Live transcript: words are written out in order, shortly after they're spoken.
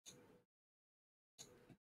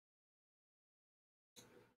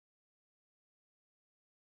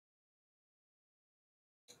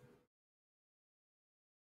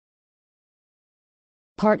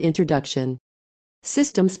Part Introduction.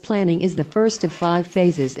 Systems planning is the first of 5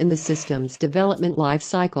 phases in the system's development life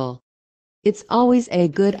cycle. It's always a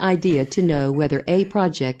good idea to know whether a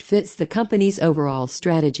project fits the company's overall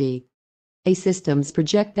strategy. A systems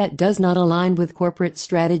project that does not align with corporate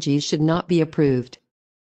strategies should not be approved.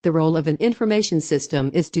 The role of an information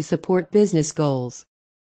system is to support business goals.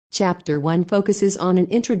 Chapter 1 focuses on an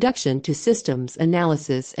introduction to systems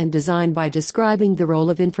analysis and design by describing the role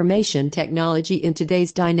of information technology in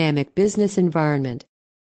today's dynamic business environment.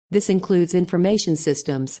 This includes information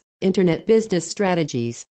systems, internet business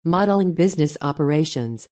strategies, modeling business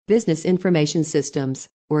operations, business information systems,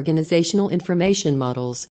 organizational information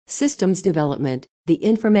models, systems development, the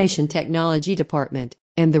information technology department,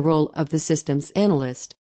 and the role of the systems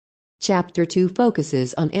analyst. Chapter 2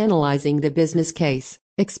 focuses on analyzing the business case,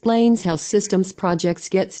 explains how systems projects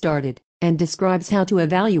get started, and describes how to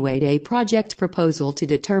evaluate a project proposal to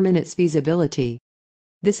determine its feasibility.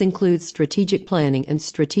 This includes strategic planning and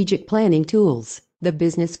strategic planning tools, the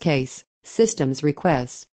business case, systems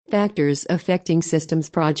requests, factors affecting systems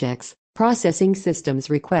projects, processing systems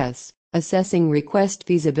requests, assessing request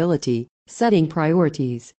feasibility, setting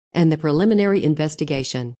priorities, and the preliminary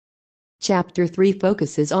investigation. Chapter 3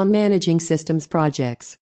 focuses on managing systems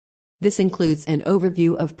projects. This includes an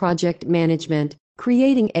overview of project management,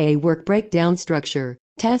 creating a work breakdown structure,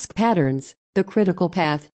 task patterns, the critical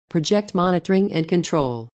path, project monitoring and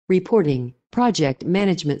control, reporting, project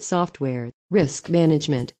management software, risk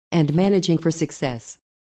management, and managing for success.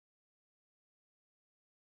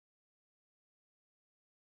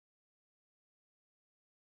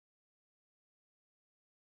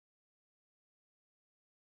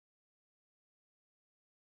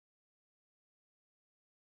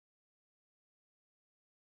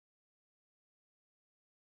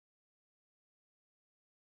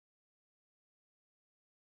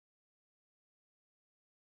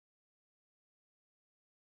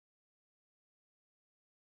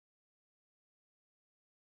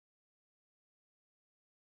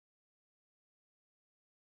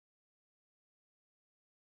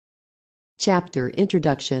 Chapter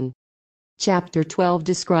Introduction. Chapter 12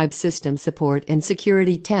 describes system support and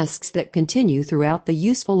security tasks that continue throughout the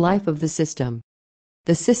useful life of the system.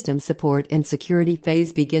 The system support and security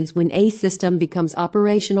phase begins when a system becomes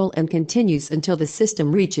operational and continues until the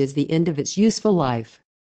system reaches the end of its useful life.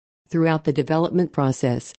 Throughout the development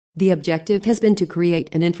process, the objective has been to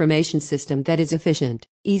create an information system that is efficient,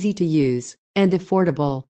 easy to use, and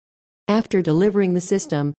affordable. After delivering the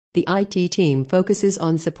system, the IT team focuses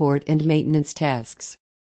on support and maintenance tasks.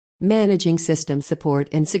 Managing system support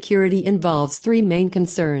and security involves 3 main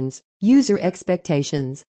concerns: user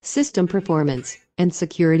expectations, system performance, and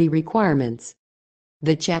security requirements.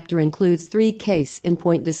 The chapter includes 3 case and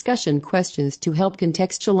point discussion questions to help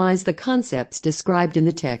contextualize the concepts described in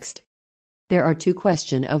the text. There are 2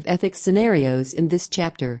 question of ethics scenarios in this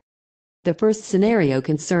chapter. The first scenario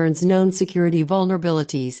concerns known security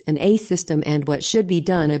vulnerabilities in a system and what should be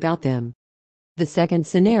done about them. The second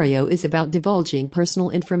scenario is about divulging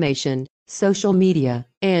personal information, social media,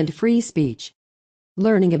 and free speech.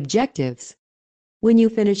 Learning objectives. When you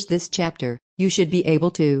finish this chapter, you should be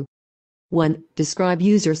able to 1. Describe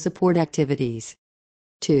user support activities.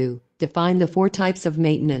 2. Define the 4 types of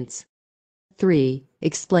maintenance. 3.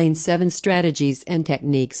 Explain 7 strategies and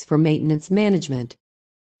techniques for maintenance management.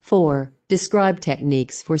 4. Describe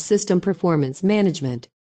techniques for system performance management.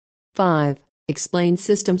 5. Explain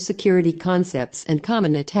system security concepts and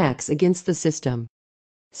common attacks against the system.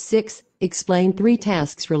 6. Explain 3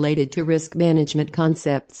 tasks related to risk management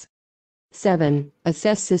concepts. 7.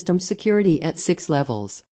 Assess system security at 6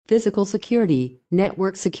 levels: physical security,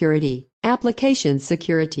 network security, application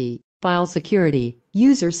security, file security,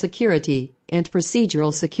 user security, and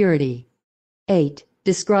procedural security. 8.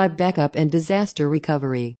 Describe backup and disaster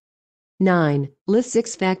recovery. 9. List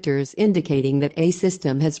 6 factors indicating that a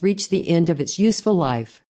system has reached the end of its useful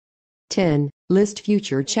life. 10. List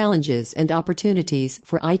future challenges and opportunities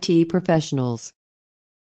for IT professionals.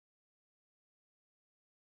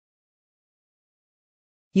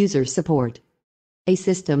 User support. A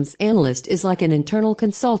systems analyst is like an internal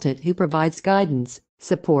consultant who provides guidance,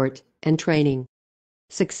 support, and training.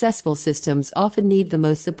 Successful systems often need the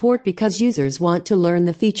most support because users want to learn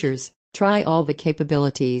the features, try all the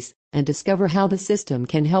capabilities, and discover how the system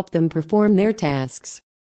can help them perform their tasks.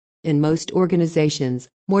 In most organizations,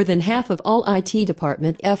 more than half of all IT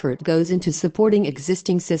department effort goes into supporting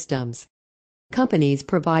existing systems. Companies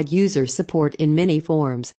provide user support in many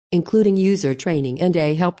forms, including user training and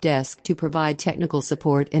a help desk to provide technical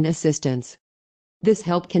support and assistance. This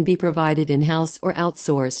help can be provided in-house or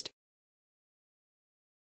outsourced.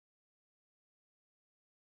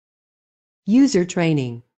 User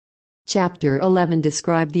training. Chapter 11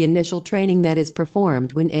 describes the initial training that is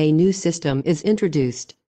performed when a new system is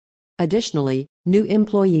introduced. Additionally, new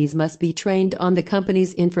employees must be trained on the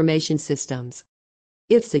company's information systems.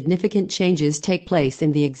 If significant changes take place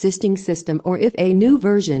in the existing system or if a new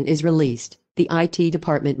version is released, the IT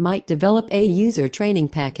department might develop a user training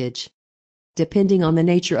package. Depending on the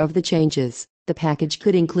nature of the changes, the package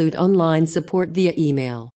could include online support via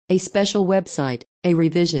email, a special website, a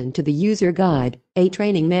revision to the user guide, a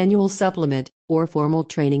training manual supplement, or formal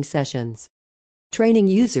training sessions. Training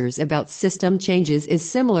users about system changes is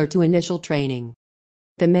similar to initial training.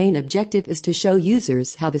 The main objective is to show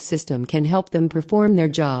users how the system can help them perform their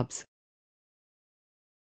jobs.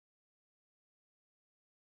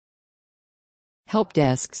 Help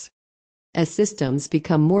desks. As systems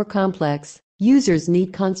become more complex, users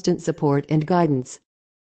need constant support and guidance.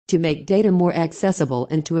 To make data more accessible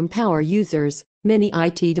and to empower users, many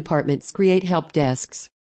IT departments create help desks.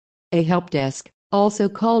 A help desk, also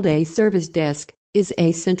called a service desk, is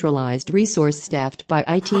a centralized resource staffed by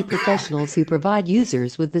IT professionals who provide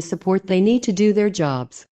users with the support they need to do their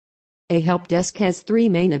jobs. A help desk has three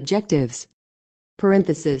main objectives.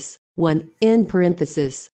 1.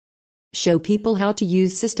 Show people how to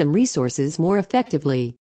use system resources more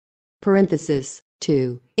effectively.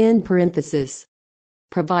 2.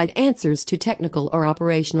 Provide answers to technical or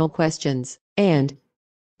operational questions. And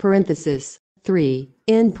 3.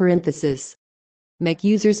 Make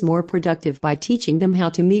users more productive by teaching them how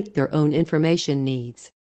to meet their own information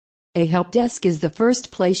needs. A help desk is the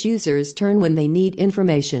first place users turn when they need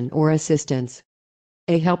information or assistance.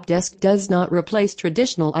 A help desk does not replace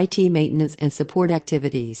traditional IT maintenance and support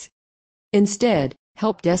activities. Instead,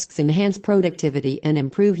 help desks enhance productivity and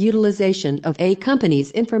improve utilization of a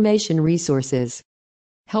company's information resources.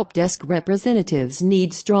 Help desk representatives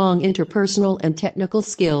need strong interpersonal and technical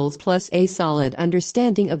skills plus a solid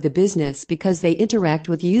understanding of the business because they interact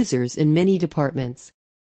with users in many departments.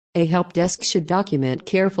 A help desk should document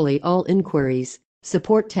carefully all inquiries,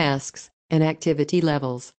 support tasks, and activity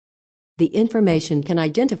levels. The information can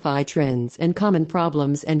identify trends and common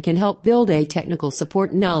problems and can help build a technical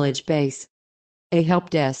support knowledge base. A help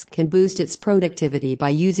desk can boost its productivity by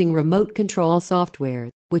using remote control software,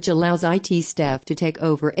 which allows IT staff to take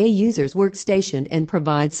over a user's workstation and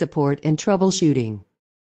provide support and troubleshooting.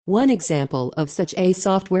 One example of such a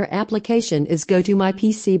software application is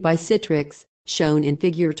GoToMyPC by Citrix, shown in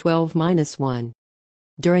Figure 12-1.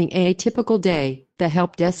 During a typical day, the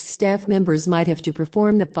help desk staff members might have to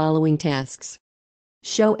perform the following tasks.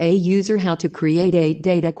 Show a user how to create a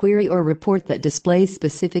data query or report that displays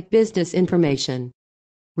specific business information.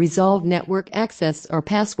 Resolve network access or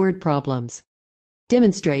password problems.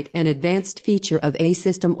 Demonstrate an advanced feature of a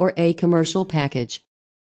system or a commercial package.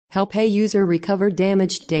 Help a user recover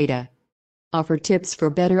damaged data. Offer tips for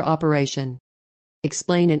better operation.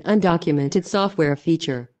 Explain an undocumented software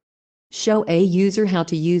feature. Show a user how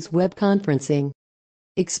to use web conferencing.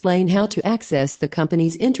 Explain how to access the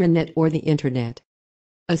company's intranet or the internet.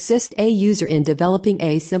 Assist a user in developing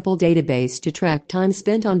a simple database to track time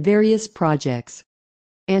spent on various projects.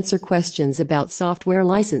 Answer questions about software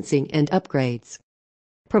licensing and upgrades.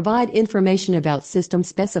 Provide information about system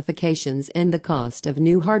specifications and the cost of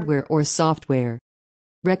new hardware or software.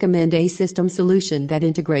 Recommend a system solution that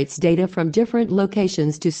integrates data from different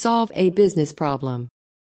locations to solve a business problem.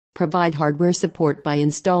 Provide hardware support by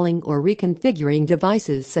installing or reconfiguring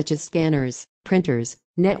devices such as scanners, printers,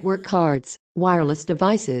 network cards, wireless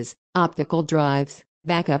devices, optical drives,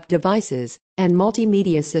 backup devices, and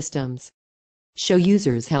multimedia systems. Show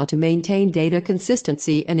users how to maintain data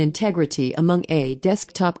consistency and integrity among a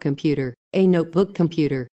desktop computer, a notebook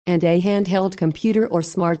computer, and a handheld computer or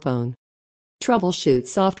smartphone. Troubleshoot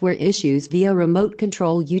software issues via remote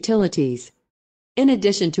control utilities. In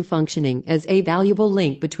addition to functioning as a valuable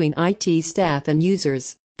link between IT staff and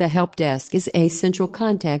users, the help desk is a central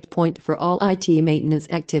contact point for all IT maintenance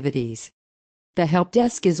activities. The help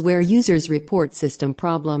desk is where users report system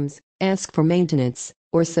problems, ask for maintenance,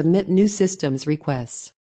 or submit new systems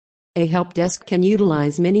requests. A help desk can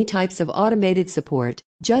utilize many types of automated support,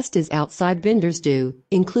 just as outside vendors do,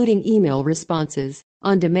 including email responses,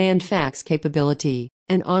 on-demand fax capability,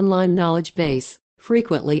 an online knowledge base,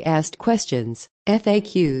 frequently asked questions,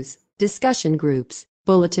 FAQs, discussion groups,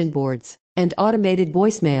 bulletin boards, and automated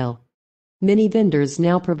voicemail. Many vendors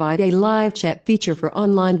now provide a live chat feature for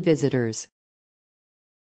online visitors.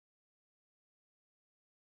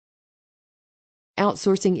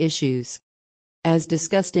 Outsourcing issues. As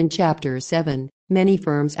discussed in Chapter 7, many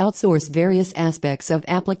firms outsource various aspects of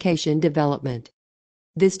application development.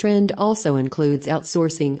 This trend also includes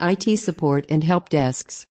outsourcing IT support and help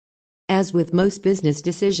desks. As with most business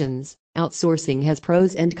decisions, outsourcing has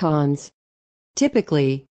pros and cons.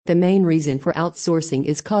 Typically, the main reason for outsourcing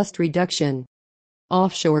is cost reduction.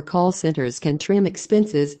 Offshore call centers can trim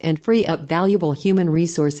expenses and free up valuable human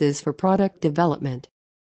resources for product development.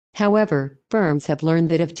 However, firms have learned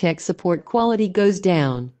that if tech support quality goes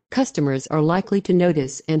down, customers are likely to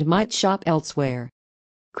notice and might shop elsewhere.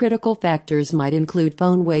 Critical factors might include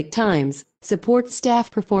phone wait times, support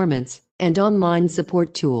staff performance, and online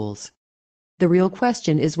support tools. The real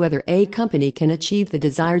question is whether a company can achieve the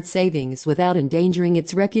desired savings without endangering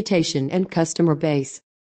its reputation and customer base.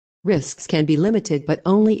 Risks can be limited but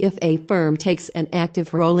only if a firm takes an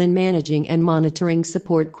active role in managing and monitoring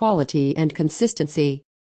support quality and consistency.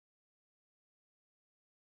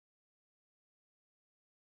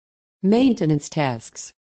 Maintenance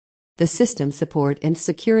tasks. The system support and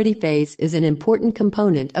security phase is an important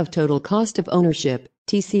component of total cost of ownership,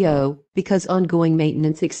 TCO, because ongoing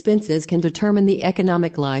maintenance expenses can determine the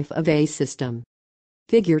economic life of a system.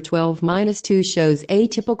 Figure 12-2 shows a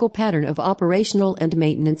typical pattern of operational and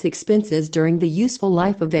maintenance expenses during the useful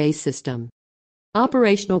life of a system.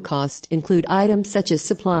 Operational costs include items such as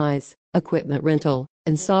supplies, equipment rental,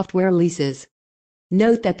 and software leases.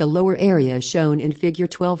 Note that the lower area shown in Figure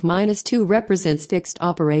 12-2 represents fixed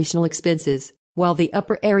operational expenses, while the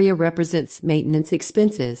upper area represents maintenance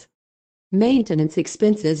expenses. Maintenance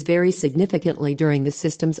expenses vary significantly during the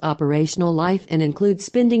system's operational life and include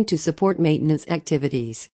spending to support maintenance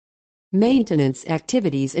activities. Maintenance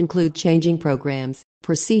activities include changing programs,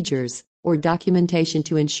 procedures, or documentation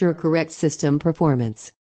to ensure correct system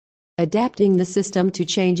performance, adapting the system to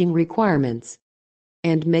changing requirements,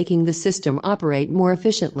 and making the system operate more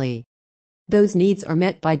efficiently. Those needs are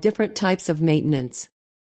met by different types of maintenance.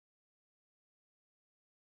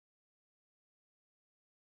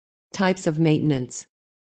 Types of maintenance.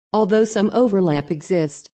 Although some overlap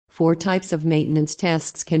exists, 4 types of maintenance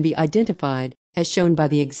tasks can be identified, as shown by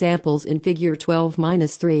the examples in Figure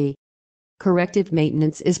 12-3. Corrective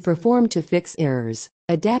maintenance is performed to fix errors.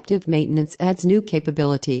 Adaptive maintenance adds new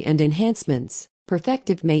capability and enhancements.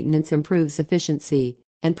 Perfective maintenance improves efficiency,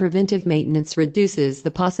 and preventive maintenance reduces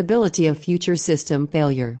the possibility of future system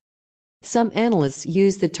failure. Some analysts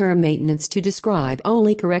use the term maintenance to describe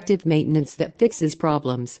only corrective maintenance that fixes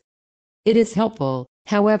problems. It is helpful,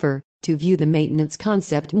 however, to view the maintenance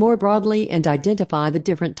concept more broadly and identify the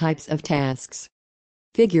different types of tasks.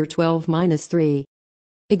 Figure 12-3.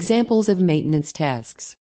 Examples of maintenance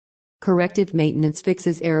tasks. Corrective maintenance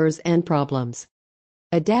fixes errors and problems.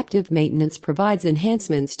 Adaptive maintenance provides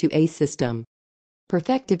enhancements to a system.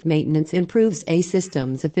 Perfective maintenance improves a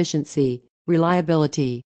system's efficiency,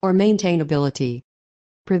 reliability, or maintainability.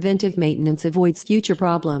 Preventive maintenance avoids future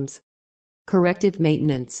problems. Corrective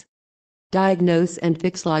maintenance. Diagnose and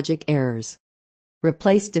fix logic errors.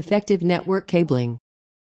 Replace defective network cabling.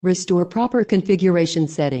 Restore proper configuration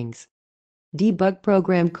settings. Debug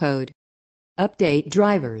program code. Update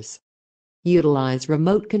drivers. Utilize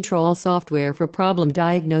remote control software for problem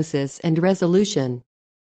diagnosis and resolution.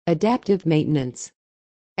 Adaptive maintenance.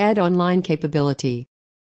 Add online capability.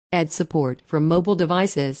 Add support for mobile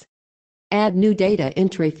devices. Add new data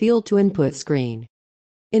entry field to input screen.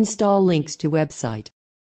 Install links to website.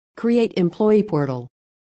 Create employee portal.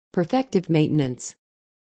 Perfective maintenance.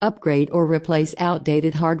 Upgrade or replace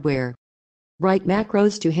outdated hardware. Write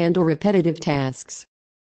macros to handle repetitive tasks.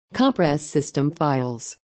 Compress system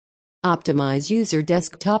files. Optimize user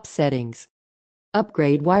desktop settings.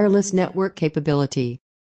 Upgrade wireless network capability.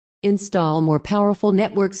 Install more powerful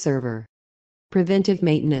network server. Preventive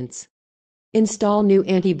maintenance. Install new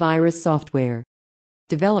antivirus software.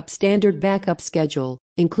 Develop standard backup schedule,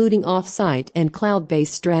 including off-site and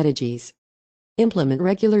cloud-based strategies. Implement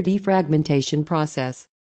regular defragmentation process.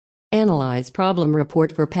 Analyze problem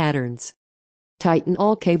report for patterns. Tighten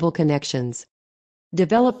all cable connections.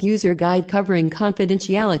 Develop user guide covering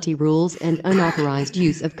confidentiality rules and unauthorized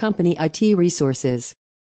use of company IT resources.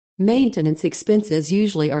 Maintenance expenses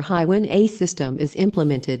usually are high when a system is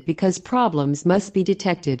implemented because problems must be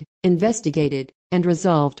detected, investigated, and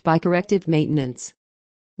resolved by corrective maintenance.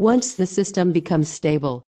 Once the system becomes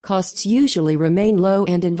stable, costs usually remain low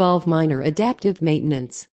and involve minor adaptive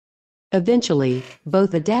maintenance. Eventually,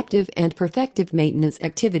 both adaptive and perfective maintenance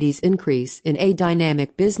activities increase in a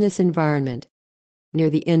dynamic business environment. Near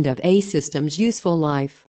the end of a system's useful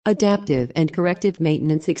life, adaptive and corrective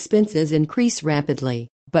maintenance expenses increase rapidly,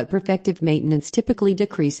 but perfective maintenance typically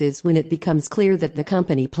decreases when it becomes clear that the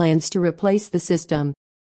company plans to replace the system.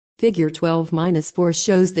 Figure 12-4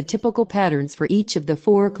 shows the typical patterns for each of the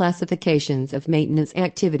 4 classifications of maintenance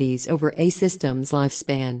activities over a system's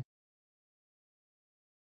lifespan.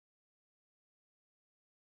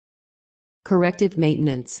 Corrective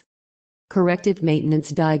maintenance. Corrective maintenance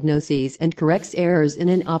diagnoses and corrects errors in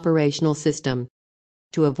an operational system.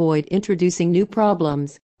 To avoid introducing new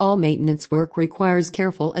problems, all maintenance work requires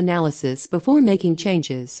careful analysis before making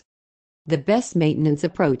changes. The best maintenance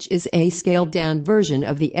approach is a scaled-down version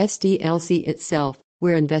of the SDLC itself,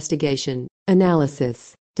 where investigation,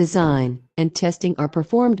 analysis, design, and testing are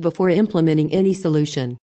performed before implementing any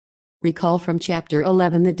solution. Recall from Chapter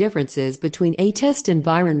 11 the differences between a test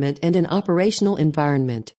environment and an operational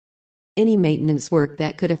environment. Any maintenance work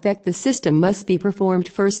that could affect the system must be performed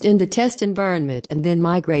first in the test environment and then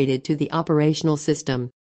migrated to the operational system.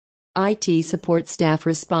 IT support staff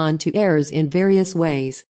respond to errors in various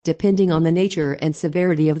ways, depending on the nature and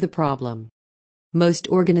severity of the problem. Most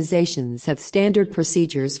organizations have standard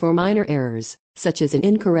procedures for minor errors, such as an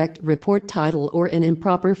incorrect report title or an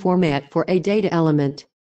improper format for a data element.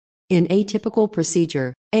 In a typical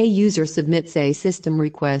procedure, a user submits a system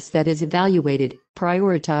request that is evaluated,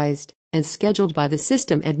 prioritized, and scheduled by the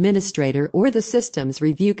system administrator or the system's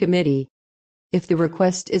review committee. If the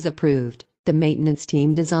request is approved, the maintenance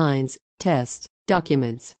team designs, tests,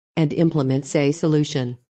 documents, and implements a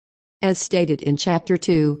solution. As stated in Chapter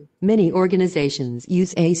 2, many organizations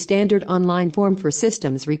use a standard online form for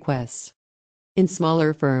systems requests. In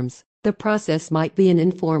smaller firms, the process might be an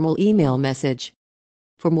informal email message.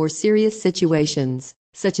 For more serious situations,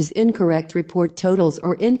 such as incorrect report totals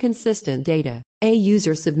or inconsistent data, a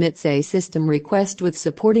user submits a system request with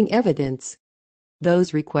supporting evidence.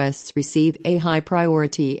 Those requests receive a high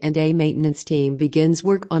priority and a maintenance team begins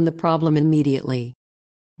work on the problem immediately.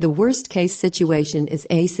 The worst-case situation is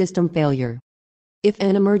a system failure. If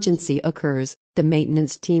an emergency occurs, the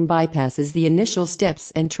maintenance team bypasses the initial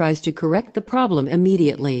steps and tries to correct the problem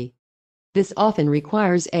immediately. This often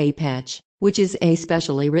requires a patch, which is a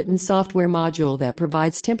specially written software module that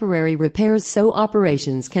provides temporary repairs so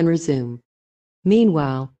operations can resume.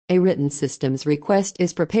 Meanwhile, a written systems request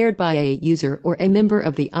is prepared by a user or a member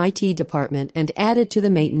of the IT department and added to the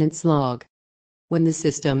maintenance log. When the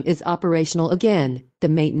system is operational again, the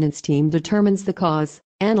maintenance team determines the cause,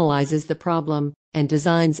 analyzes the problem, and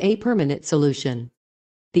designs a permanent solution.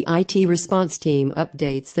 The IT response team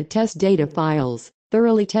updates the test data files,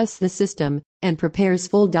 thoroughly tests the system, and prepares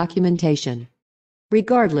full documentation.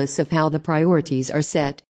 Regardless of how the priorities are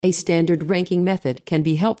set, a standard ranking method can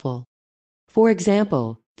be helpful. For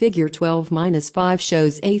example, Figure 12-5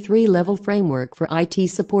 shows a three-level framework for IT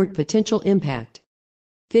support potential impact.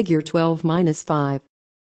 Figure 12-5.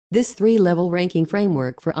 This three-level ranking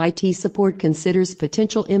framework for IT support considers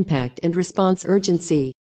potential impact and response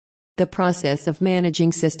urgency. The process of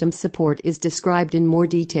managing system support is described in more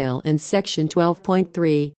detail in Section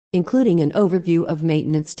 12.3, including an overview of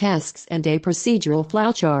maintenance tasks and a procedural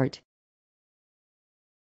flowchart.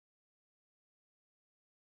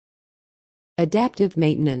 Adaptive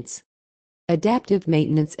maintenance. Adaptive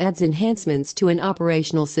maintenance adds enhancements to an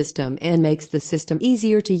operational system and makes the system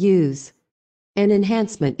easier to use. An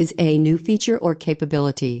enhancement is a new feature or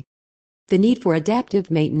capability. The need for adaptive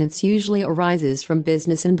maintenance usually arises from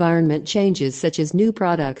business environment changes such as new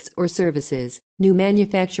products or services, new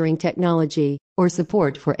manufacturing technology, or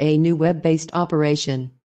support for a new web-based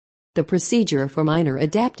operation. The procedure for minor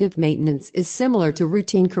adaptive maintenance is similar to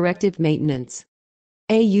routine corrective maintenance.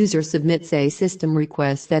 A user submits a system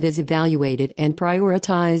request that is evaluated and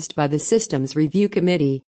prioritized by the system's review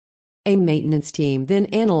committee. A maintenance team then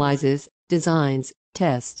analyzes, designs,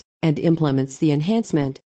 tests, and implements the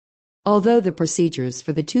enhancement. Although the procedures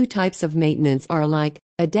for the two types of maintenance are alike,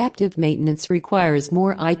 adaptive maintenance requires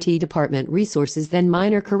more IT department resources than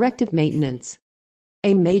minor corrective maintenance.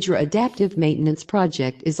 A major adaptive maintenance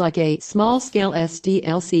project is like a small-scale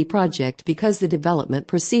SDLC project because the development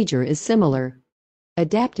procedure is similar.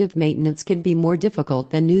 Adaptive maintenance can be more difficult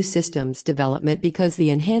than new systems development because the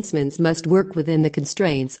enhancements must work within the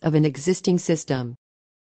constraints of an existing system.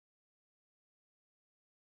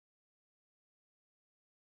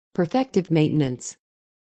 Perfective maintenance.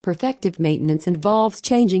 Perfective maintenance involves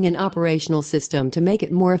changing an operational system to make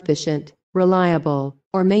it more efficient, reliable,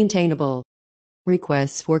 or maintainable.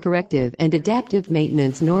 Requests for corrective and adaptive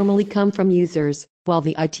maintenance normally come from users, while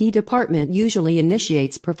the IT department usually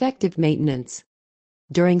initiates perfective maintenance.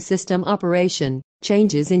 During system operation,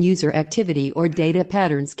 changes in user activity or data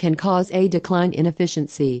patterns can cause a decline in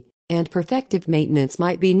efficiency, and perfective maintenance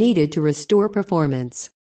might be needed to restore performance.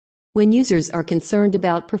 When users are concerned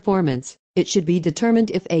about performance, it should be determined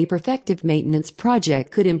if a perfective maintenance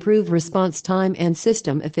project could improve response time and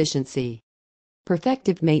system efficiency.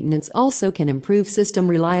 Perfective maintenance also can improve system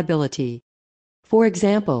reliability. For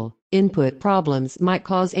example, input problems might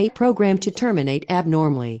cause a program to terminate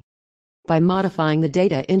abnormally. By modifying the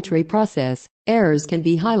data entry process, errors can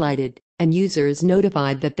be highlighted, and users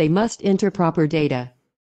notified that they must enter proper data.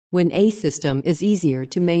 When a system is easier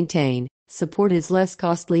to maintain, support is less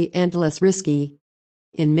costly and less risky.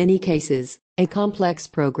 In many cases, a complex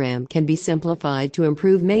program can be simplified to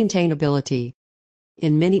improve maintainability.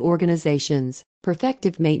 In many organizations,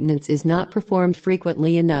 preventative maintenance is not performed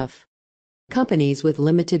frequently enough. Companies with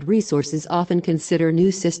limited resources often consider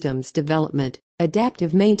new systems development,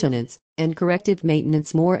 adaptive maintenance, and corrective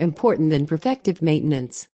maintenance more important than preventative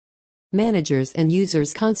maintenance. Managers and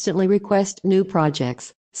users constantly request new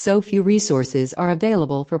projects, so few resources are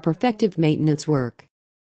available for preventative maintenance work.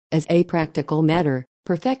 As a practical matter,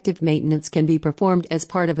 preventative maintenance can be performed as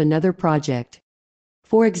part of another project.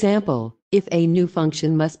 For example, if a new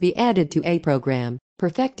function must be added to a program,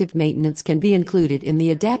 preventative maintenance can be included in the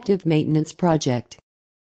adaptive maintenance project.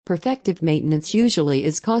 Preventative maintenance usually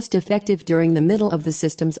is cost-effective during the middle of the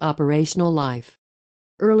system's operational life.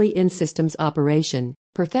 Early in systems operation,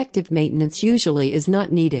 preventative maintenance usually is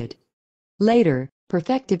not needed. Later,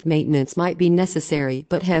 preventative maintenance might be necessary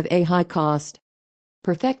but have a high cost.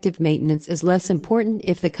 Preventative maintenance is less important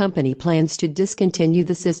if the company plans to discontinue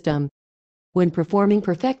the system. When performing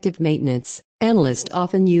preventative maintenance, analysts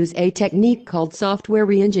often use a technique called software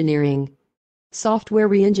reengineering. Software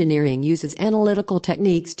reengineering uses analytical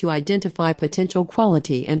techniques to identify potential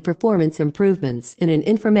quality and performance improvements in an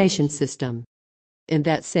information system. In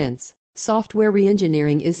that sense, software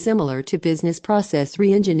reengineering is similar to business process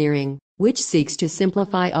reengineering, which seeks to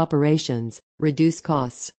simplify operations, reduce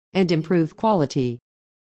costs, and improve quality.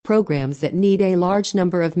 Programs that need a large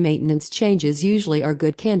number of maintenance changes usually are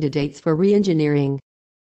good candidates for reengineering.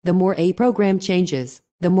 The more a program changes,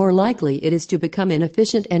 the more likely it is to become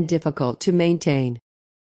inefficient and difficult to maintain.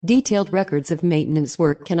 Detailed records of maintenance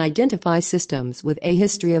work can identify systems with a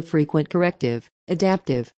history of frequent corrective,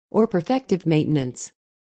 adaptive, or preventative maintenance.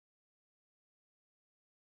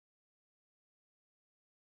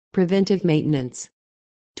 Preventive maintenance.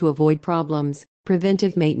 To avoid problems,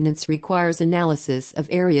 preventive maintenance requires analysis of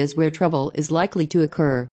areas where trouble is likely to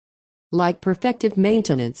occur. Like preventative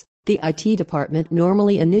maintenance, the IT department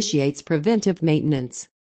normally initiates preventive maintenance.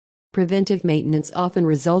 Preventive maintenance often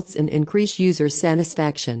results in increased user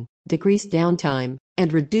satisfaction, decreased downtime,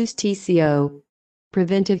 and reduced TCO.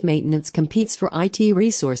 Preventive maintenance competes for IT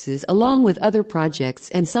resources along with other projects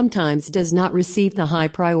and sometimes does not receive the high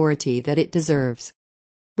priority that it deserves.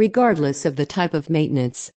 Regardless of the type of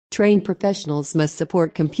maintenance, trained professionals must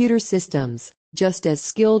support computer systems, just as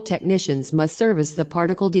skilled technicians must service the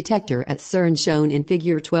particle detector at CERN shown in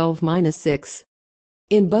Figure 12-6.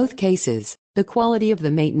 In both cases, the quality of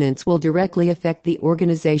the maintenance will directly affect the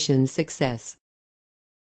organization's success.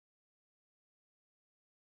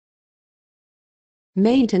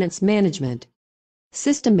 Maintenance management.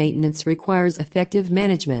 System maintenance requires effective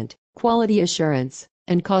management, quality assurance,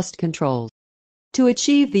 and cost control. To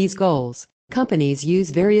achieve these goals, companies use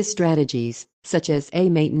various strategies, such as a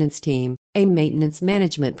maintenance team, a maintenance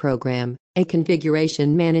management program, a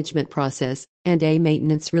configuration management process, and a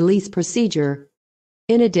maintenance release procedure.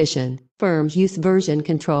 In addition, firms use version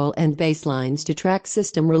control and baselines to track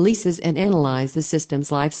system releases and analyze the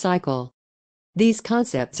system's life cycle. These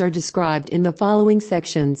concepts are described in the following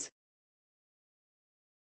sections.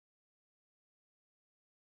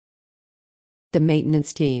 The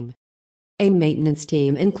maintenance team. A maintenance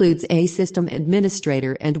team includes a system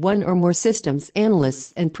administrator and one or more systems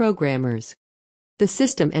analysts and programmers. The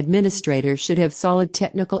system administrator should have solid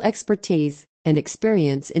technical expertise and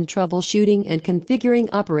experience in troubleshooting and configuring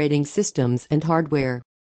operating systems and hardware.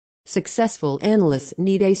 Successful analysts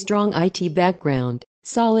need a strong IT background,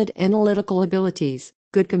 solid analytical abilities,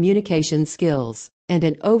 good communication skills, and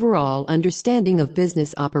an overall understanding of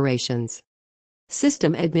business operations.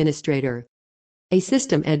 System administrator. A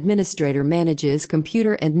system administrator manages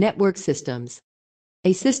computer and network systems.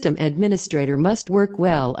 A system administrator must work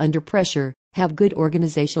well under pressure, have good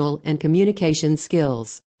organizational and communication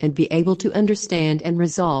skills, and be able to understand and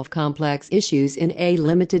resolve complex issues in a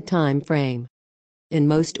limited time frame. In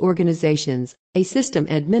most organizations, a system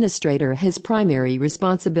administrator has primary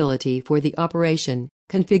responsibility for the operation,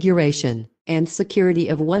 configuration, and security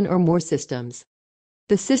of one or more systems.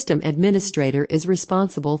 The system administrator is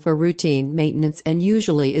responsible for routine maintenance and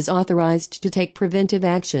usually is authorized to take preventive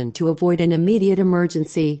action to avoid an immediate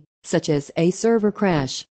emergency, such as a server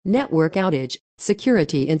crash, network outage,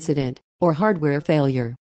 security incident, or hardware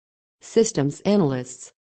failure. Systems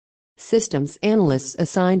analysts. Systems analysts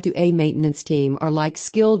assigned to a maintenance team are like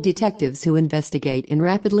skilled detectives who investigate and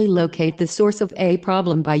rapidly locate the source of a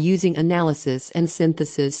problem by using analysis and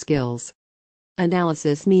synthesis skills.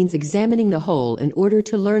 Analysis means examining the whole in order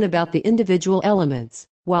to learn about the individual elements,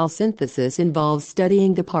 while synthesis involves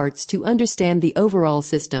studying the parts to understand the overall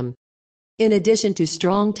system. In addition to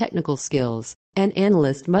strong technical skills, an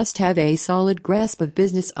analyst must have a solid grasp of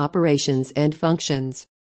business operations and functions.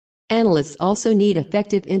 Analysts also need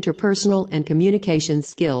effective interpersonal and communication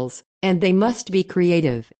skills, and they must be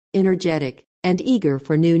creative, energetic, and eager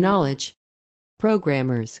for new knowledge.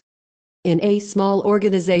 Programmers. In a small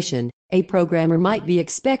organization, a programmer might be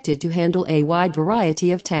expected to handle a wide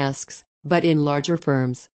variety of tasks, but in larger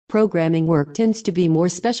firms, programming work tends to be more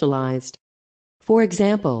specialized. For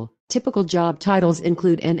example, typical job titles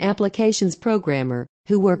include an applications programmer,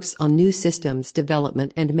 who works on new systems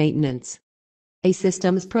development and maintenance; a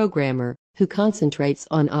systems programmer, who concentrates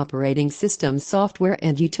on operating systems software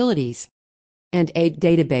and utilities; and a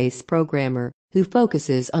database programmer, who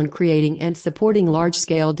focuses on creating and supporting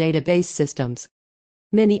large-scale database systems.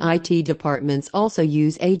 Many IT departments also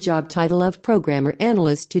use a job title of programmer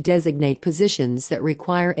analyst to designate positions that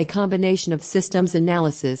require a combination of systems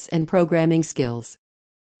analysis and programming skills.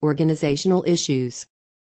 Organizational issues.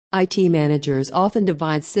 IT managers often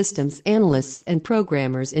divide systems analysts and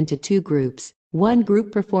programmers into two groups. One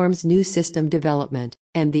group performs new system development,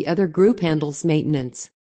 and the other group handles maintenance.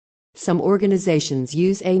 Some organizations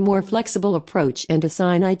use a more flexible approach and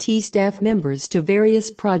assign IT staff members to various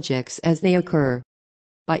projects as they occur.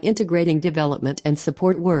 By integrating development and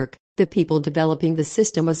support work, the people developing the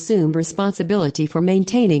system assume responsibility for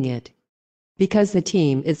maintaining it. Because the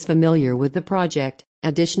team is familiar with the project,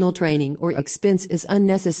 additional training or expense is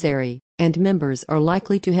unnecessary, and members are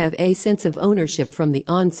likely to have a sense of ownership from the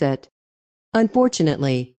onset.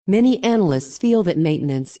 Unfortunately, many analysts feel that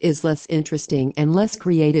maintenance is less interesting and less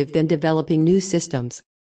creative than developing new systems.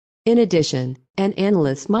 In addition, an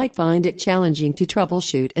analyst might find it challenging to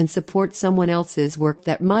troubleshoot and support someone else's work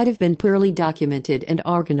that might have been poorly documented and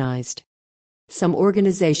organized. Some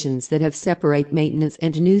organizations that have separate maintenance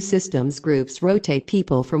and new systems groups rotate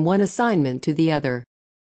people from one assignment to the other.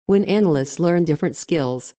 When analysts learn different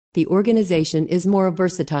skills, the organization is more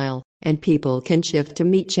versatile, and people can shift to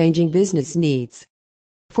meet changing business needs.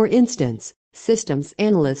 For instance, systems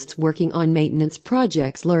analysts working on maintenance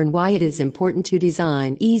projects learn why it is important to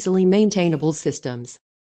design easily maintainable systems.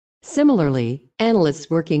 Similarly, analysts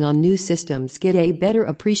working on new systems get a better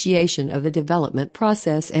appreciation of the development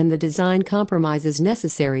process and the design compromises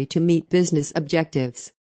necessary to meet business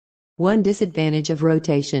objectives. One disadvantage of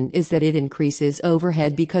rotation is that it increases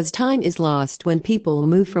overhead because time is lost when people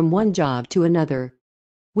move from one job to another.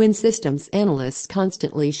 When systems analysts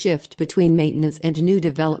constantly shift between maintenance and new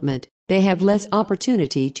development, they have less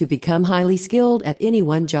opportunity to become highly skilled at any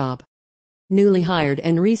one job. Newly hired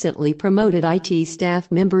and recently promoted IT staff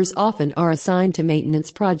members often are assigned to maintenance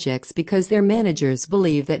projects because their managers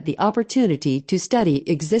believe that the opportunity to study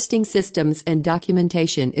existing systems and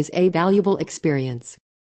documentation is a valuable experience.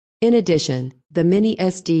 In addition, the mini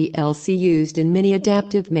SDLC used in many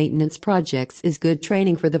adaptive maintenance projects is good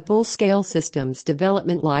training for the full-scale systems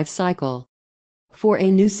development life cycle. For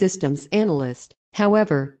a new systems analyst,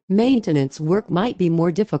 however, maintenance work might be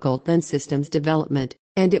more difficult than systems development,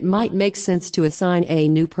 and it might make sense to assign a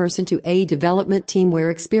new person to a development team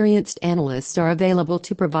where experienced analysts are available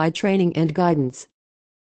to provide training and guidance.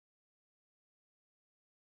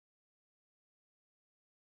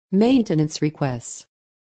 Maintenance requests.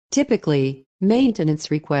 Typically,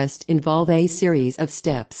 maintenance requests involve a series of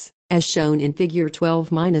steps, as shown in Figure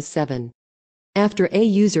 12-7. After a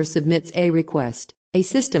user submits a request, a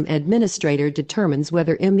system administrator determines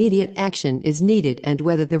whether immediate action is needed and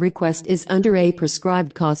whether the request is under a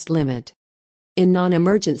prescribed cost limit. In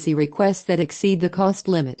non-emergency requests that exceed the cost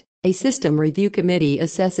limit, a system review committee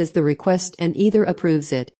assesses the request and either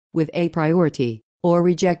approves it, with a priority, or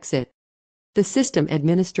rejects it. The system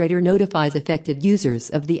administrator notifies affected users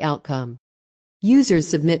of the outcome. Users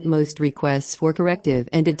submit most requests for corrective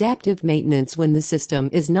and adaptive maintenance when the system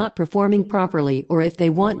is not performing properly or if they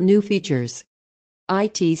want new features.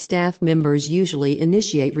 IT staff members usually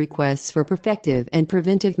initiate requests for perfective and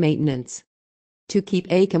preventive maintenance. To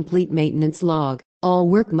keep a complete maintenance log, all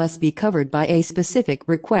work must be covered by a specific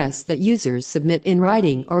request that users submit in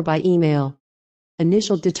writing or by email.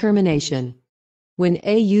 Initial determination. When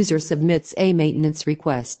a user submits a maintenance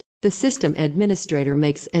request, the system administrator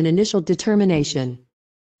makes an initial determination.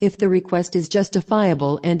 If the request is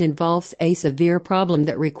justifiable and involves a severe problem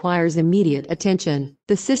that requires immediate attention,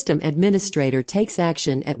 the system administrator takes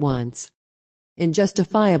action at once. In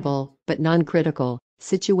justifiable, but non-critical,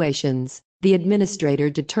 situations, the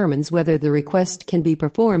administrator determines whether the request can be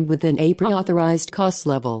performed within a pre-authorized cost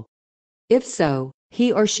level. If so,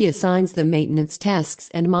 he or she assigns the maintenance tasks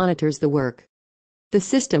and monitors the work. The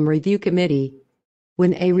System Review Committee.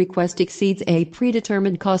 When a request exceeds a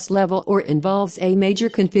predetermined cost level or involves a major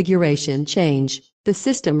configuration change, the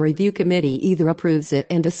System Review Committee either approves it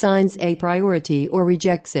and assigns a priority or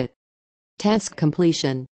rejects it. Task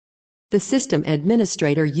completion. The system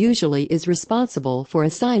administrator usually is responsible for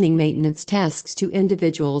assigning maintenance tasks to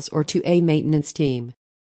individuals or to a maintenance team.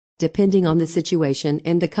 Depending on the situation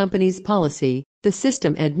and the company's policy, the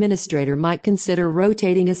system administrator might consider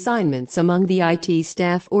rotating assignments among the IT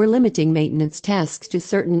staff or limiting maintenance tasks to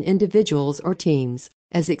certain individuals or teams,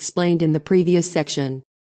 as explained in the previous section.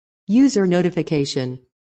 User notification.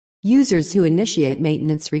 Users who initiate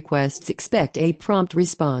maintenance requests expect a prompt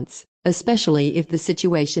response, especially if the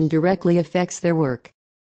situation directly affects their work.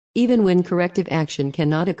 Even when corrective action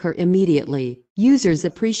cannot occur immediately, users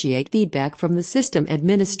appreciate feedback from the system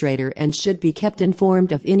administrator and should be kept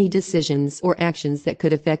informed of any decisions or actions that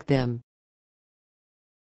could affect them.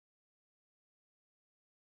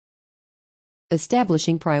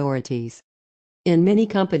 Establishing priorities. In many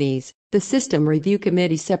companies, the System Review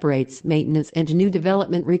Committee separates maintenance and new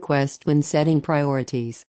development requests when setting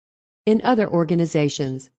priorities. In other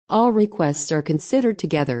organizations, all requests are considered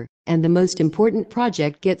together, and the most important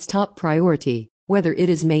project gets top priority, whether it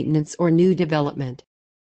is maintenance or new development.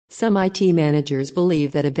 Some IT managers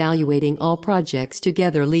believe that evaluating all projects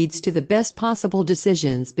together leads to the best possible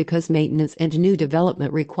decisions because maintenance and new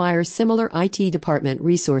development require similar IT department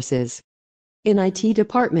resources. In IT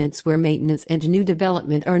departments where maintenance and new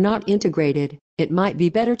development are not integrated, it might be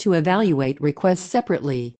better to evaluate requests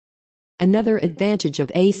separately. Another advantage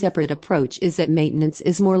of a separate approach is that maintenance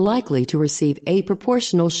is more likely to receive a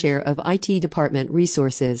proportional share of IT department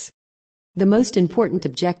resources. The most important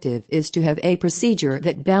objective is to have a procedure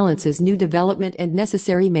that balances new development and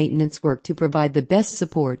necessary maintenance work to provide the best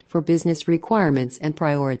support for business requirements and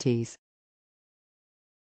priorities.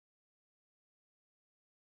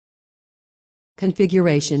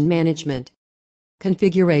 Configuration management.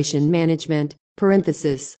 Configuration management,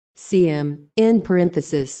 (CM),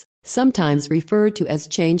 sometimes referred to as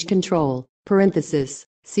change control, (CC),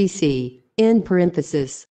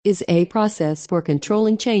 is a process for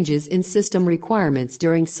controlling changes in system requirements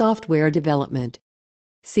during software development.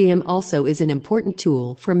 CM also is an important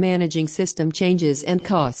tool for managing system changes and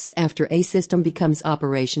costs after a system becomes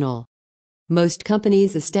operational. Most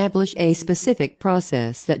companies establish a specific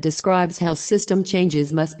process that describes how system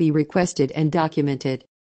changes must be requested and documented.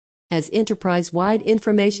 As enterprise-wide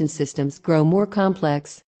information systems grow more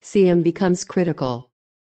complex, CM becomes critical.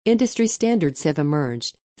 Industry standards have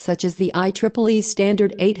emerged, such as the IEEE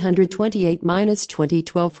Standard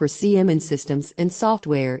 828-2012 for CM in systems and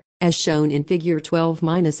software, as shown in Figure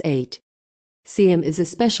 12-8. CM is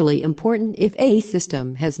especially important if a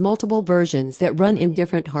system has multiple versions that run in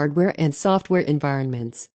different hardware and software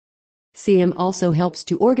environments. CM also helps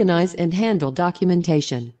to organize and handle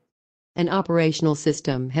documentation. An operational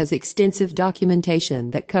system has extensive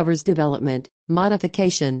documentation that covers development,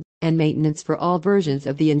 modification, and maintenance for all versions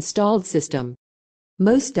of the installed system.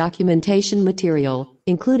 Most documentation material,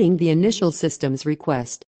 including the initial systems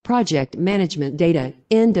request, project management data,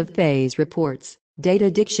 end-of-phase reports,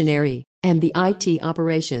 data dictionary, and the IT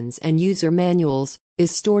operations and user manuals,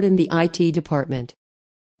 is stored in the IT department.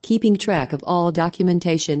 Keeping track of all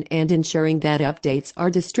documentation and ensuring that updates are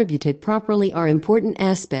distributed properly are important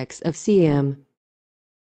aspects of CM.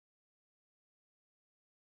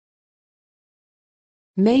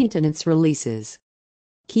 Maintenance releases.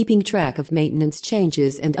 Keeping track of maintenance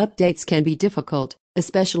changes and updates can be difficult,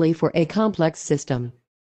 especially for a complex system.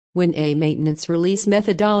 When a maintenance release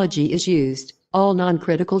methodology is used, all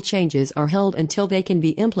non-critical changes are held until they can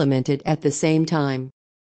be implemented at the same time.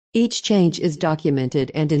 Each change is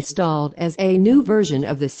documented and installed as a new version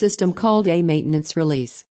of the system called a maintenance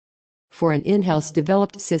release. For an in-house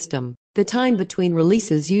developed system, the time between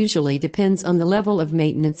releases usually depends on the level of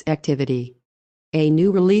maintenance activity. A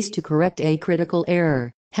new release to correct a critical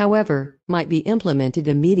error, however, might be implemented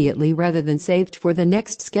immediately rather than saved for the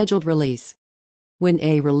next scheduled release. When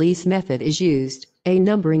a release method is used, a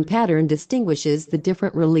numbering pattern distinguishes the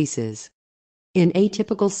different releases. In a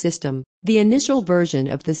typical system, the initial version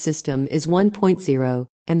of the system is 1.0,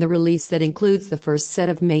 and the release that includes the first set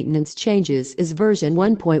of maintenance changes is version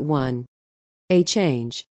 1.1. A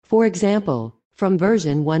change, for example, from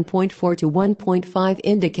version 1.4 to 1.5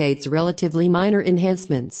 indicates relatively minor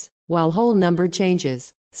enhancements, while whole number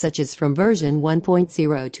changes, such as from version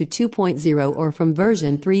 1.0 to 2.0 or from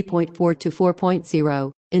version 3.4 to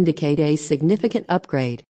 4.0, indicate a significant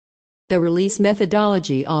upgrade. The release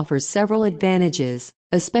methodology offers several advantages,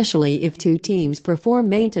 especially if two teams perform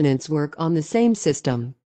maintenance work on the same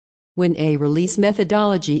system. When a release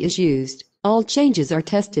methodology is used, All changes are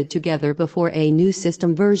tested together before a new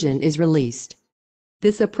system version is released.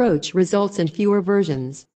 This approach results in fewer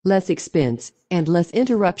versions, less expense, and less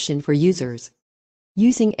interruption for users.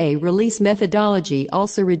 Using a release methodology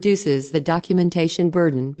also reduces the documentation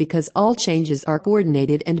burden because all changes are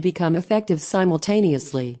coordinated and become effective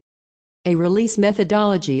simultaneously. A release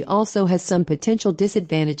methodology also has some potential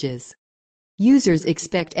disadvantages. Users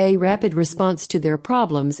expect a rapid response to their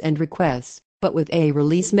problems and requests, but with a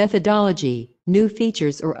release methodology, new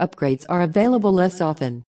features or upgrades are available less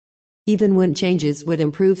often. Even when changes would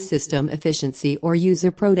improve system efficiency or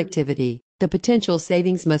user productivity, the potential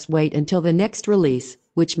savings must wait until the next release,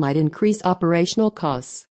 which might increase operational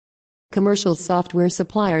costs. Commercial software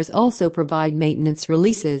suppliers also provide maintenance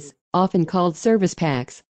releases, often called service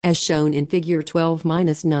packs, as shown in Figure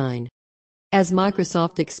 12-9. As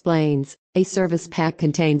Microsoft explains, a service pack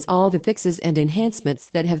contains all the fixes and enhancements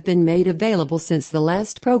that have been made available since the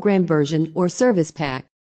last program version or service pack.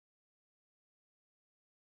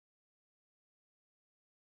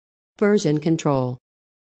 Version control.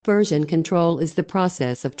 Version control is the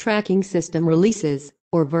process of tracking system releases,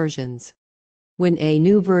 or versions. When a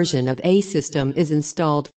new version of a system is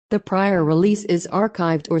installed, the prior release is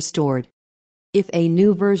archived or stored. If a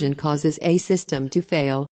new version causes a system to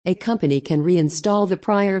fail, a company can reinstall the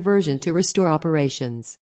prior version to restore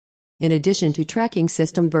operations. In addition to tracking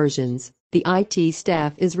system versions, the IT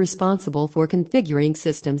staff is responsible for configuring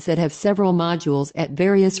systems that have several modules at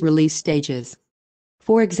various release stages.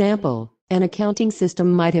 For example, an accounting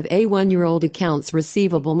system might have a one-year-old accounts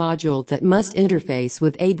receivable module that must interface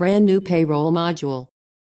with a brand new payroll module.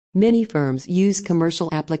 Many firms use commercial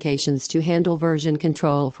applications to handle version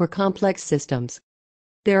control for complex systems.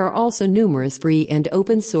 There are also numerous free and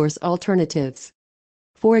open-source alternatives.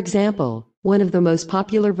 For example, one of the most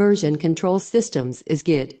popular version control systems is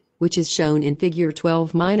Git, which is shown in Figure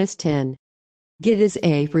 12-10. Git is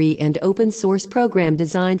a free and open-source program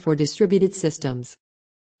designed for distributed systems.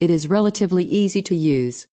 It is relatively easy to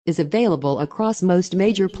use, is available across most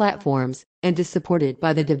major platforms, and is supported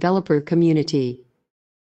by the developer community.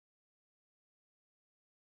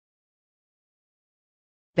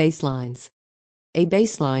 Baselines. A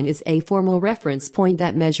baseline is a formal reference point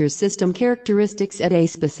that measures system characteristics at a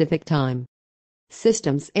specific time.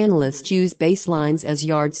 Systems analysts use baselines as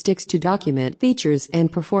yardsticks to document features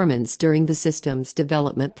and performance during the system's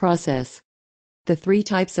development process. The three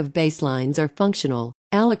types of baselines are functional,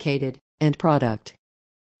 allocated, and product.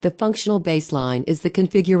 The functional baseline is the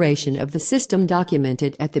configuration of the system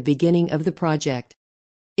documented at the beginning of the project.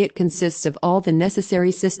 It consists of all the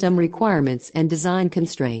necessary system requirements and design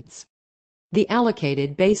constraints. The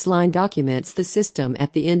allocated baseline documents the system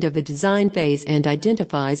at the end of the design phase and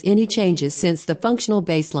identifies any changes since the functional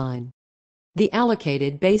baseline. The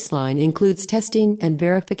allocated baseline includes testing and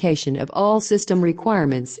verification of all system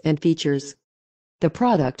requirements and features. The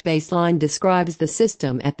product baseline describes the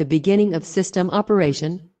system at the beginning of system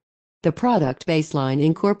operation. The product baseline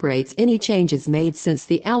incorporates any changes made since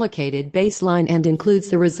the allocated baseline and includes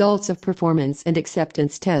the results of performance and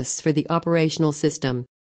acceptance tests for the operational system.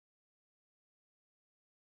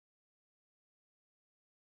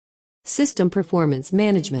 System performance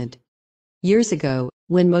management. Years ago,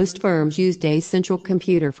 when most firms used a central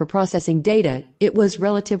computer for processing data, it was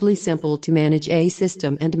relatively simple to manage a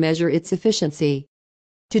system and measure its efficiency.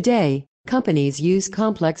 Today, companies use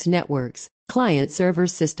complex networks, client-server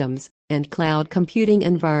systems, and cloud computing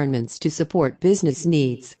environments to support business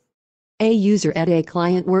needs. A user at a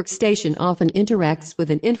client workstation often interacts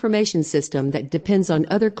with an information system that depends on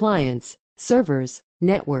other clients, servers,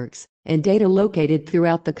 networks, and data located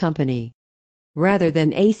throughout the company. Rather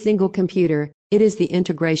than a single computer, it is the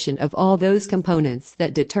integration of all those components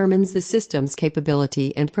that determines the system's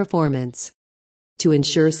capability and performance. To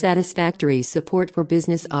ensure satisfactory support for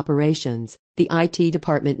business operations, the IT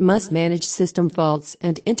department must manage system faults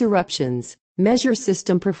and interruptions, measure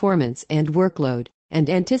system performance and workload, and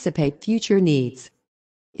anticipate future needs.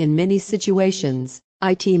 In many situations,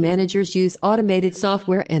 IT managers use automated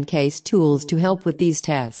software and case tools to help with these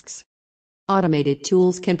tasks. Automated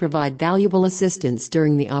tools can provide valuable assistance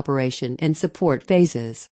during the operation and support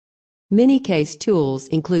phases. Many case tools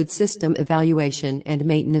include system evaluation and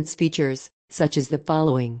maintenance features, such as the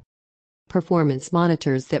following: performance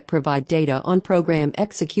monitors that provide data on program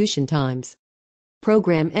execution times,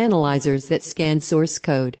 program analyzers that scan source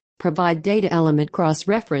code, provide data element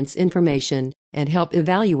cross-reference information, and help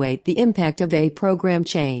evaluate the impact of a program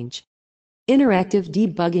change, interactive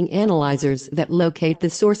debugging analyzers that locate the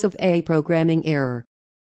source of a programming error,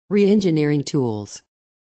 re-engineering tools,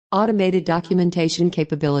 automated documentation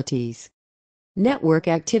capabilities, network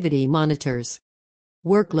activity monitors.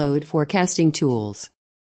 Workload forecasting tools.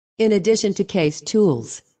 In addition to case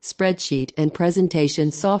tools, spreadsheet and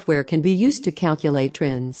presentation software can be used to calculate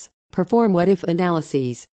trends, perform what-if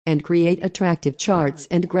analyses, and create attractive charts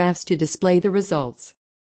and graphs to display the results.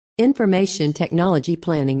 Information technology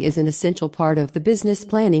planning is an essential part of the business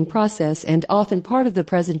planning process and often part of the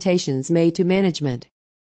presentations made to management.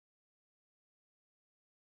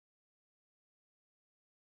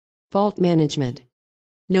 Fault management.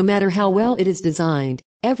 No matter how well it is designed,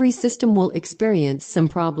 every system will experience some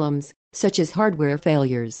problems, such as hardware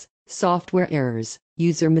failures, software errors,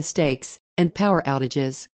 user mistakes, and power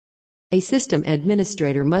outages. A system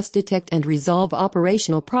administrator must detect and resolve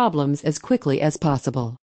operational problems as quickly as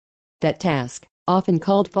possible. That task, often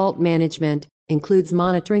called fault management, includes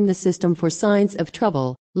monitoring the system for signs of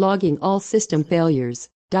trouble, logging all system failures,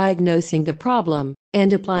 diagnosing the problem,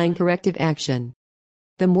 and applying corrective action.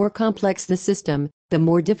 The more complex the system, the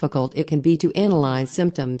more difficult it can be to analyze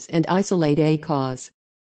symptoms and isolate a cause.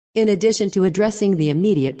 In addition to addressing the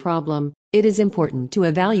immediate problem, it is important to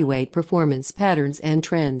evaluate performance patterns and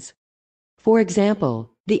trends. For example,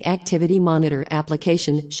 the Activity Monitor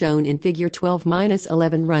application shown in Figure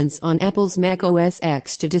 12-11 runs on Apple's Mac OS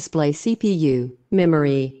X to display CPU,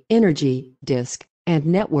 memory, energy, disk, and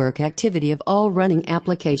network activity of all running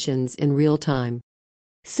applications in real time.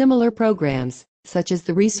 Similar programs, such as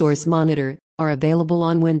the Resource Monitor, are available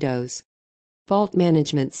on Windows. Fault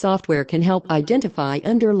management software can help identify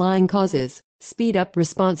underlying causes, speed up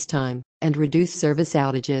response time, and reduce service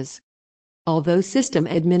outages. Although system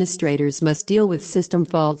administrators must deal with system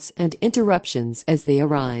faults and interruptions as they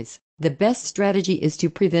arise, the best strategy is to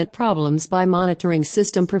prevent problems by monitoring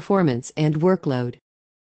system performance and workload.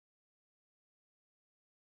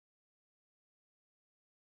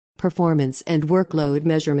 Performance and workload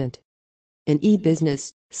measurement. In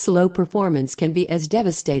e-business, slow performance can be as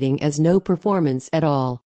devastating as no performance at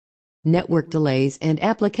all. Network delays and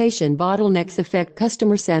application bottlenecks affect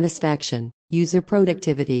customer satisfaction, user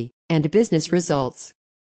productivity, and business results.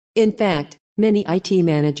 In fact, many IT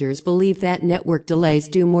managers believe that network delays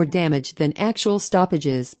do more damage than actual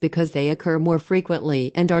stoppages because they occur more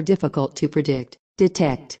frequently and are difficult to predict,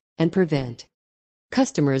 detect, and prevent.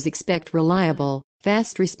 Customers expect reliable,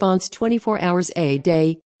 fast response 24 hours a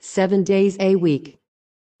day, 7 days a week.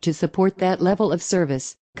 To support that level of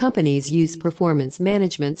service, companies use performance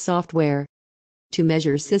management software. To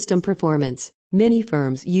measure system performance, many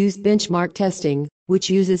firms use benchmark testing, which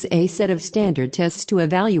uses a set of standard tests to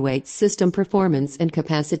evaluate system performance and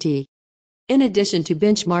capacity. In addition to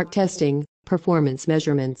benchmark testing, performance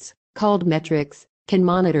measurements, called metrics, can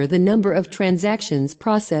monitor the number of transactions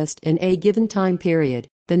processed in a given time period,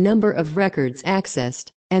 the number of records accessed,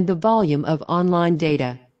 and the volume of online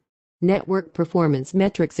data. Network performance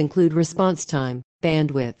metrics include response time,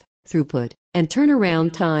 bandwidth, throughput, and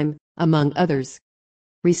turnaround time, among others.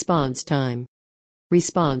 Response time.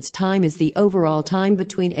 Response time is the overall time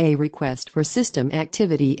between a request for system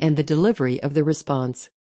activity and the delivery of the response.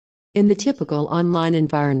 In the typical online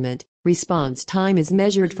environment, response time is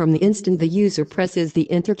measured from the instant the user presses the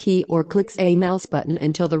Enter key or clicks a mouse button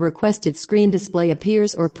until the requested screen display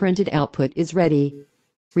appears or printed output is ready.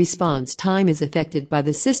 Response time is affected by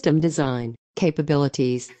the system design,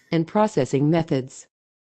 capabilities, and processing methods.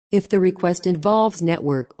 If the request involves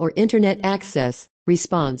network or internet access,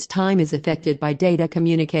 response time is affected by data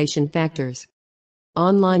communication factors.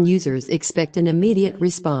 Online users expect an immediate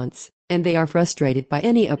response, and they are frustrated by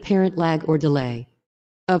any apparent lag or delay.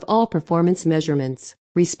 Of all performance measurements,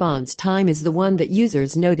 response time is the one that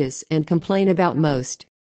users notice and complain about most.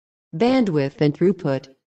 Bandwidth and throughput.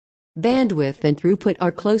 Bandwidth and throughput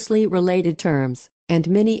are closely related terms, and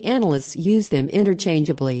many analysts use them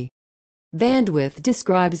interchangeably. Bandwidth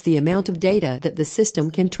describes the amount of data that the system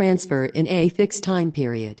can transfer in a fixed time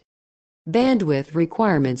period. Bandwidth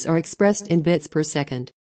requirements are expressed in bits per second.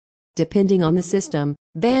 Depending on the system,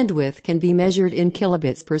 bandwidth can be measured in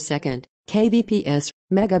kilobits per second, kbps,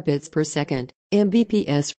 megabits per second,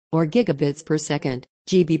 mbps, or gigabits per second,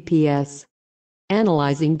 gbps.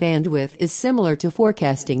 Analyzing bandwidth is similar to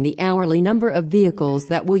forecasting the hourly number of vehicles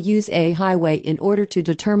that will use a highway in order to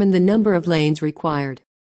determine the number of lanes required.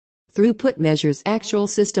 Throughput measures actual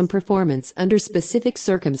system performance under specific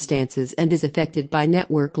circumstances and is affected by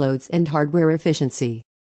network loads and hardware efficiency.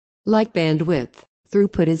 Like bandwidth,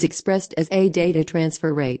 throughput is expressed as a data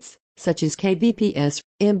transfer rates, such as kbps,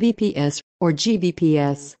 mbps, or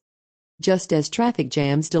gbps. Just as traffic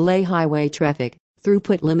jams delay highway traffic,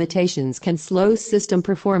 throughput limitations can slow system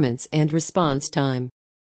performance and response time.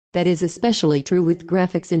 That is especially true with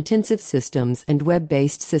graphics-intensive systems and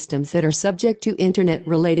web-based systems that are subject to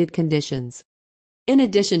internet-related conditions. In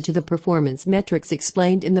addition to the performance metrics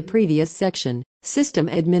explained in the previous section, system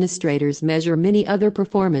administrators measure many other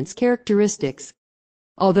performance characteristics.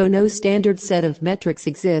 Although no standard set of metrics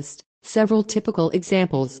exists, several typical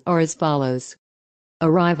examples are as follows.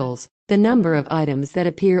 Arrivals, the number of items that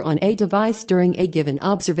appear on a device during a given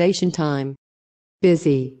observation time.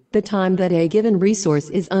 Busy, the time that a given resource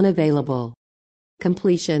is unavailable.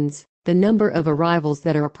 Completions, the number of arrivals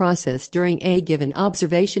that are processed during a given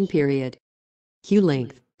observation period. Queue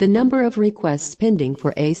length, the number of requests pending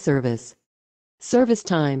for a service. Service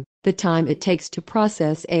time, the time it takes to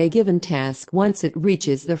process a given task once it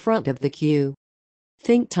reaches the front of the queue.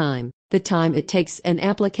 Think time, the time it takes an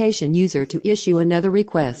application user to issue another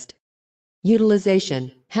request.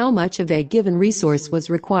 Utilization, how much of a given resource was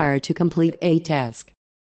required to complete a task.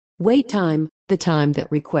 Wait time, the time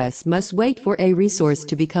that requests must wait for a resource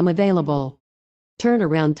to become available.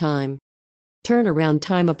 Turnaround time. Turnaround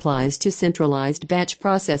time applies to centralized batch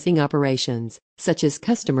processing operations, such as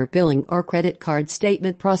customer billing or credit card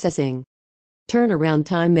statement processing. Turnaround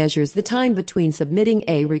time measures the time between submitting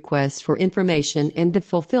a request for information and the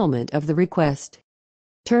fulfillment of the request.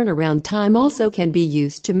 Turnaround time also can be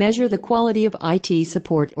used to measure the quality of IT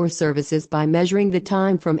support or services by measuring the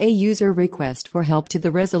time from a user request for help to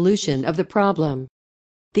the resolution of the problem.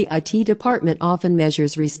 The IT department often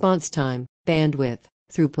measures response time, bandwidth,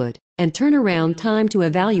 throughput, and turnaround time to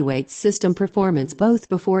evaluate system performance both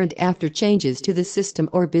before and after changes to the system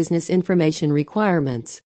or business information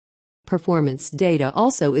requirements. Performance data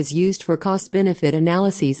also is used for cost-benefit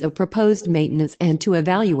analyses of proposed maintenance and to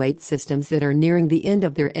evaluate systems that are nearing the end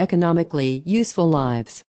of their economically useful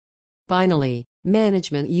lives. Finally,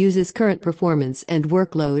 management uses current performance and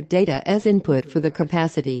workload data as input for the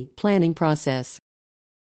capacity planning process.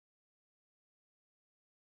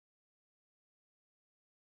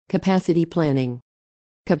 Capacity planning.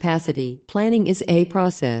 Capacity planning is a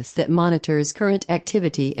process that monitors current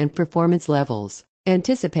activity and performance levels,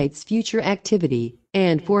 anticipates future activity,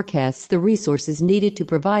 and forecasts the resources needed to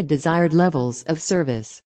provide desired levels of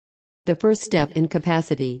service. The first step in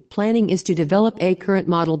capacity planning is to develop a current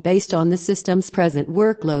model based on the system's present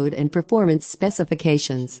workload and performance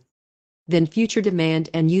specifications. Then future demand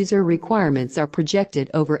and user requirements are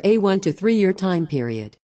projected over a 1 to 3 year time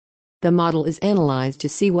period. The model is analyzed to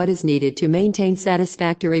see what is needed to maintain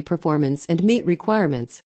satisfactory performance and meet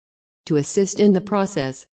requirements. To assist in the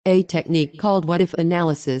process, a technique called what-if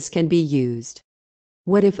analysis can be used.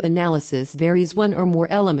 What-if analysis varies one or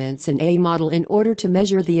more elements in a model in order to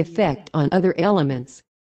measure the effect on other elements.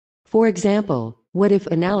 For example, what-if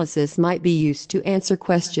analysis might be used to answer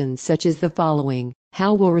questions such as the following: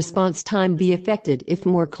 how will response time be affected if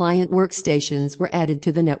more client workstations were added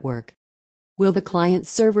to the network? Will the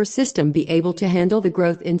client-server system be able to handle the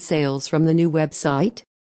growth in sales from the new website?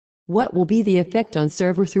 What will be the effect on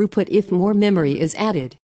server throughput if more memory is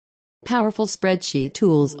added? Powerful spreadsheet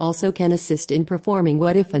tools also can assist in performing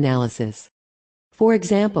what-if analysis. For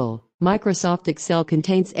example, Microsoft Excel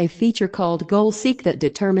contains a feature called GoalSeek that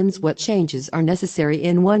determines what changes are necessary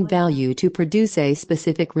in one value to produce a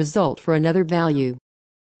specific result for another value.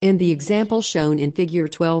 In the example shown in Figure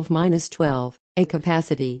 12-12, a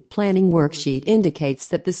capacity planning worksheet indicates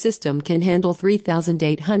that the system can handle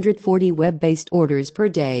 3,840 web-based orders per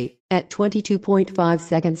day, at 22.5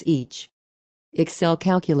 seconds each. Excel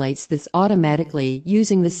calculates this automatically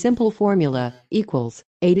using the simple formula, equals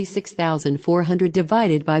 86,400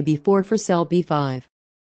 divided by B4 for cell B5.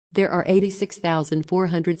 There are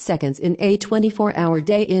 86,400 seconds in a 24-hour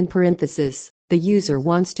day. In parentheses, the user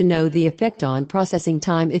wants to know the effect on processing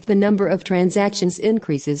time if the number of transactions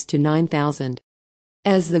increases to 9,000.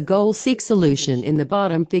 As the GoalSeek solution in the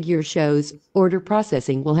bottom figure shows, order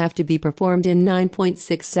processing will have to be performed in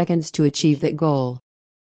 9.6 seconds to achieve that goal.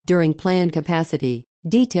 During planned capacity,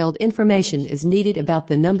 detailed information is needed about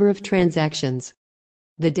the number of transactions,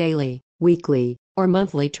 the daily, weekly, or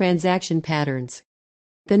monthly transaction patterns,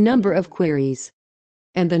 the number of queries,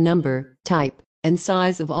 and the number, type, and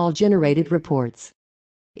size of all generated reports.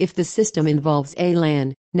 If the system involves a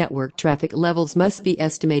LAN, network traffic levels must be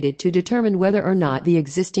estimated to determine whether or not the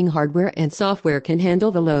existing hardware and software can handle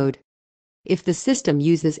the load. If the system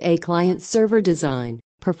uses a client-server design,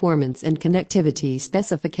 performance and connectivity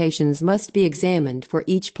specifications must be examined for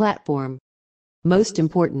each platform. Most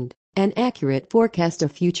important, an accurate forecast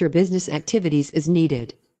of future business activities is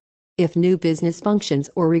needed. If new business functions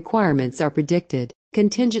or requirements are predicted,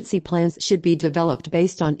 contingency plans should be developed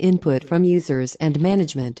based on input from users and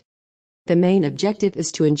management. The main objective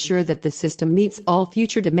is to ensure that the system meets all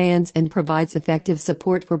future demands and provides effective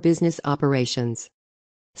support for business operations.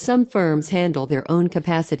 Some firms handle their own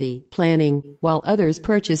capacity planning, while others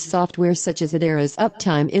purchase software such as Adara's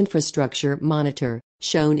Uptime Infrastructure Monitor,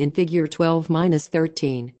 shown in Figure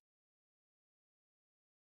 12-13.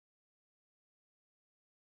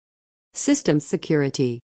 System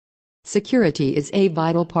security. Security is a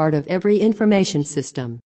vital part of every information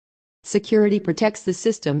system. Security protects the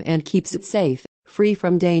system and keeps it safe, free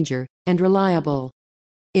from danger, and reliable.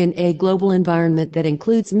 In a global environment that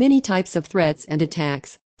includes many types of threats and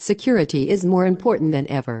attacks, security is more important than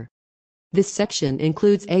ever. This section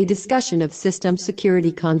includes a discussion of system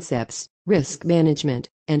security concepts, risk management,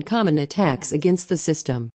 and common attacks against the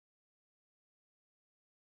system.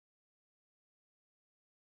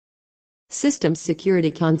 System security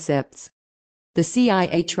concepts. The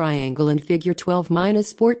CIA triangle in Figure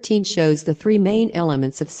 12-14 shows the three main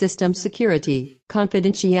elements of system security: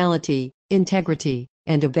 confidentiality, integrity,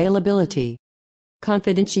 and availability.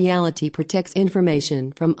 Confidentiality protects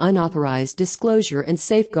information from unauthorized disclosure and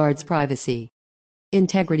safeguards privacy.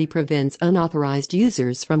 Integrity prevents unauthorized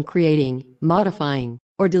users from creating, modifying,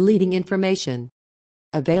 or deleting information.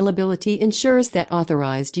 Availability ensures that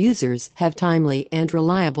authorized users have timely and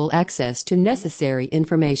reliable access to necessary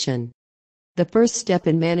information. The first step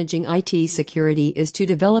in managing IT security is to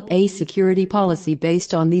develop a security policy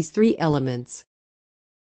based on these three elements.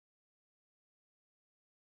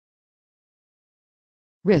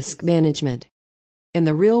 Risk management. In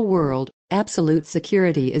the real world, absolute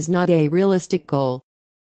security is not a realistic goal.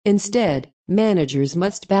 Instead, managers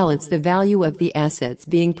must balance the value of the assets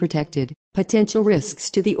being protected, potential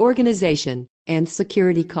risks to the organization, and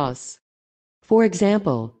security costs. For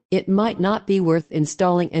example, it might not be worth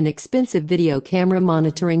installing an expensive video camera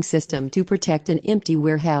monitoring system to protect an empty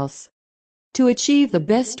warehouse. To achieve the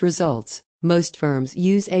best results, most firms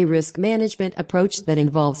use a risk management approach that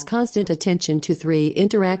involves constant attention to three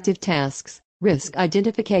interactive tasks: risk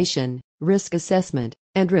identification, risk assessment,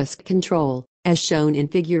 and risk control, as shown in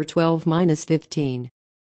Figure 12-15.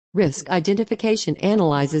 Risk identification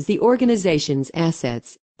analyzes the organization's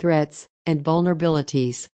assets, threats, and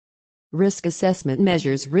vulnerabilities. Risk assessment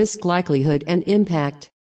measures risk likelihood and impact.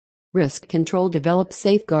 Risk control develops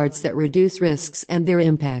safeguards that reduce risks and their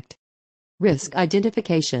impact. Risk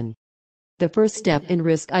identification. The first step in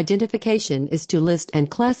risk identification is to list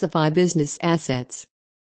and classify business assets.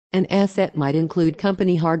 An asset might include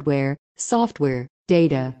company hardware, software,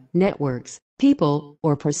 data, networks, people,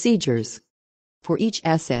 or procedures. For each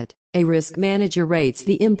asset, a risk manager rates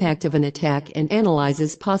the impact of an attack and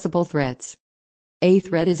analyzes possible threats. A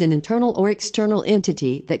threat is an internal or external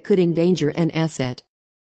entity that could endanger an asset.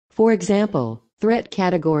 For example, threat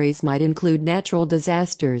categories might include natural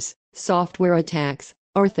disasters, software attacks,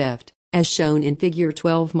 or theft, as shown in Figure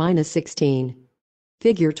 12-16.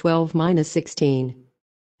 Figure 12-16.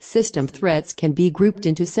 System threats can be grouped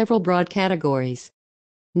into several broad categories.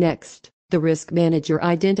 Next, the risk manager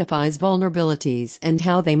identifies vulnerabilities and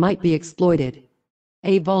how they might be exploited.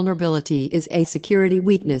 A vulnerability is a security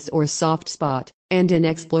weakness or soft spot, and an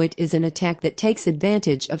exploit is an attack that takes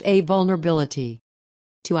advantage of a vulnerability.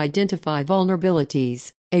 To identify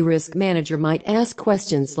vulnerabilities, a risk manager might ask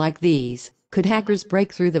questions like these: could hackers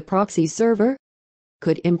break through the proxy server?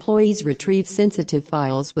 Could employees retrieve sensitive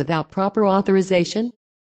files without proper authorization?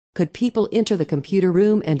 Could people enter the computer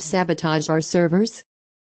room and sabotage our servers?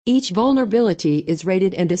 Each vulnerability is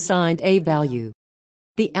rated and assigned a value.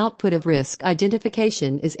 The output of risk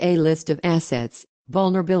identification is a list of assets,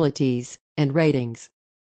 vulnerabilities, and ratings.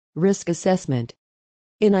 Risk assessment.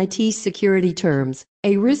 In IT security terms,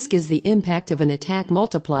 a risk is the impact of an attack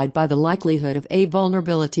multiplied by the likelihood of a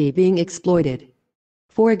vulnerability being exploited.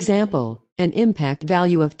 For example, an impact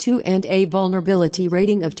value of 2 and a vulnerability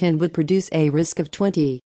rating of 10 would produce a risk of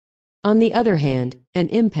 20. On the other hand, an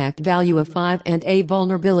impact value of 5 and a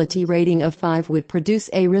vulnerability rating of 5 would produce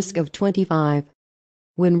a risk of 25.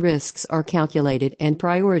 When risks are calculated and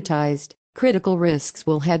prioritized, critical risks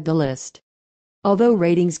will head the list. Although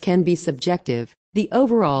ratings can be subjective, the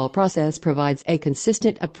overall process provides a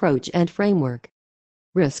consistent approach and framework.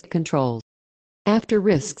 Risk control. After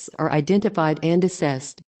risks are identified and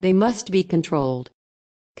assessed, they must be controlled.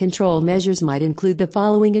 Control measures might include the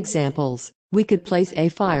following examples: we could place a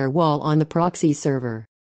firewall on the proxy server.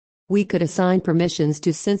 We could assign permissions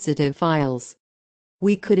to sensitive files.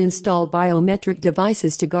 We could install biometric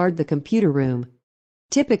devices to guard the computer room.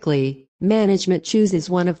 Typically, management chooses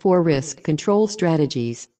one of 4 risk control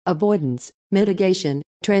strategies: avoidance, mitigation,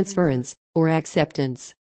 transference, or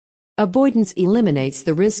acceptance. Avoidance eliminates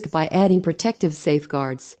the risk by adding protective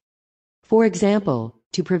safeguards. For example,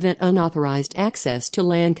 to prevent unauthorized access to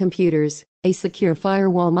LAN computers, a secure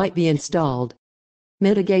firewall might be installed.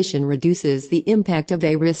 Mitigation reduces the impact of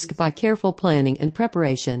a risk by careful planning and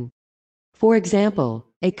preparation. For example,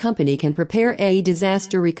 a company can prepare a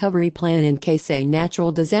disaster recovery plan in case a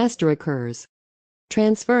natural disaster occurs.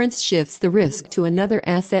 Transference shifts the risk to another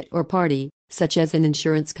asset or party, such as an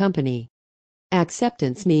insurance company.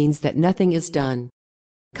 Acceptance means that nothing is done.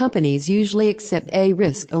 Companies usually accept a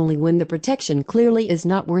risk only when the protection clearly is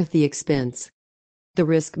not worth the expense. The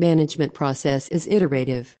risk management process is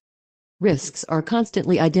iterative. Risks are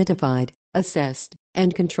constantly identified, assessed,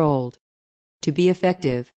 and controlled. To be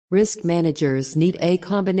effective, risk managers need a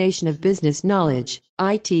combination of business knowledge,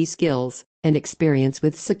 IT skills, and experience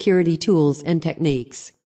with security tools and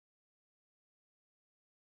techniques.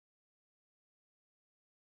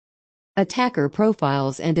 Attacker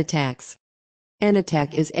profiles and attacks. An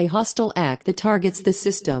attack is a hostile act that targets the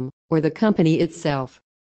system or the company itself.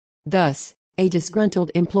 Thus, a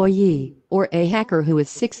disgruntled employee or a hacker who is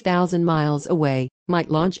 6,000 miles away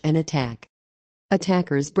might launch an attack.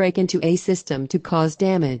 Attackers break into a system to cause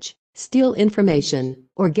damage, steal information,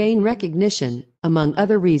 or gain recognition, among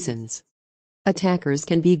other reasons. Attackers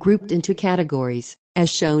can be grouped into categories, as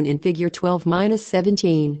shown in Figure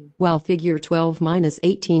 12-17, while Figure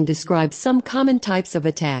 12-18 describes some common types of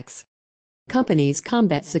attacks. Companies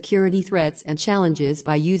combat security threats and challenges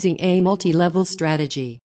by using a multi-level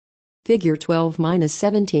strategy. Figure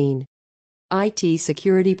 12-17. IT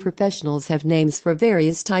security professionals have names for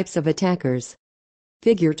various types of attackers.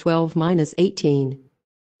 Figure 12-18.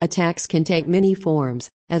 Attacks can take many forms,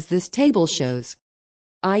 as this table shows.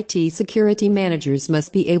 IT security managers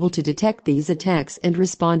must be able to detect these attacks and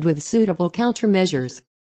respond with suitable countermeasures.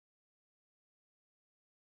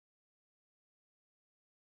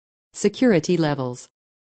 Security levels.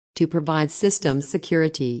 To provide system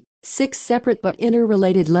security, 6 separate but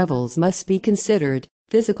interrelated levels must be considered: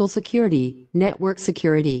 physical security, network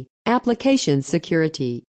security, application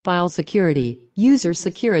security, file security, user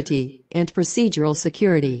security, and procedural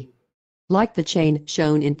security. Like the chain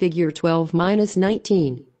shown in Figure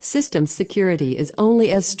 12-19, system security is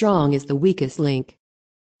only as strong as the weakest link.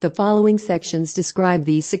 The following sections describe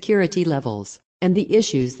these security levels and the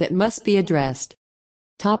issues that must be addressed.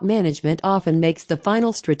 Top management often makes the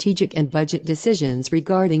final strategic and budget decisions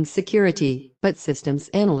regarding security, but systems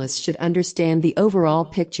analysts should understand the overall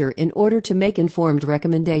picture in order to make informed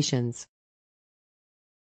recommendations.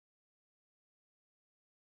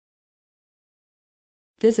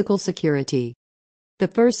 Physical security. The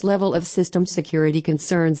first level of system security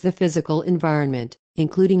concerns the physical environment,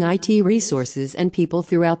 including IT resources and people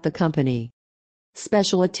throughout the company.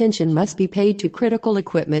 Special attention must be paid to critical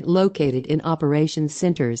equipment located in operations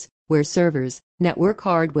centers, where servers, network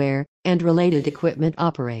hardware, and related equipment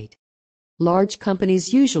operate. Large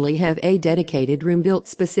companies usually have a dedicated room built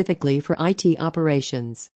specifically for IT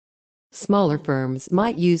operations. Smaller firms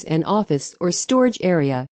might use an office or storage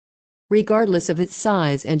area. Regardless of its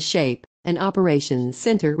size and shape, an operations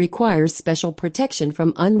center requires special protection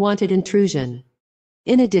from unwanted intrusion.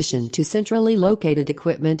 In addition to centrally located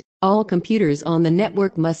equipment, all computers on the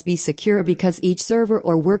network must be secure because each server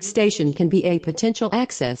or workstation can be a potential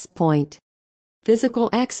access point. Physical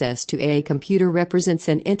access to a computer represents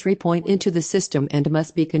an entry point into the system and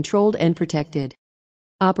must be controlled and protected.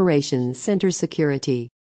 Operations Center Security.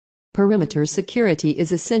 Perimeter security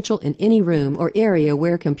is essential in any room or area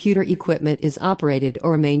where computer equipment is operated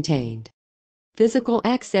or maintained. Physical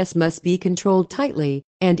access must be controlled tightly,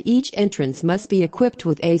 and each entrance must be equipped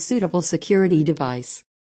with a suitable security device.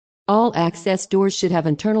 All access doors should have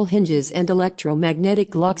internal hinges and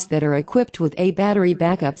electromagnetic locks that are equipped with a battery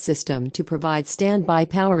backup system to provide standby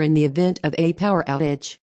power in the event of a power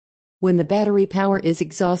outage. When the battery power is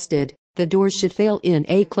exhausted, the doors should fail in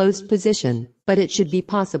a closed position, but it should be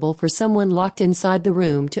possible for someone locked inside the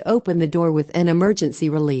room to open the door with an emergency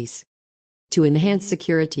release. To enhance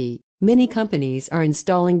security, many companies are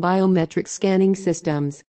installing biometric scanning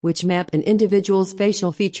systems, which map an individual's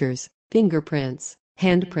facial features, fingerprints,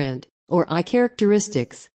 handprint, or eye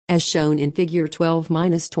characteristics, as shown in Figure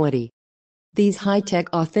 12-20. These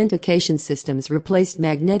high-tech authentication systems replaced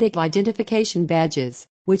magnetic identification badges,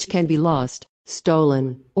 which can be lost,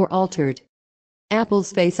 stolen, or altered.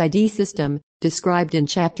 Apple's Face ID system, described in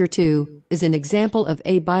Chapter 2, is an example of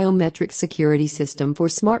a biometric security system for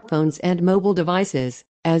smartphones and mobile devices,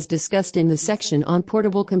 as discussed in the section on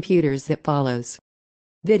portable computers that follows.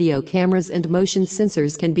 Video cameras and motion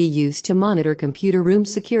sensors can be used to monitor computer room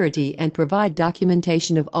security and provide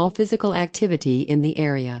documentation of all physical activity in the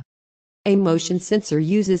area. A motion sensor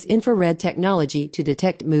uses infrared technology to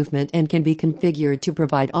detect movement and can be configured to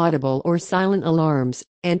provide audible or silent alarms,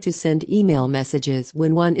 and to send email messages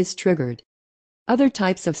when one is triggered. Other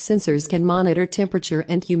types of sensors can monitor temperature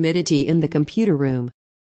and humidity in the computer room.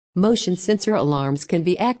 Motion sensor alarms can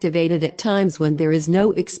be activated at times when there is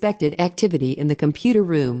no expected activity in the computer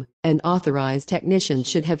room. An authorized technician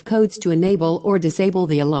should have codes to enable or disable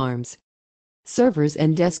the alarms. Servers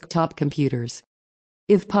and desktop computers.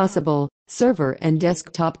 If possible, server and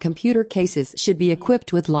desktop computer cases should be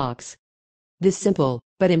equipped with locks. This simple,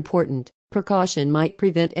 but important, precaution might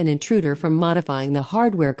prevent an intruder from modifying the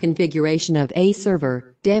hardware configuration of a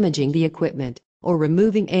server, damaging the equipment, or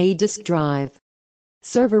removing a disk drive.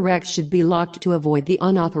 Server racks should be locked to avoid the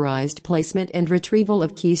unauthorized placement and retrieval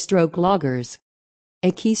of keystroke loggers.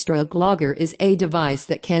 A keystroke logger is a device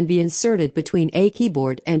that can be inserted between a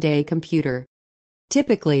keyboard and a computer.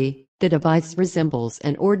 Typically, the device resembles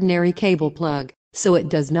an ordinary cable plug, so it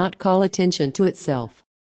does not call attention to itself.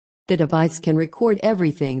 The device can record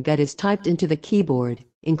everything that is typed into the keyboard,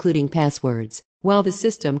 including passwords, while the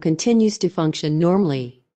system continues to function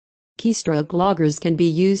normally. Keystroke loggers can be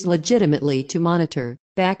used legitimately to monitor,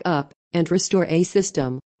 back up, and restore a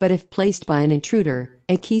system, but if placed by an intruder,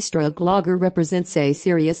 a keystroke logger represents a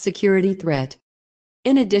serious security threat.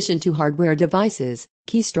 In addition to hardware devices,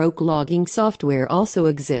 keystroke logging software also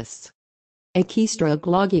exists. A keystroke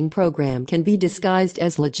logging program can be disguised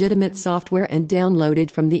as legitimate software and downloaded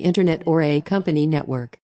from the internet or a company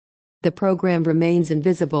network. The program remains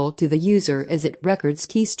invisible to the user as it records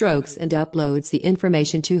keystrokes and uploads the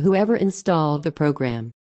information to whoever installed the program.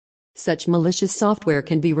 Such malicious software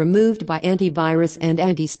can be removed by antivirus and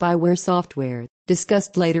anti-spyware software,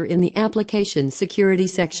 discussed later in the application security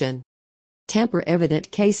section.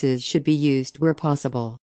 Tamper-evident cases should be used where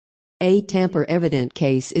possible. A tamper-evident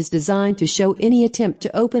case is designed to show any attempt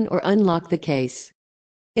to open or unlock the case.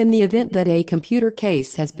 In the event that a computer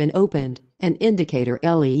case has been opened, an indicator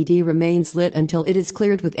LED remains lit until it is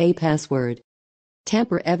cleared with a password.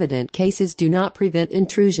 Tamper-evident cases do not prevent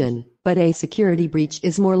intrusion, but a security breach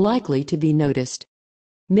is more likely to be noticed.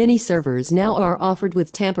 Many servers now are offered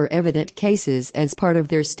with tamper-evident cases as part of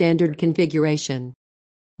their standard configuration.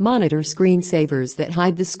 Monitor screensavers that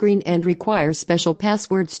hide the screen and require special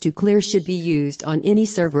passwords to clear should be used on any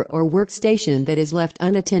server or workstation that is left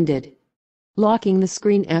unattended. Locking the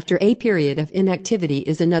screen after a period of inactivity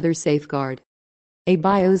is another safeguard. A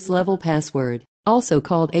BIOS level password, also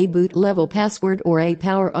called a boot level password or a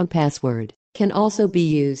power on password, can also be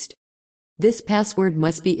used. This password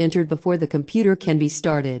must be entered before the computer can be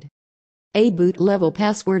started. A boot level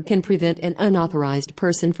password can prevent an unauthorized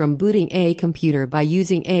person from booting a computer by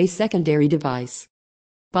using a secondary device.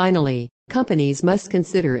 Finally, companies must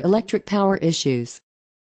consider electric power issues.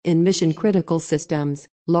 In mission-critical systems,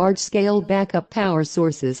 large-scale backup power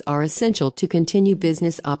sources are essential to continue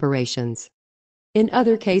business operations. In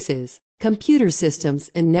other cases, computer systems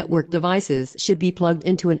and network devices should be plugged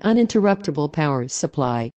into an uninterruptible power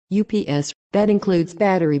supply, UPS, that includes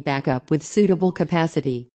battery backup with suitable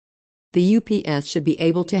capacity. The UPS should be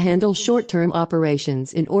able to handle short-term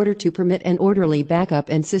operations in order to permit an orderly backup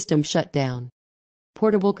and system shutdown.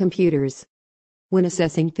 Portable computers. When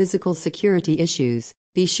assessing physical security issues,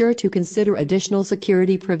 be sure to consider additional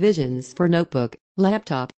security provisions for notebook,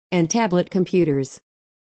 laptop, and tablet computers.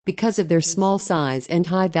 Because of their small size and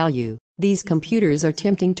high value, these computers are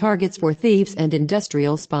tempting targets for thieves and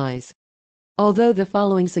industrial spies. Although the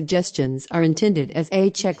following suggestions are intended as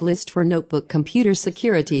a checklist for notebook computer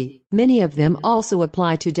security, many of them also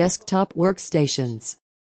apply to desktop workstations.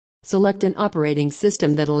 Select an operating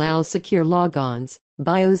system that allows secure logons,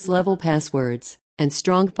 BIOS-level passwords, and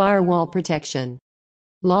strong firewall protection.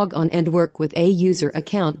 Log on and work with a user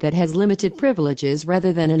account that has limited privileges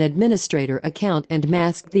rather than an administrator account, and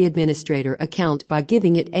mask the administrator account by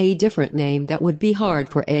giving it a different name that would be hard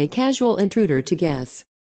for a casual intruder to guess.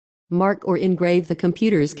 Mark or engrave the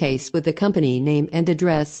computer's case with the company name and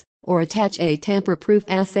address, or attach a tamper-proof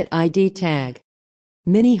Asset ID tag.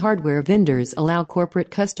 Many hardware vendors allow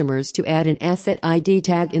corporate customers to add an Asset ID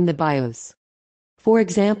tag in the BIOS. For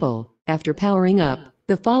example, after powering up,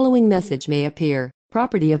 the following message may appear: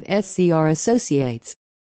 property of SCR Associates.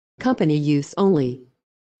 Company use only.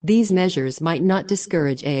 These measures might not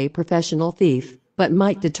discourage a professional thief, but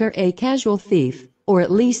might deter a casual thief, or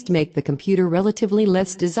at least make the computer relatively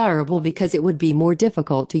less desirable because it would be more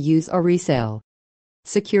difficult to use or resell.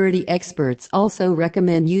 Security experts also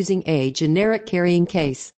recommend using a generic carrying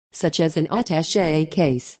case, such as an attaché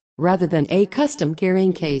case, rather than a custom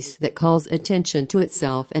carrying case that calls attention to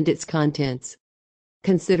itself and its contents.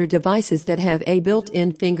 Consider devices that have a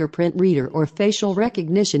built-in fingerprint reader or facial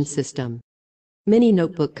recognition system. Many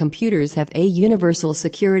notebook computers have a universal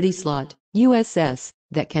security slot, USS,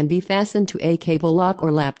 that can be fastened to a cable lock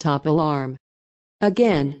or laptop alarm.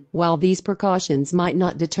 Again, while these precautions might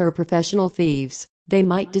not deter professional thieves, they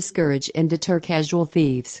might discourage and deter casual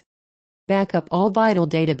thieves. Back up all vital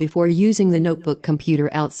data before using the notebook computer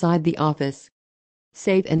outside the office.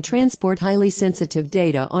 Save and transport highly sensitive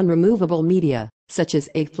data on removable media, such as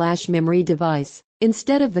a flash memory device,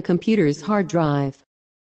 instead of the computer's hard drive.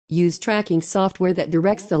 Use tracking software that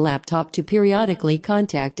directs the laptop to periodically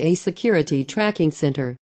contact a security tracking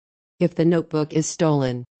center. If the notebook is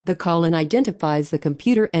stolen, the call-in identifies the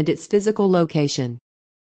computer and its physical location.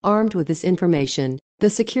 Armed with this information, the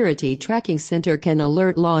Security Tracking Center can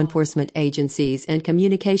alert law enforcement agencies and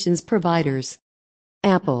communications providers.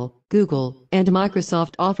 Apple, Google, and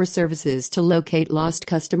Microsoft offer services to locate lost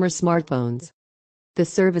customer smartphones. The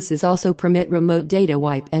services also permit remote data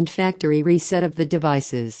wipe and factory reset of the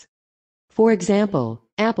devices. For example,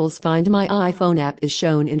 Apple's Find My iPhone app is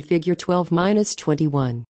shown in Figure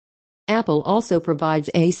 12-21. Apple also provides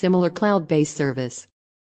a similar cloud-based service.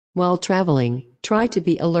 While traveling, try to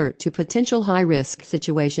be alert to potential high-risk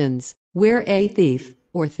situations, where a thief,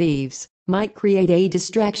 or thieves, might create a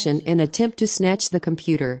distraction and attempt to snatch the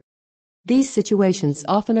computer. These situations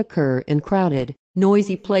often occur in crowded,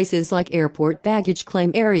 noisy places like airport baggage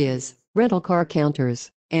claim areas, rental car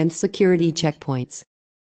counters, and security checkpoints.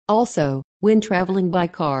 Also, when traveling by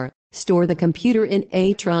car, store the computer in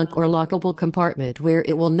a trunk or lockable compartment where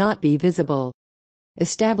it will not be visible.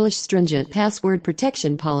 Establish stringent password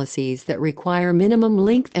protection policies that require minimum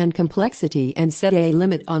length and complexity and set a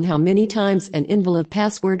limit on how many times an invalid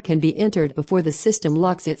password can be entered before the system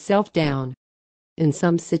locks itself down. In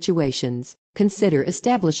some situations, consider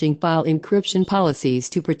establishing file encryption policies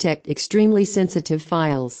to protect extremely sensitive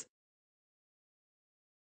files.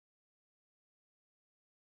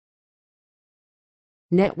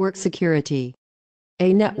 Network security.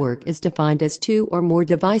 A network is defined as two or more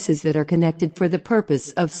devices that are connected for the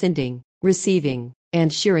purpose of sending, receiving,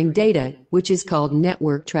 and sharing data, which is called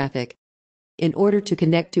network traffic. In order to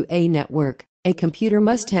connect to a network, a computer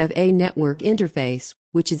must have a network interface,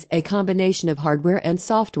 which is a combination of hardware and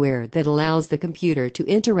software that allows the computer to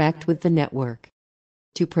interact with the network.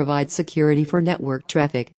 To provide security for network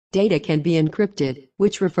traffic, data can be encrypted,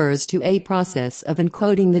 which refers to a process of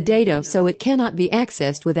encoding the data so it cannot be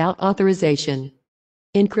accessed without authorization.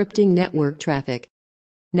 Encrypting network traffic.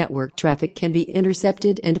 Network traffic can be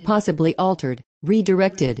intercepted and possibly altered,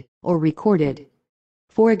 redirected, or recorded.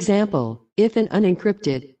 For example, if an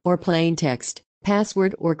unencrypted, or plain text,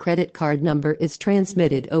 password or credit card number is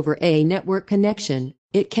transmitted over a network connection,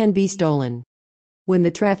 it can be stolen. When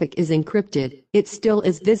the traffic is encrypted, it still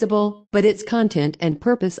is visible, but its content and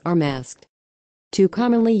purpose are masked. Two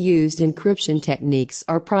commonly used encryption techniques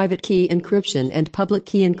are private key encryption and public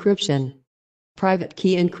key encryption. Private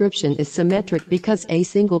key encryption is symmetric because a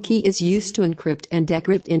single key is used to encrypt and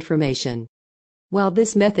decrypt information. While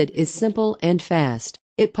this method is simple and fast,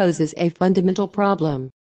 it poses a fundamental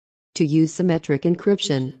problem. To use symmetric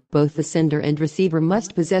encryption, both the sender and receiver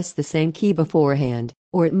must possess the same key beforehand,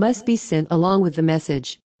 or it must be sent along with the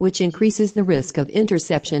message, which increases the risk of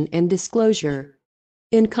interception and disclosure.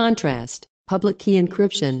 In contrast, public key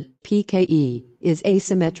encryption, PKE, is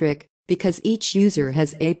asymmetric, because each user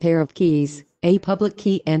has a pair of keys, a public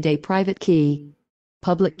key and a private key.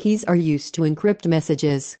 Public keys are used to encrypt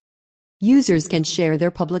messages. Users can share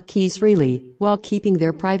their public keys freely, while keeping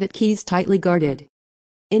their private keys tightly guarded.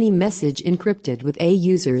 Any message encrypted with a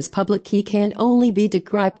user's public key can only be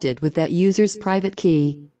decrypted with that user's private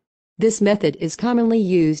key. This method is commonly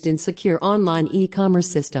used in secure online e-commerce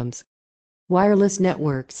systems. Wireless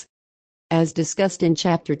networks. As discussed in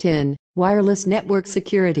Chapter 10, wireless network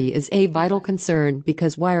security is a vital concern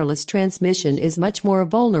because wireless transmission is much more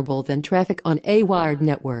vulnerable than traffic on a wired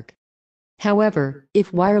network. However,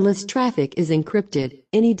 if wireless traffic is encrypted,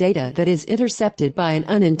 any data that is intercepted by an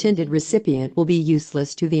unintended recipient will be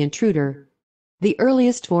useless to the intruder. The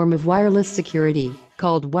earliest form of wireless security,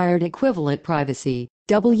 called Wired Equivalent Privacy,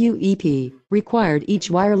 WEP, required each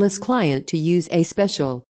wireless client to use a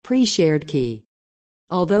special, pre-shared key.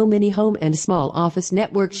 Although many home and small office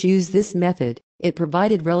networks use this method, it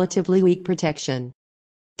provided relatively weak protection.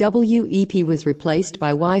 WEP was replaced by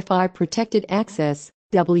Wi-Fi Protected Access,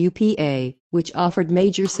 WPA, which offered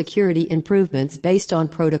major security improvements based on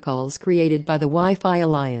protocols created by the Wi-Fi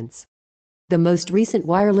Alliance. The most recent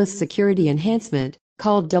wireless security enhancement,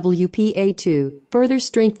 called WPA2, further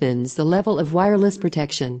strengthens the level of wireless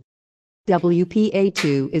protection.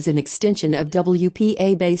 WPA2 is an extension of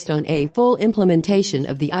WPA based on a full implementation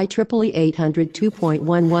of the IEEE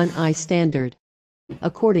 802.11i standard.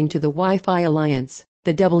 According to the Wi-Fi Alliance,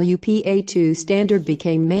 the WPA2 standard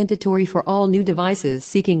became mandatory for all new devices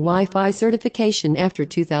seeking Wi-Fi certification after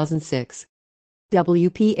 2006.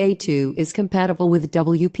 WPA2 is compatible with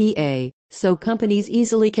WPA, so companies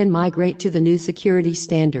easily can migrate to the new security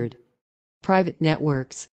standard. Private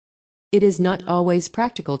networks. It is not always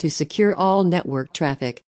practical to secure all network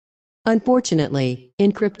traffic. Unfortunately,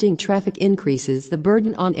 encrypting traffic increases the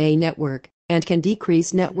burden on a network and can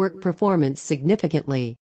decrease network performance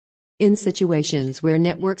significantly. In situations where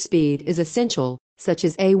network speed is essential, such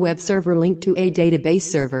as a web server linked to a database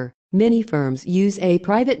server, many firms use a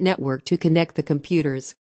private network to connect the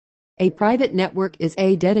computers. A private network is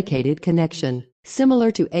a dedicated connection, similar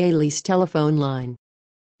to a leased telephone line.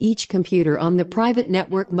 Each computer on the private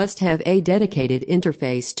network must have a dedicated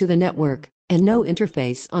interface to the network, and no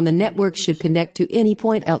interface on the network should connect to any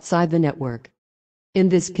point outside the network. In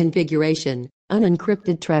this configuration,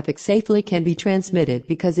 unencrypted traffic safely can be transmitted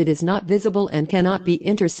because it is not visible and cannot be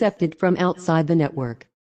intercepted from outside the network.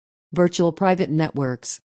 Virtual private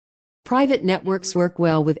networks. Private networks work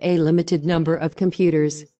well with a limited number of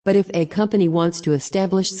computers, but if a company wants to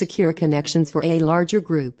establish secure connections for a larger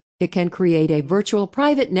group, it can create a virtual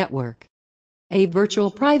private network. A virtual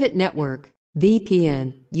private network,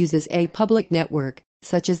 VPN, uses a public network,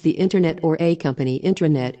 such as the Internet or a company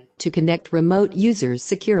intranet, to connect remote users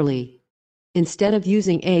securely. Instead of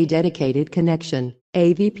using a dedicated connection,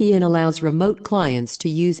 a VPN allows remote clients to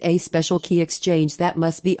use a special key exchange that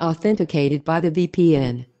must be authenticated by the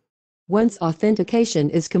VPN. Once authentication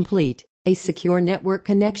is complete, a secure network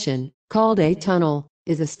connection, called a tunnel,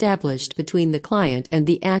 is established between the client and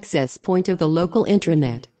the access point of the local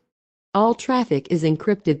intranet. All traffic is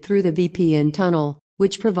encrypted through the VPN tunnel,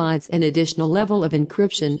 which provides an additional level of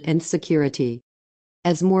encryption and security.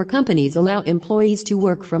 As more companies allow employees to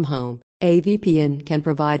work from home, a VPN can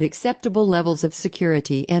provide acceptable levels of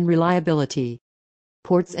security and reliability.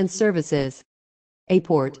 Ports and services. A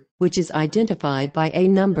port, which is identified by a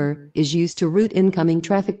number, is used to route incoming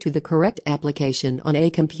traffic to the correct application on a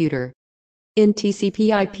computer. In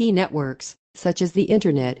TCP/IP networks, such as the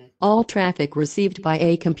Internet, all traffic received by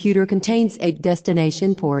a computer contains a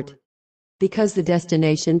destination port. Because the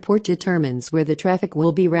destination port determines where the traffic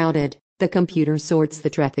will be routed, the computer sorts the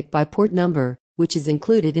traffic by port number, which is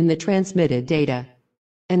included in the transmitted data.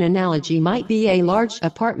 An analogy might be a large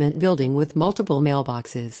apartment building with multiple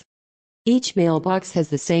mailboxes. Each mailbox has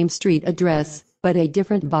the same street address, but a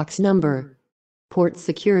different box number. Port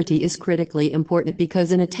security is critically important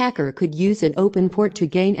because an attacker could use an open port to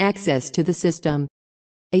gain access to the system.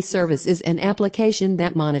 A service is an application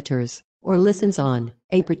that monitors, or listens on,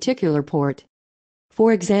 a particular port.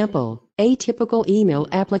 For example, a typical email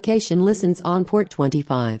application listens on port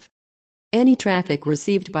 25. Any traffic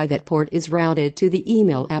received by that port is routed to the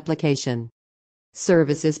email application.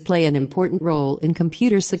 Services play an important role in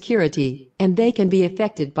computer security, and they can be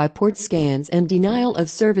affected by port scans and denial of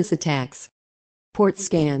service attacks. Port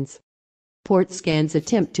scans. Port scans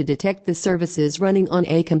attempt to detect the services running on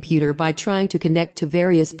a computer by trying to connect to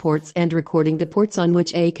various ports and recording the ports on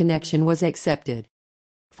which a connection was accepted.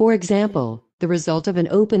 For example, the result of an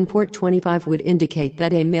open port 25 would indicate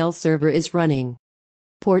that a mail server is running.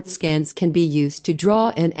 Port scans can be used to draw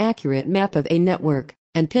an accurate map of a network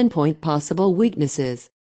and pinpoint possible weaknesses.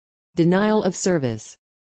 Denial of service.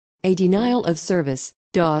 A denial of service,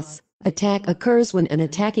 DOS, attack occurs when an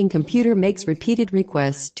attacking computer makes repeated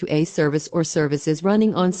requests to a service or services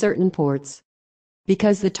running on certain ports.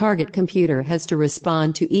 Because the target computer has to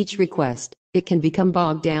respond to each request, it can become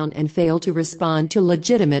bogged down and fail to respond to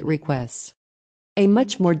legitimate requests. A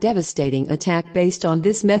much more devastating attack based on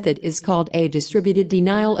this method is called a distributed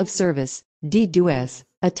denial of service, DDoS,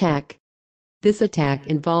 attack. This attack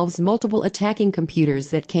involves multiple attacking computers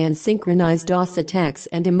that can synchronize DOS attacks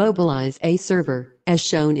and immobilize a server, as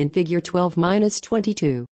shown in Figure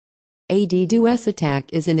 12-22. A DDoS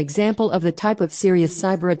attack is an example of the type of serious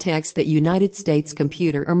cyber attacks that United States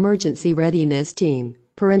Computer Emergency Readiness Team,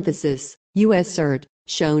 US CERT,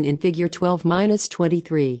 shown in Figure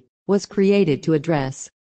 12-23, was created to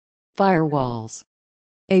address. Firewalls.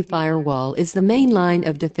 A firewall is the main line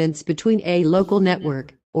of defense between a local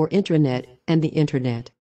network, or intranet, and the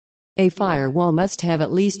Internet. A firewall must have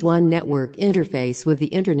at least one network interface with the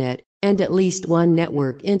Internet, and at least one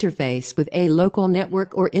network interface with a local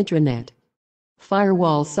network or intranet.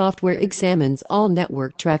 Firewall software examines all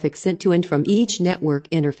network traffic sent to and from each network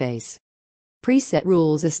interface. Preset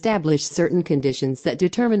rules establish certain conditions that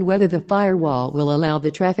determine whether the firewall will allow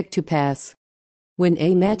the traffic to pass. When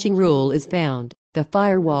a matching rule is found, the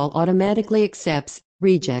firewall automatically accepts,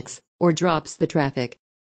 rejects, or drops the traffic.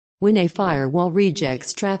 When a firewall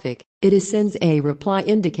rejects traffic, it sends a reply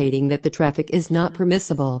indicating that the traffic is not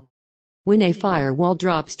permissible. When a firewall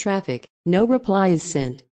drops traffic, no reply is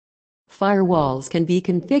sent. Firewalls can be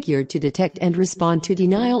configured to detect and respond to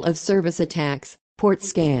denial of service attacks, port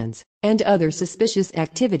scans, and other suspicious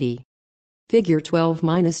activity. Figure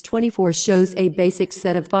 12-24 shows a basic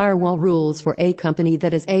set of firewall rules for a company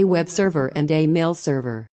that is a web server and a mail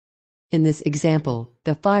server. In this example,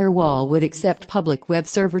 the firewall would accept public web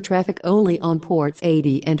server traffic only on ports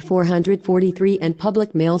 80 and 443 and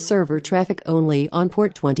public mail server traffic only on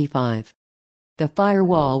port 25. The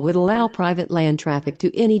firewall would allow private LAN traffic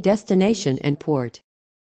to any destination and port.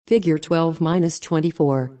 Figure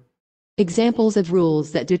 12-24. Examples of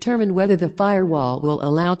rules that determine whether the firewall will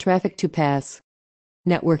allow traffic to pass.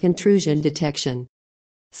 Network intrusion detection.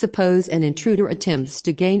 Suppose an intruder attempts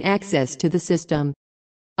to gain access to the system.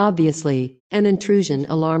 Obviously, an intrusion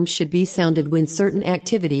alarm should be sounded when certain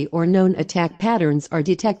activity or known attack patterns are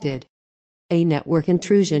detected. A network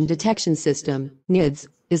intrusion detection system, NIDS,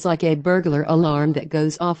 is like a burglar alarm that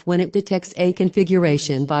goes off when it detects a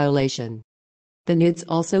configuration violation. The NIDS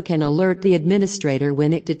also can alert the administrator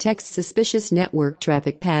when it detects suspicious network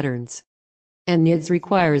traffic patterns. And NIDS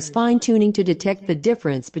requires fine-tuning to detect the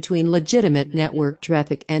difference between legitimate network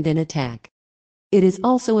traffic and an attack. It is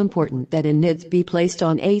also important that a NIDS be placed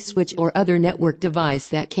on a switch or other network device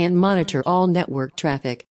that can monitor all network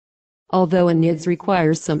traffic. Although a NIDS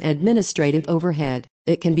requires some administrative overhead,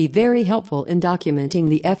 it can be very helpful in documenting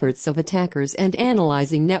the efforts of attackers and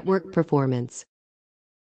analyzing network performance.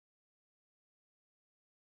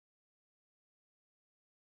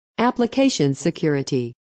 Application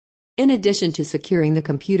security. In addition to securing the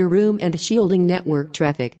computer room and shielding network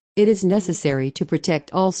traffic, it is necessary to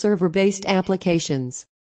protect all server-based applications.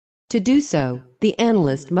 To do so, the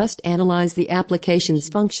analyst must analyze the application's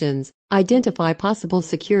functions, identify possible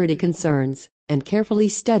security concerns, and carefully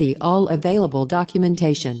study all available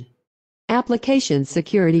documentation. Application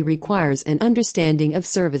security requires an understanding of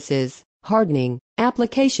services, hardening,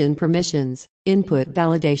 application permissions, input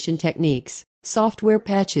validation techniques, software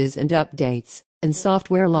patches and updates, and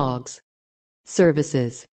software logs.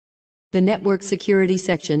 Services. The network security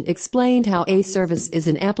section explained how a service is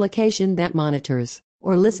an application that monitors,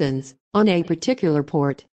 or listens, on a particular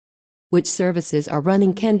port. Which services are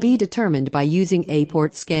running can be determined by using a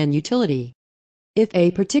port scan utility. If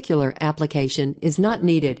a particular application is not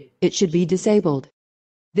needed, it should be disabled.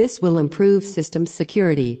 This will improve system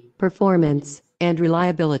security, performance, and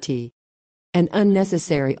reliability. An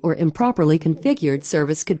unnecessary or improperly configured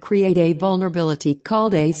service could create a vulnerability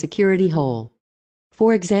called a security hole.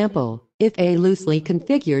 For example, if a loosely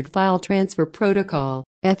configured file transfer protocol,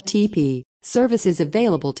 FTP, service is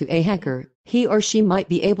available to a hacker, he or she might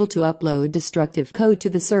be able to upload destructive code to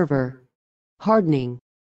the server. Hardening.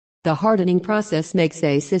 The hardening process makes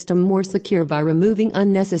a system more secure by removing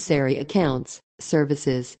unnecessary accounts,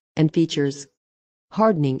 services, and features.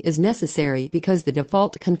 Hardening is necessary because the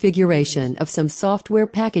default configuration of some software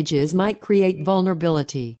packages might create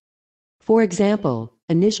vulnerability. For example,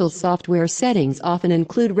 initial software settings often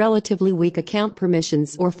include relatively weak account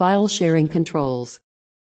permissions or file sharing controls.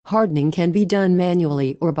 Hardening can be done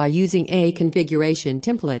manually or by using a configuration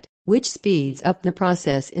template, which speeds up the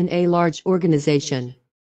process in a large organization.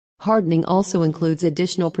 Hardening also includes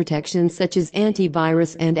additional protections such as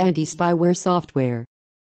antivirus and anti-spyware software.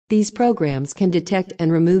 These programs can detect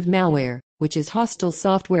and remove malware, which is hostile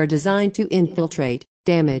software designed to infiltrate,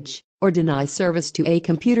 damage, or deny service to a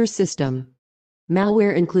computer system.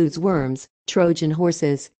 Malware includes worms, Trojan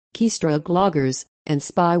horses, keystroke loggers, and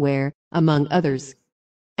spyware, among others.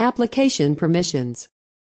 Application permissions.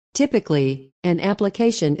 Typically, an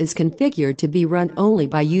application is configured to be run only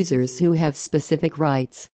by users who have specific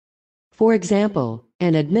rights. For example,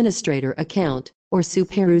 an administrator account, or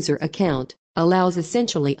superuser account, allows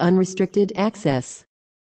essentially unrestricted access.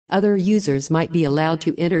 Other users might be allowed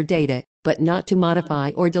to enter data, but not to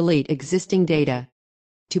modify or delete existing data.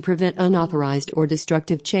 To prevent unauthorized or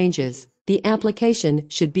destructive changes, the application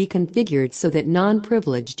should be configured so that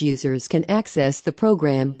non-privileged users can access the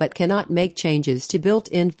program but cannot make changes to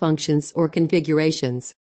built-in functions or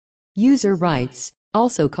configurations. User rights,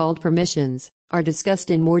 also called permissions, are discussed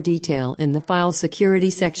in more detail in the file security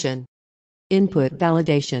section. Input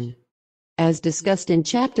validation. As discussed in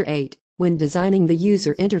Chapter 8, when designing the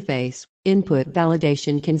user interface, input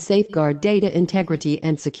validation can safeguard data integrity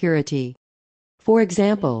and security. For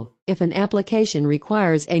example, if an application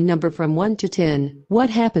requires a number from 1 to 10, what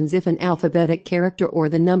happens if an alphabetic character or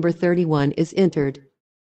the number 31 is entered?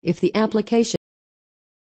 If the application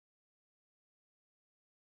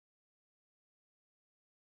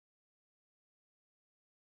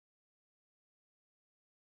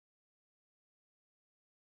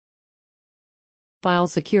File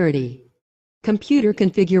security. Computer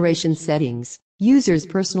configuration settings. Users'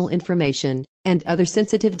 personal information and other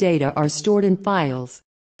sensitive data are stored in files.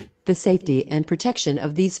 The safety and protection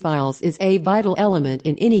of these files is a vital element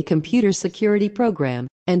in any computer security program,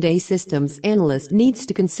 and a systems analyst needs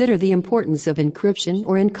to consider the importance of encryption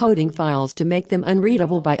or encoding files to make them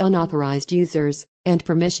unreadable by unauthorized users, and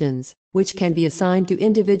permissions, which can be assigned to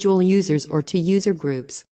individual users or to user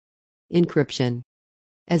groups. Encryption.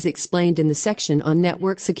 As explained in the section on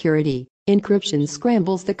network security, encryption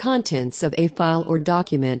scrambles the contents of a file or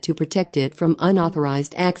document to protect it from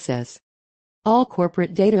unauthorized access. All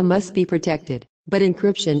corporate data must be protected, but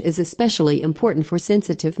encryption is especially important for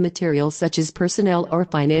sensitive materials such as personnel or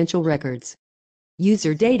financial records.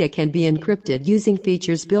 User data can be encrypted using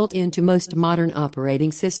features built into most modern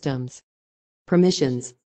operating systems.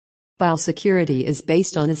 Permissions. File security is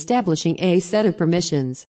based on establishing a set of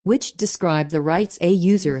permissions, which describe the rights a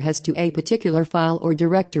user has to a particular file or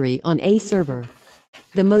directory on a server.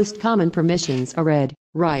 The most common permissions are read,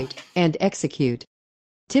 write, and execute.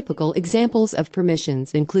 Typical examples of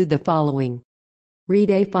permissions include the following. Read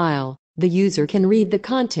a file, the user can read the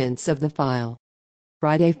contents of the file.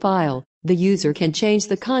 Write a file, the user can change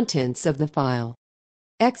the contents of the file.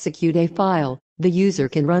 Execute a file, the user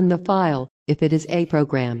can run the file, if it is a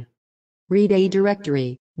program. Read a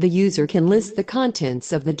directory, the user can list the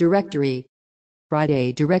contents of the directory. Write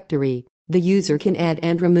a directory, the user can add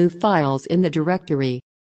and remove files in the directory.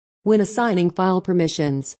 When assigning file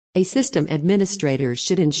permissions, a system administrator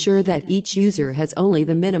should ensure that each user has only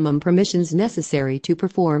the minimum permissions necessary to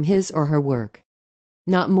perform his or her work.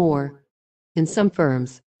 Not more. In some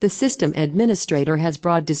firms, the system administrator has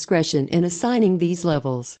broad discretion in assigning these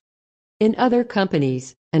levels. In other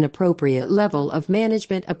companies, an appropriate level of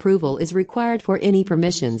management approval is required for any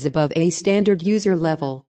permissions above a standard user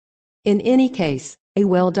level. In any case, a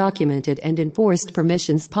well-documented and enforced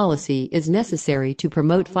permissions policy is necessary to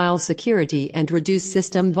promote file security and reduce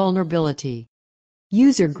system vulnerability.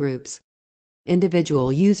 User groups.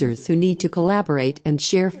 Individual users who need to collaborate and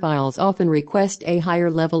share files often request a higher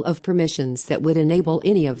level of permissions that would enable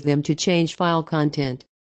any of them to change file content.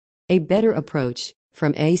 A better approach,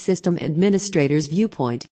 from a system administrator's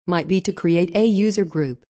viewpoint, might be to create a user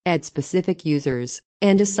group, add specific users,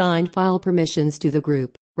 and assign file permissions to the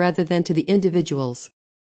group, rather than to the individuals.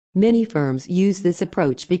 Many firms use this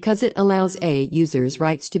approach because it allows a user's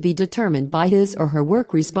rights to be determined by his or her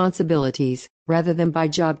work responsibilities, rather than by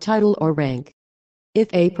job title or rank. If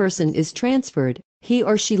a person is transferred, he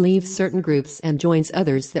or she leaves certain groups and joins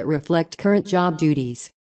others that reflect current job duties.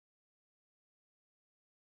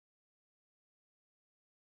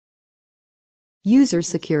 User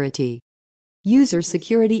security. User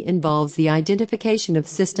security involves the identification of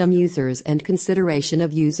system users and consideration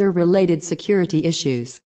of user-related security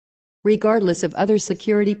issues. Regardless of other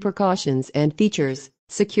security precautions and features,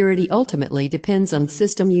 security ultimately depends on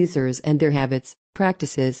system users and their habits,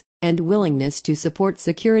 practices, and willingness to support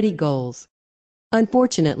security goals.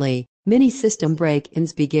 Unfortunately, many system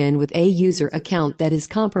break-ins begin with a user account that is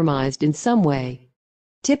compromised in some way.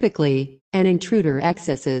 Typically, an intruder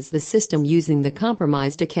accesses the system using the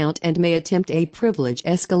compromised account and may attempt a privilege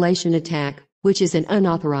escalation attack, which is an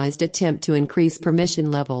unauthorized attempt to increase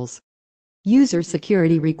permission levels. User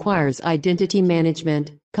security requires identity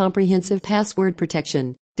management, comprehensive password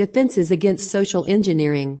protection, defenses against social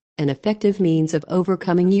engineering, an effective means of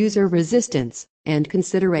overcoming user resistance, and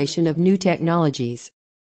consideration of new technologies.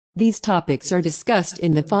 These topics are discussed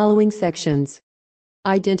in the following sections.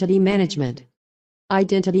 Identity management.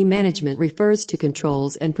 Identity management refers to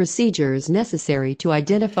controls and procedures necessary to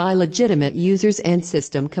identify legitimate users and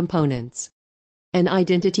system components. An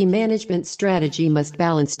identity management strategy must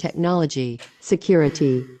balance technology,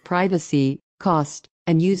 security, privacy, cost,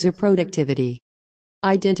 and user productivity.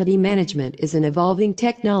 Identity management is an evolving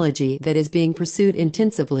technology that is being pursued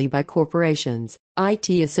intensively by corporations, IT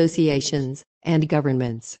associations, and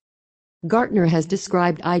governments. Gartner has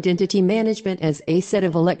described identity management as a set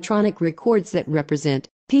of electronic records that represent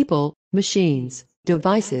people, machines,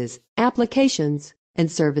 devices, applications,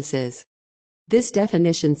 and services. This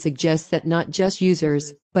definition suggests that not just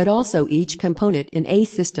users, but also each component in a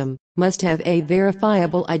system, must have a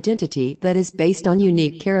verifiable identity that is based on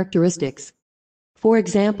unique characteristics. For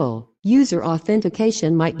example, user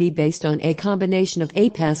authentication might be based on a combination of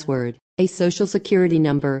a password, a social security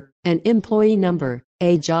number, an employee number,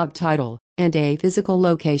 a job title, and a physical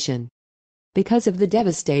location. Because of the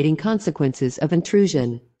devastating consequences of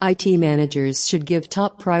intrusion, IT managers should give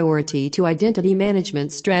top priority to identity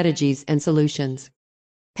management strategies and solutions.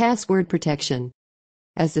 Password protection.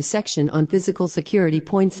 As the section on physical security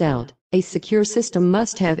points out, a secure system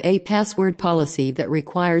must have a password policy that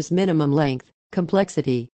requires minimum length,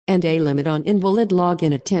 complexity, and a limit on invalid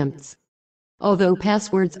login attempts. Although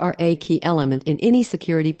passwords are a key element in any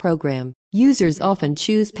security program, users often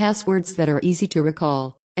choose passwords that are easy to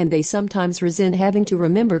recall, and they sometimes resent having to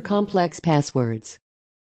remember complex passwords.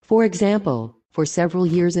 For example, for several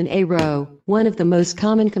years in a row, one of the most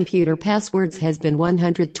common computer passwords has been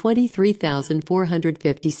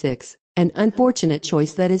 123,456, an unfortunate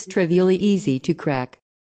choice that is trivially easy to crack.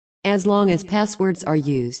 As long as passwords are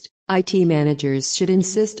used, IT managers should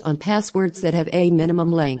insist on passwords that have a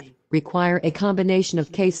minimum length, require a combination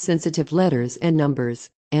of case-sensitive letters and numbers,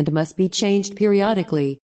 and must be changed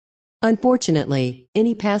periodically. Unfortunately,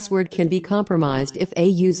 any password can be compromised if a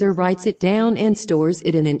user writes it down and stores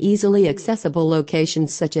it in an easily accessible location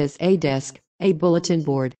such as a desk, a bulletin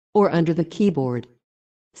board, or under the keyboard.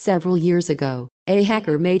 Several years ago, a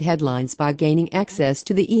hacker made headlines by gaining access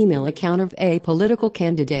to the email account of a political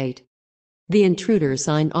candidate. The intruder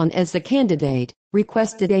signed on as the candidate,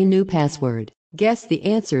 requested a new password, guessed the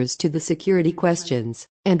answers to the security questions,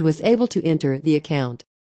 and was able to enter the account.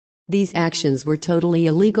 These actions were totally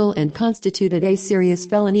illegal and constituted a serious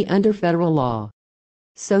felony under federal law.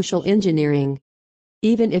 Social engineering.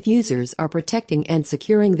 Even if users are protecting and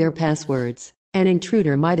securing their passwords, an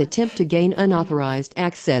intruder might attempt to gain unauthorized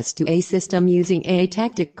access to a system using a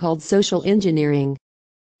tactic called social engineering.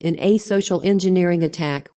 In a social engineering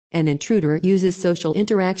attack, an intruder uses social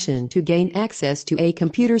interaction to gain access to a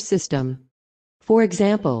computer system. For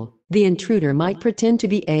example, the intruder might pretend to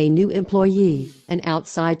be a new employee, an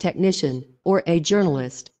outside technician, or a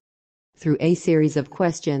journalist. Through a series of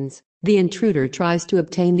questions, the intruder tries to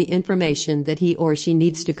obtain the information that he or she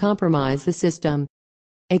needs to compromise the system.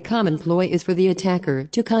 A common ploy is for the attacker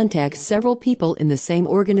to contact several people in the same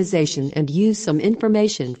organization and use some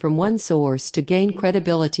information from one source to gain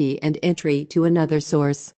credibility and entry to another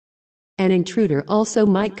source. An intruder also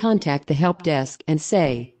might contact the help desk and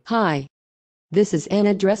say, "Hi. This is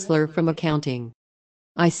Anna Dressler from accounting.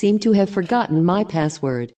 I seem to have forgotten my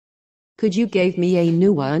password. Could you give me a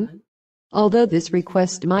new one?" Although this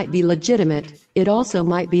request might be legitimate, it also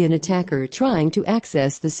might be an attacker trying to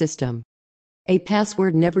access the system. A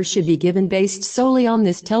password never should be given based solely on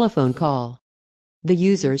this telephone call. The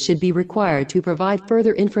user should be required to provide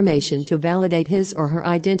further information to validate his or her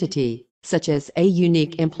identity, such as a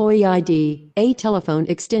unique employee ID, a telephone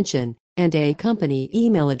extension, and a company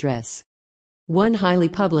email address. One highly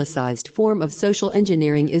publicized form of social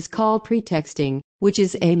engineering is called pretexting, which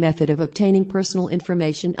is a method of obtaining personal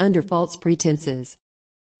information under false pretenses.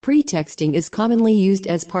 Pretexting is commonly used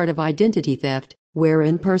as part of identity theft,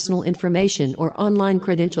 wherein personal information or online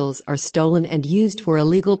credentials are stolen and used for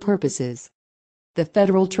illegal purposes. The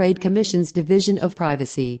Federal Trade Commission's Division of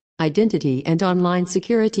Privacy, Identity and Online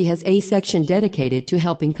Security has a section dedicated to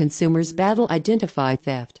helping consumers battle identity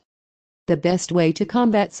theft. The best way to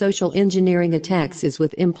combat social engineering attacks is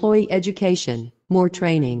with employee education, more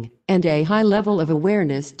training, and a high level of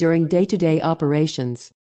awareness during day-to-day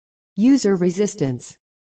operations. User resistance.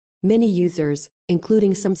 Many users,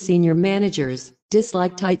 including some senior managers,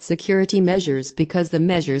 dislike tight security measures because the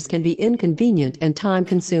measures can be inconvenient and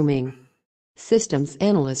time-consuming. Systems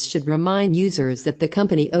analysts should remind users that the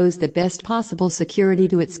company owes the best possible security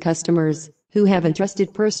to its customers, who have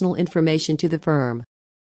entrusted personal information to the firm,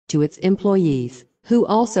 to its employees, who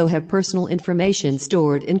also have personal information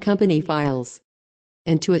stored in company files,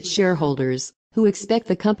 and to its shareholders, who expect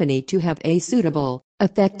the company to have a suitable,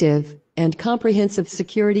 effective, and comprehensive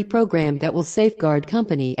security program that will safeguard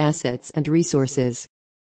company assets and resources.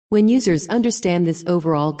 When users understand this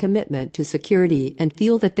overall commitment to security and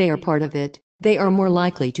feel that they are part of it, they are more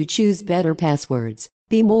likely to choose better passwords,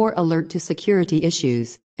 be more alert to security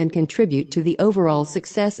issues, and contribute to the overall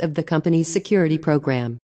success of the company's security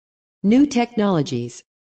program. New technologies.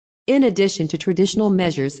 In addition to traditional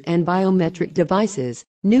measures and biometric devices,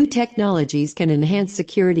 new technologies can enhance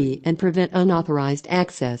security and prevent unauthorized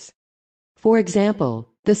access. For example,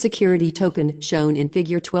 the security token shown in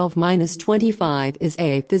Figure 12-25 is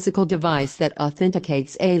a physical device that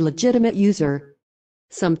authenticates a legitimate user.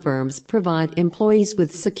 Some firms provide employees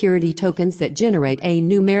with security tokens that generate a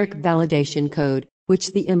numeric validation code,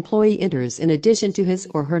 which the employee enters in addition to his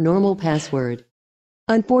or her normal password.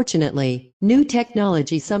 Unfortunately, new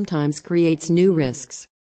technology sometimes creates new risks.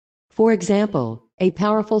 For example, a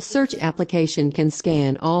powerful search application can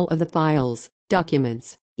scan all of the files,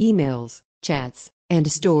 documents, emails, chats,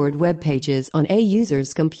 and stored web pages on a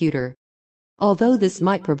user's computer. Although this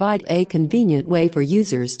might provide a convenient way for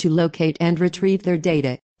users to locate and retrieve their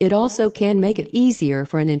data, it also can make it easier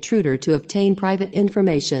for an intruder to obtain private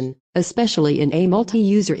information, especially in a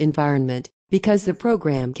multi-user environment, because the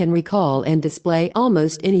program can recall and display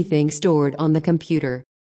almost anything stored on the computer.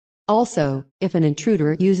 Also, if an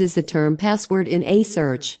intruder uses the term password in a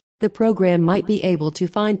search, the program might be able to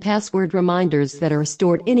find password reminders that are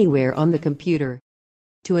stored anywhere on the computer.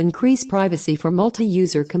 To increase privacy for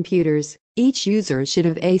multi-user computers, each user should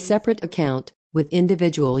have a separate account, with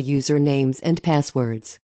individual usernames and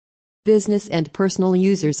passwords. Business and personal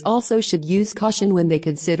users also should use caution when they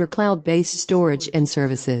consider cloud-based storage and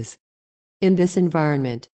services. In this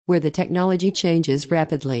environment, where the technology changes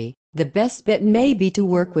rapidly, the best bet may be to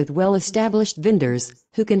work with well-established vendors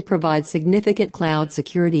who can provide significant cloud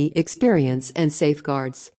security experience and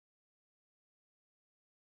safeguards.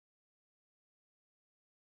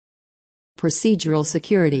 Procedural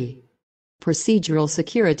security. Procedural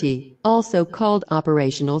security, also called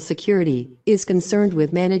operational security, is concerned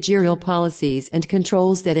with managerial policies and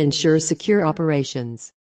controls that ensure secure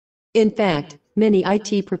operations. In fact, many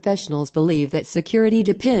IT professionals believe that security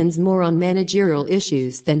depends more on managerial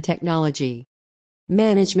issues than technology.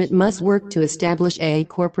 Management must work to establish a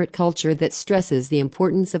corporate culture that stresses the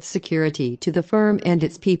importance of security to the firm and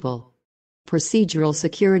its people. Procedural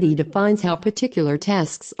security defines how particular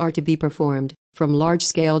tasks are to be performed, from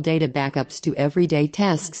large-scale data backups to everyday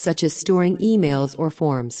tasks such as storing emails or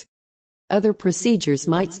forms. Other procedures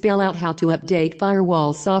might spell out how to update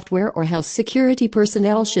firewall software or how security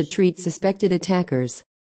personnel should treat suspected attackers.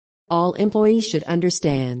 All employees should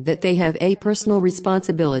understand that they have a personal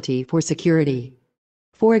responsibility for security.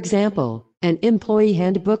 For example, an employee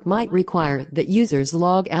handbook might require that users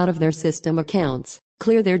log out of their system accounts,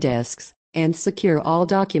 clear their desks, and secure all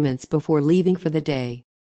documents before leaving for the day.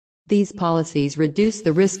 These policies reduce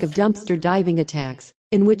the risk of dumpster diving attacks,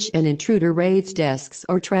 in which an intruder raids desks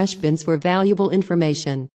or trash bins for valuable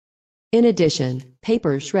information. In addition,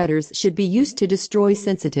 paper shredders should be used to destroy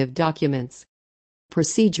sensitive documents.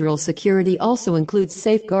 Procedural security also includes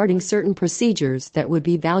safeguarding certain procedures that would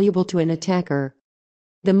be valuable to an attacker.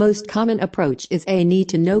 The most common approach is a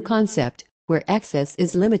need-to-know concept, where access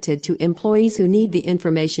is limited to employees who need the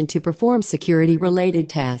information to perform security-related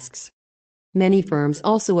tasks. Many firms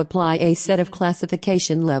also apply a set of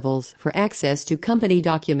classification levels for access to company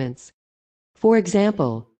documents. For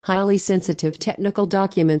example, highly sensitive technical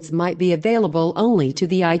documents might be available only to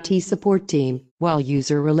the IT support team, while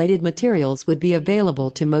user-related materials would be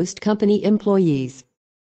available to most company employees.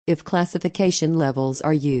 If classification levels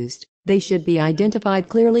are used, they should be identified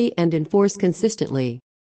clearly and enforced consistently.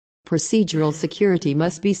 Procedural security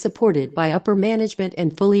must be supported by upper management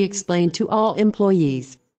and fully explained to all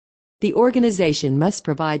employees. The organization must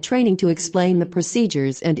provide training to explain the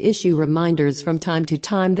procedures and issue reminders from time to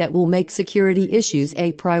time that will make security issues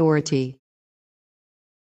a priority.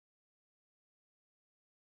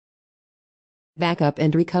 Backup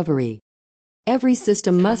and recovery. Every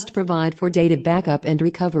system must provide for data backup and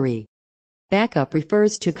recovery. Backup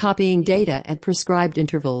refers to copying data at prescribed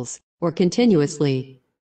intervals, or continuously.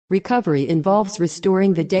 Recovery involves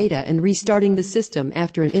restoring the data and restarting the system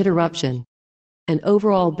after an interruption. An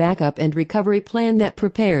overall backup and recovery plan that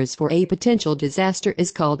prepares for a potential disaster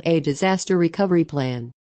is called a disaster recovery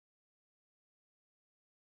plan.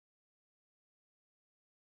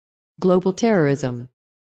 Global terrorism.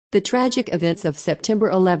 The tragic events of September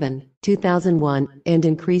 11, 2001, and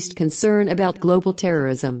increased concern about global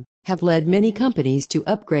terrorism have led many companies to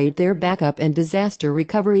upgrade their backup and disaster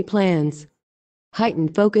recovery plans.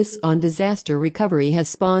 Heightened focus on disaster recovery has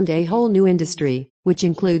spawned a whole new industry, which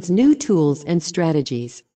includes new tools and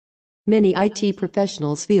strategies. Many IT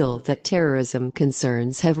professionals feel that terrorism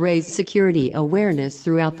concerns have raised security awareness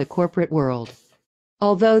throughout the corporate world.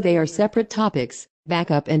 Although they are separate topics,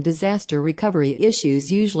 backup and disaster recovery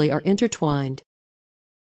issues usually are intertwined.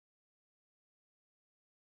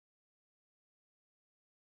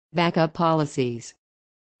 Backup policies.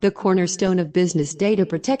 The cornerstone of business data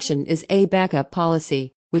protection is a backup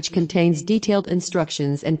policy, which contains detailed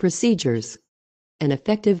instructions and procedures. An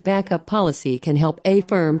effective backup policy can help a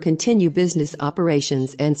firm continue business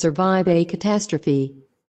operations and survive a catastrophe.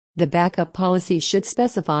 The backup policy should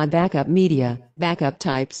specify backup media, backup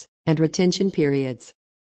types, and retention periods.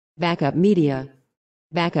 Backup media.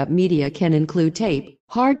 Backup media can include tape,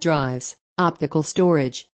 hard drives, optical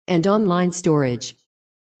storage, and online storage.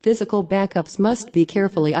 Physical backups must be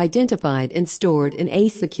carefully identified and stored in a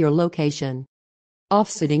secure location.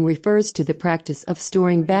 Offsetting refers to the practice of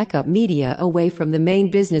storing backup media away from the main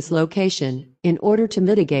business location, in order to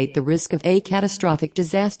mitigate the risk of a catastrophic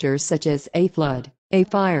disaster such as a flood, a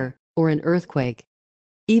fire, or an earthquake.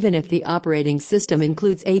 Even if the operating system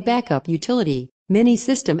includes a backup utility, many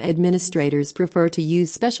system administrators prefer to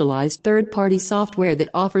use specialized third-party software that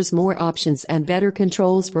offers more options and better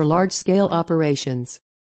controls for large-scale operations.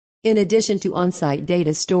 In addition to on-site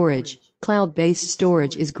data storage, Cloud-based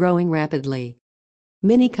storage is growing rapidly.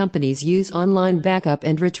 Many companies use online backup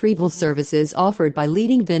and retrieval services offered by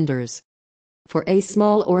leading vendors. For a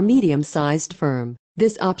small or medium-sized firm,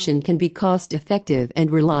 this option can be cost-effective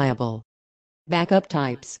and reliable. Backup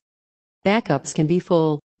types. Backups can be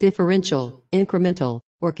full, differential, incremental,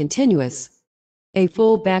 or continuous. A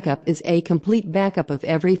full backup is a complete backup of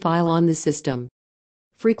every file on the system.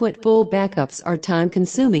 Frequent full backups are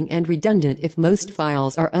time-consuming and redundant if most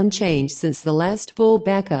files are unchanged since the last full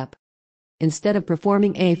backup. Instead of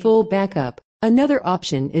performing a full backup, another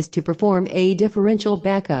option is to perform a differential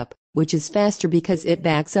backup, which is faster because it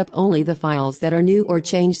backs up only the files that are new or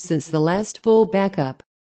changed since the last full backup.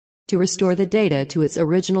 To restore the data to its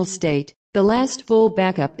original state, the last full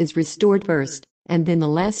backup is restored first, and then the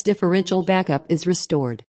last differential backup is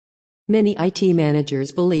restored. Many IT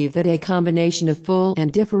managers believe that a combination of full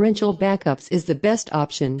and differential backups is the best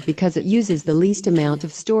option because it uses the least amount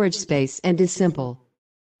of storage space and is simple.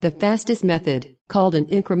 The fastest method, called an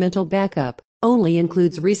incremental backup, only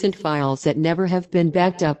includes recent files that never have been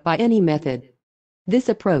backed up by any method. This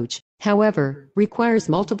approach, however, requires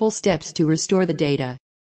multiple steps to restore the data.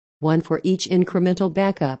 One for each incremental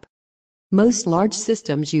backup. Most large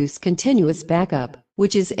systems use continuous backup,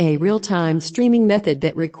 which is a real-time streaming method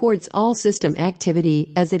that records all system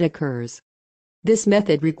activity as it occurs. This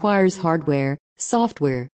method requires hardware,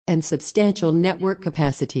 software, and substantial network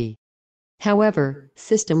capacity. However,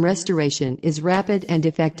 system restoration is rapid and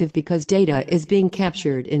effective because data is being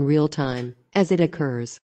captured in real time, as it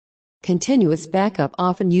occurs. Continuous backup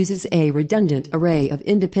often uses a redundant array of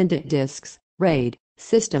independent disks, RAID,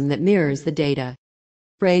 system that mirrors the data.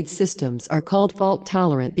 RAID systems are called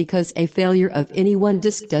fault-tolerant because a failure of any one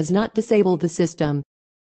disk does not disable the system.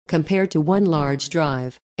 Compared to one large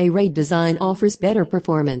drive, a RAID design offers better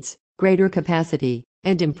performance, greater capacity,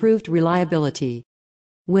 and improved reliability.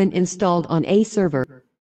 When installed on a server,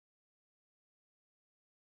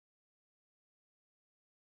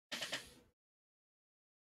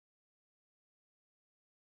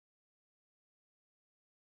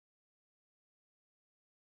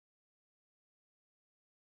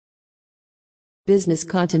 business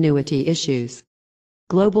continuity issues.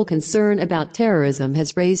 Global concern about terrorism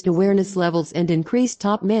has raised awareness levels and increased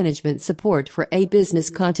top management support for a business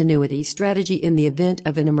continuity strategy in the event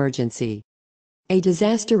of an emergency. A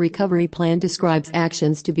disaster recovery plan describes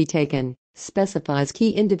actions to be taken, specifies key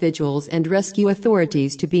individuals and rescue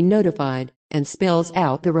authorities to be notified, and spells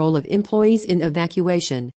out the role of employees in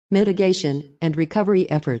evacuation, mitigation, and recovery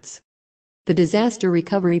efforts. The disaster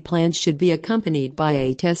recovery plan should be accompanied by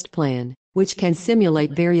a test plan, which can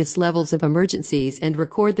simulate various levels of emergencies and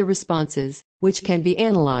record the responses, which can be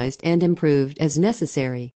analyzed and improved as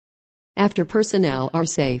necessary. After personnel are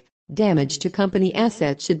safe, damage to company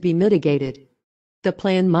assets should be mitigated. The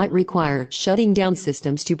plan might require shutting down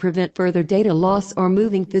systems to prevent further data loss or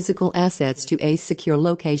moving physical assets to a secure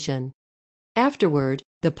location. Afterward,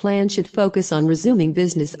 the plan should focus on resuming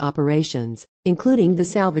business operations, including the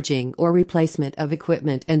salvaging or replacement of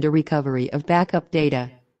equipment and the recovery of backup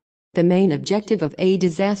data. The main objective of a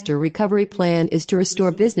disaster recovery plan is to restore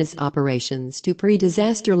business operations to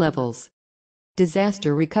pre-disaster levels.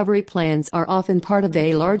 Disaster recovery plans are often part of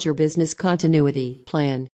a larger business continuity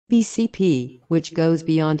plan, BCP, which goes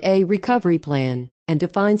beyond a recovery plan and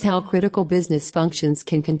defines how critical business functions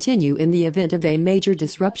can continue in the event of a major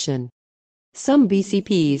disruption. Some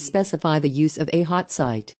BCPs specify the use of a hot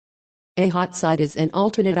site. A hot site is an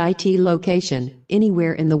alternate IT location,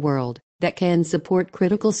 anywhere in the world, that can support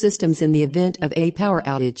critical systems in the event of a power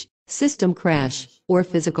outage, system crash, or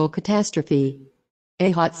physical catastrophe.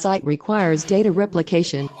 A hot site requires data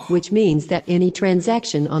replication, which means that any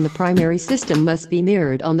transaction on the primary system must be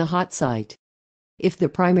mirrored on the hot site. If the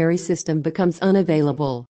primary system becomes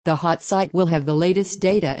unavailable, the hot site will have the latest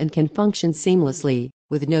data and can function seamlessly,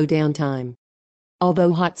 with no downtime.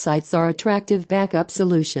 Although hot sites are attractive backup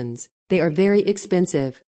solutions, they are very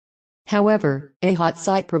expensive. However, a hot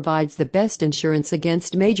site provides the best insurance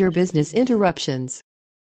against major business interruptions.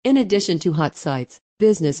 In addition to hot sites,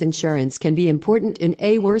 business insurance can be important in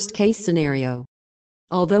a worst-case scenario.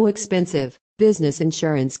 Although expensive, business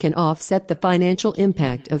insurance can offset the financial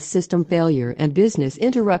impact of system failure and business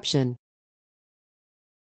interruption.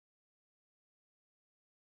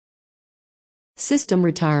 System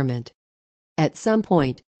retirement. At some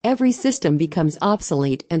point, every system becomes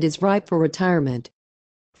obsolete and is ripe for retirement.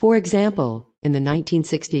 For example, in the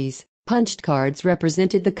 1960s, punched cards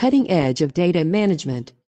represented the cutting edge of data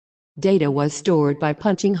management. Data was stored by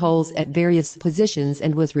punching holes at various positions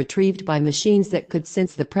and was retrieved by machines that could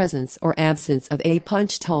sense the presence or absence of a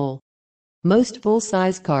punched hole. Most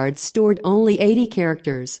full-size cards stored only 80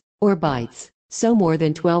 characters, or bytes, so more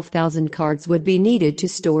than 12,000 cards would be needed to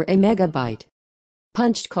store a megabyte.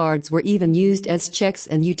 Punched cards were even used as checks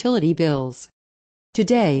and utility bills.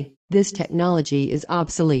 Today, this technology is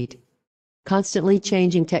obsolete. Constantly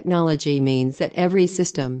changing technology means that every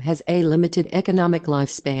system has a limited economic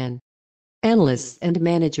lifespan. Analysts and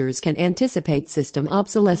managers can anticipate system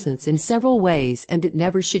obsolescence in several ways, and it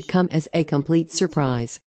never should come as a complete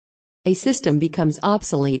surprise. A system becomes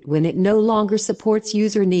obsolete when it no longer supports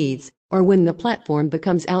user needs, or when the platform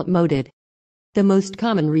becomes outmoded. The most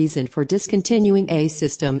common reason for discontinuing a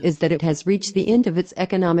system is that it has reached the end of its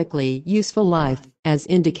economically useful life, as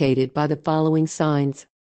indicated by the following signs.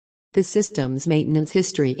 The system's maintenance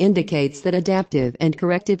history indicates that adaptive and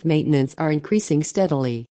corrective maintenance are increasing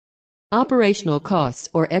steadily. Operational costs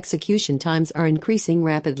or execution times are increasing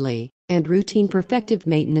rapidly, and routine perfective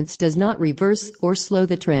maintenance does not reverse or slow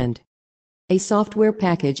the trend. A software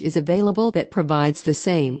package is available that provides the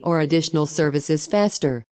same or additional services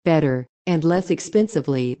faster, better, and less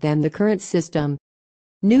expensively than the current system.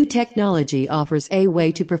 New technology offers a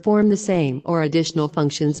way to perform the same or additional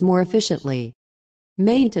functions more efficiently.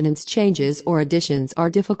 Maintenance changes or additions are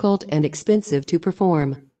difficult and expensive to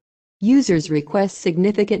perform. Users request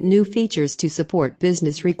significant new features to support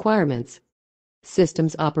business requirements.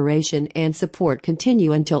 Systems operation and support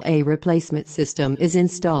continue until a replacement system is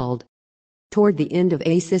installed. Toward the end of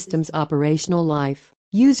a system's operational life,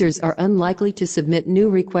 users are unlikely to submit new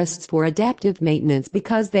requests for adaptive maintenance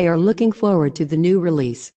because they are looking forward to the new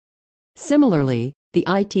release. Similarly, the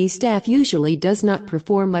IT staff usually does not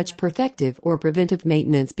perform much perfective or preventive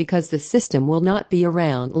maintenance because the system will not be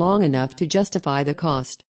around long enough to justify the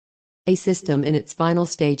cost. A system in its final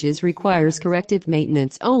stages requires corrective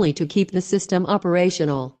maintenance only to keep the system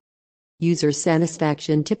operational. User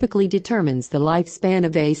satisfaction typically determines the lifespan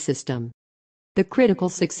of a system. The critical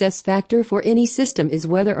success factor for any system is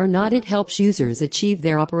whether or not it helps users achieve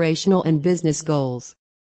their operational and business goals.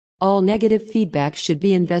 All negative feedback should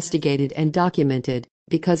be investigated and documented,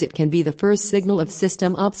 because it can be the first signal of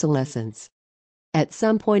system obsolescence. At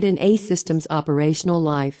some point in a system's operational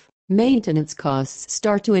life, maintenance costs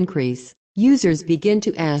start to increase. Users begin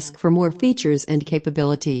to ask for more features and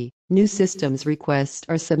capability. New systems requests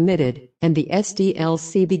are submitted, and the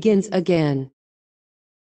SDLC begins again.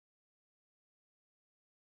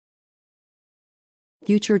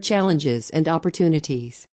 Future challenges and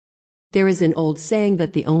opportunities. There is an old saying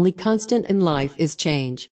that the only constant in life is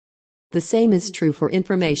change. The same is true for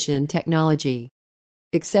information technology.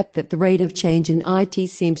 Except that the rate of change in IT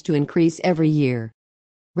seems to increase every year.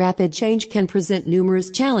 Rapid change can present numerous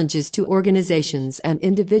challenges to organizations and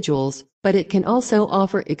individuals, but it can also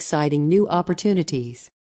offer exciting new opportunities.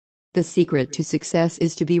 The secret to success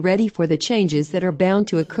is to be ready for the changes that are bound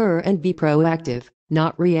to occur and be proactive,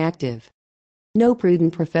 not reactive. No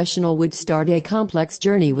prudent professional would start a complex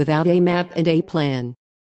journey without a map and a plan.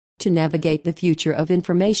 To navigate the future of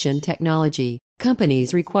information technology,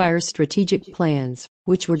 companies require strategic plans,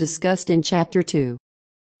 which were discussed in Chapter 2.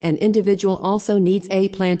 An individual also needs a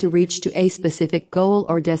plan to reach to a specific goal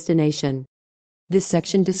or destination. This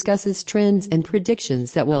section discusses trends and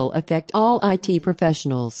predictions that will affect all IT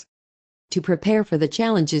professionals. To prepare for the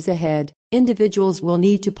challenges ahead, individuals will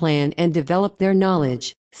need to plan and develop their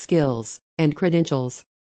knowledge, skills, and credentials.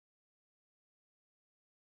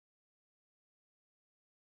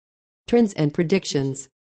 Trends and predictions.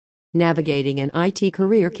 Navigating an IT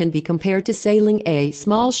career can be compared to sailing a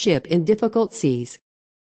small ship in difficult seas.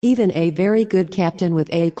 Even a very good captain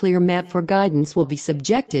with a clear map for guidance will be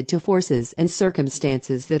subjected to forces and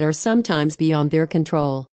circumstances that are sometimes beyond their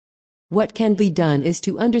control. What can be done is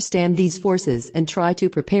to understand these forces and try to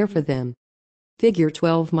prepare for them. Figure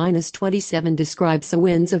 12-27 describes the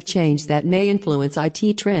winds of change that may influence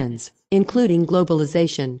IT trends, including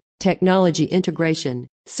globalization, technology integration,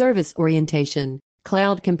 service orientation,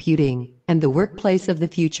 cloud computing, and the workplace of the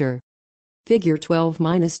future. Figure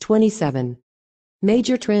 12-27.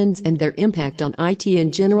 Major trends and their impact on IT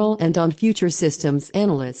in general and on future systems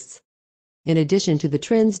analysts. In addition to the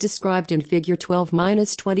trends described in Figure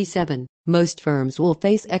 12-27, most firms will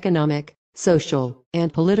face economic, social,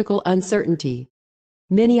 and political uncertainty.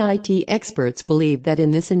 Many IT experts believe that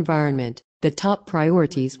in this environment, the top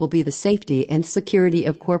priorities will be the safety and security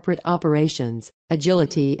of corporate operations,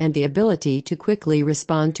 agility and the ability to quickly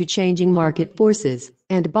respond to changing market forces,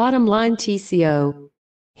 and bottom line TCO.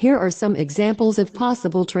 Here are some examples of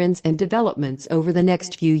possible trends and developments over the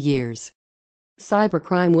next few years.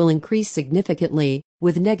 Cybercrime will increase significantly,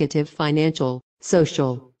 with negative financial,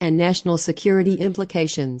 social, and national security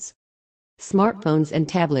implications. Smartphones and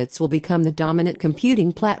tablets will become the dominant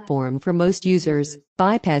computing platform for most users,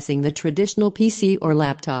 bypassing the traditional PC or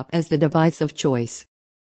laptop as the device of choice.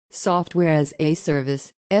 Software as a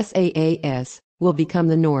Service, SaaS, will become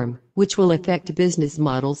the norm, which will affect business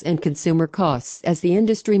models and consumer costs as the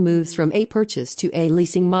industry moves from a purchase to a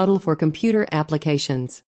leasing model for computer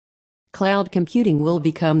applications. Cloud computing will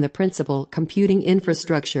become the principal computing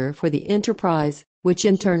infrastructure for the enterprise, which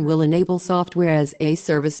in turn will enable software as a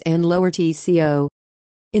service and lower TCO.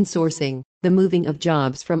 Insourcing, the moving of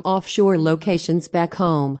jobs from offshore locations back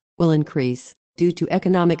home, will increase due to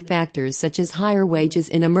economic factors such as higher wages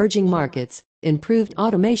in emerging markets, improved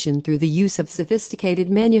automation through the use of sophisticated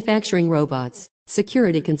manufacturing robots,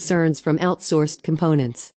 security concerns from outsourced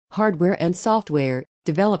components, hardware and software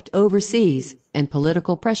developed overseas, and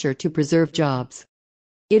political pressure to preserve jobs.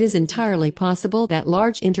 It is entirely possible that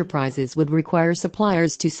large enterprises would require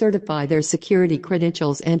suppliers to certify their security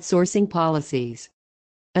credentials and sourcing policies.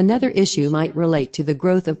 Another issue might relate to the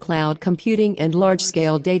growth of cloud computing and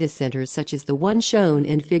large-scale data centers such as the one shown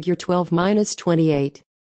in Figure 12-28.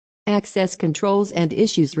 Access controls and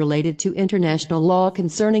issues related to international law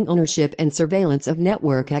concerning ownership and surveillance of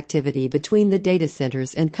network activity between the data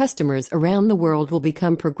centers and customers around the world will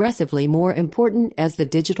become progressively more important as the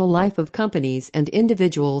digital life of companies and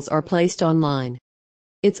individuals are placed online.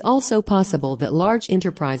 It's also possible that large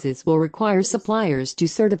enterprises will require suppliers to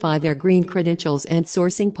certify their green credentials and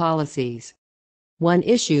sourcing policies. One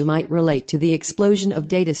issue might relate to the explosion of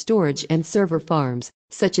data storage and server farms,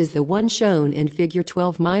 such as the one shown in Figure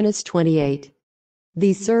 12-28.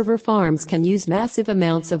 These server farms can use massive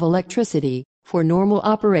amounts of electricity for normal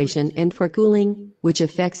operation and for cooling, which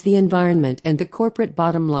affects the environment and the corporate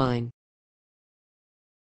bottom line.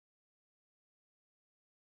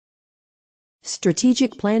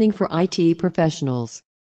 Strategic planning for IT professionals.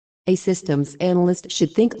 A systems analyst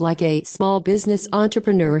should think like a small business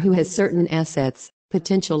entrepreneur who has certain assets,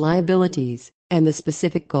 potential liabilities, and the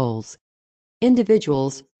specific goals.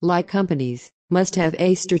 Individuals, like companies, must have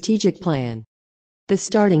a strategic plan. The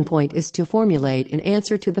starting point is to formulate an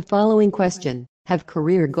answer to the following question: have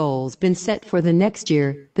career goals been set for the next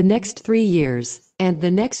year, the next 3 years, and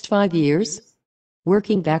the next 5 years?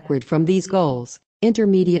 Working backward from these goals,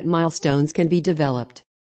 intermediate milestones can be developed.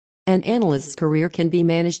 An analyst's career can be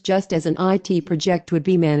managed just as an IT project would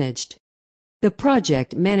be managed. The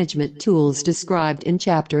project management tools described in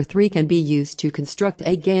Chapter 3 can be used to construct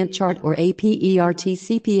a Gantt chart or a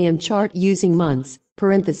PERT-CPM chart using months,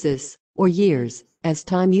 parentheses, or years, as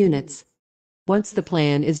time units. Once the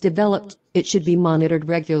plan is developed, it should be monitored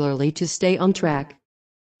regularly to stay on track.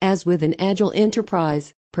 As with an agile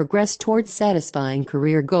enterprise, progress towards satisfying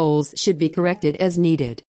career goals should be corrected as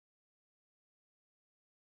needed.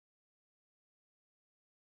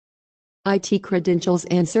 IT credentials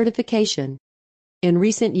and certification. In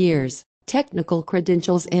recent years, technical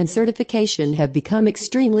credentials and certification have become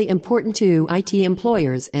extremely important to IT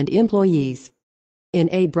employers and employees. In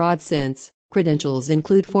a broad sense, credentials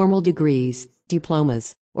include formal degrees,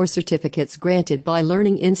 diplomas, or certificates granted by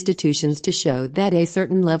learning institutions to show that a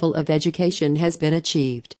certain level of education has been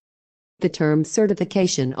achieved. The term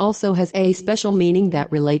certification also has a special meaning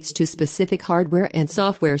that relates to specific hardware and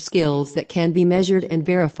software skills that can be measured and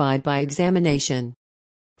verified by examination.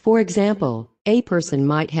 For example, a person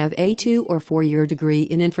might have a 2- or 4-year degree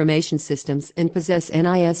in information systems and possess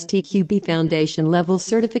NIST-QB Foundation level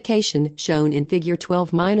certification shown in Figure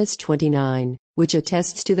 12-29, which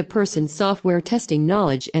attests to the person's software testing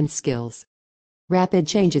knowledge and skills. Rapid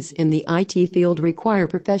changes in the IT field require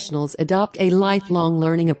professionals adopt a lifelong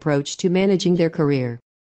learning approach to managing their career.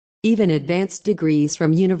 Even advanced degrees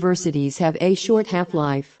from universities have a short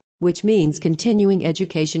half-life, which means continuing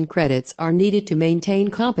education credits are needed to maintain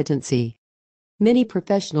competency. Many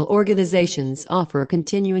professional organizations offer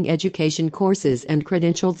continuing education courses and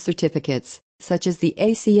credentialed certificates, such as the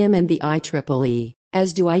ACM and the IEEE,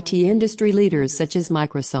 as do IT industry leaders such as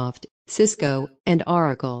Microsoft, Cisco, and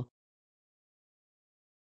Oracle.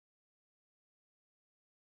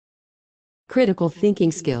 Critical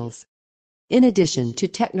thinking skills. In addition to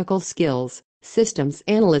technical skills, systems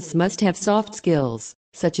analysts must have soft skills,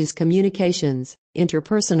 such as communications,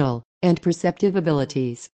 interpersonal, and perceptive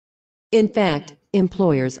abilities. In fact,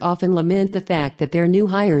 employers often lament the fact that their new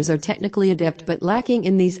hires are technically adept but lacking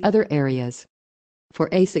in these other areas. For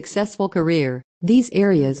a successful career, these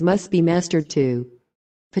areas must be mastered too,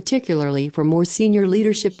 particularly for more senior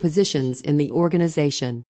leadership positions in the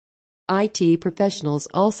organization. IT professionals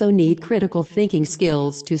also need critical thinking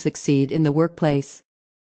skills to succeed in the workplace.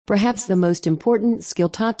 Perhaps the most important skill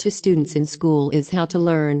taught to students in school is how to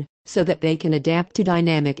learn, so that they can adapt to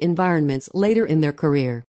dynamic environments later in their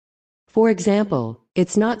career. For example,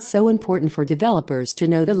 it's not so important for developers to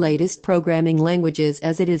know the latest programming languages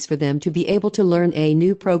as it is for them to be able to learn a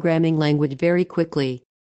new programming language very quickly.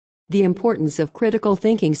 The importance of critical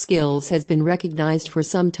thinking skills has been recognized for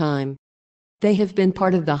some time. They have been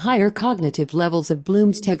part of the higher cognitive levels of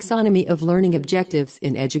Bloom's taxonomy of learning objectives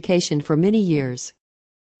in education for many years.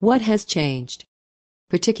 What has changed,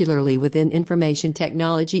 particularly within information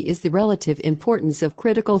technology, is the relative importance of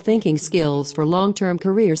critical thinking skills for long-term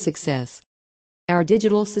career success. Our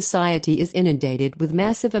digital society is inundated with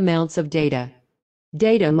massive amounts of data.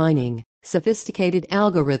 Data mining, sophisticated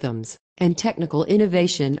algorithms, and technical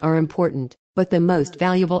innovation are important, but the most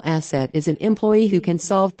valuable asset is an employee who can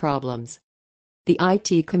solve problems. The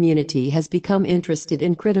IT community has become interested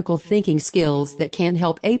in critical thinking skills that can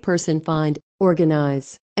help a person find,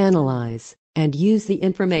 organize, analyze, and use the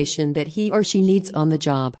information that he or she needs on the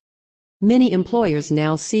job. Many employers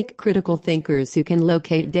now seek critical thinkers who can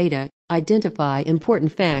locate data, identify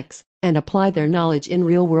important facts, and apply their knowledge in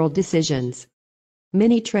real-world decisions.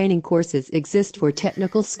 Many training courses exist for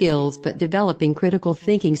technical skills, but developing critical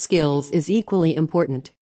thinking skills is equally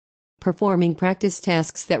important. Performing practice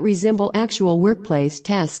tasks that resemble actual workplace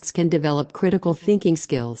tasks can develop critical thinking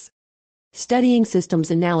skills. Studying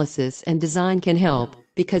systems analysis and design can help,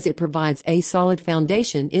 because it provides a solid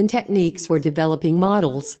foundation in techniques for developing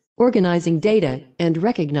models, organizing data, and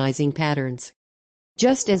recognizing patterns.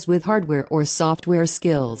 Just as with hardware or software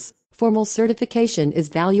skills, formal certification is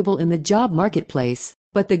valuable in the job marketplace,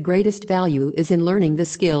 but the greatest value is in learning the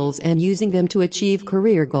skills and using them to achieve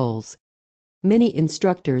career goals. Many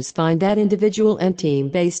instructors find that individual and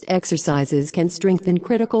team-based exercises can strengthen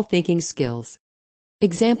critical thinking skills.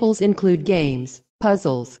 Examples include games,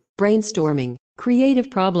 puzzles, brainstorming,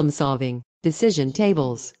 creative problem-solving, decision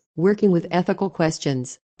tables, working with ethical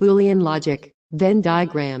questions, Boolean logic, Venn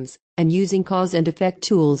diagrams, and using cause and effect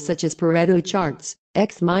tools such as Pareto charts,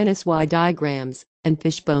 X-Y diagrams, and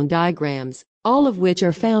fishbone diagrams, all of which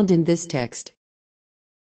are found in this text.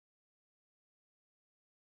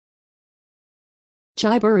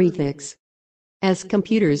 Cyberethics. As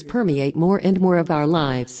computers permeate more and more of our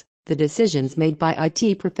lives, the decisions made by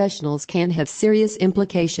IT professionals can have serious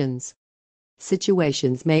implications.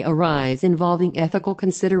 Situations may arise involving ethical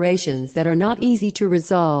considerations that are not easy to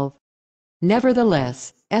resolve.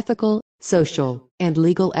 Nevertheless, ethical, social, and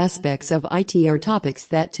legal aspects of IT are topics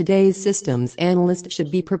that today's systems analyst should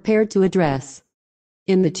be prepared to address.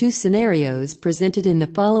 In the two scenarios presented in the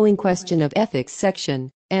following question of ethics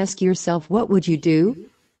section, ask yourself, what would you do?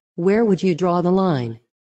 Where would you draw the line?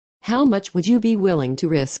 How much would you be willing to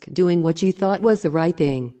risk doing what you thought was the right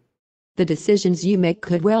thing? The decisions you make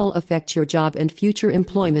could well affect your job and future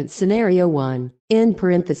employment. Scenario 1, in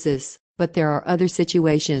parenthesis, but there are other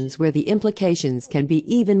situations where the implications can be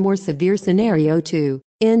even more severe. Scenario 2,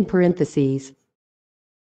 in parentheses.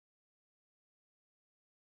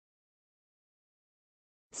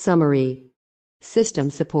 Summary. System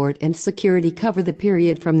support and security cover the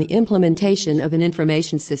period from the implementation of an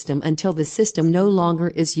information system until the system no longer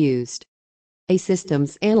is used. A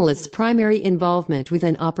systems analyst's primary involvement with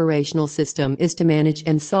an operational system is to manage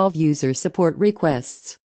and solve user support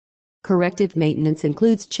requests. Corrective maintenance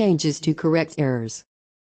includes changes to correct errors.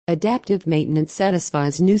 Adaptive maintenance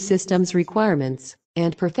satisfies new systems requirements,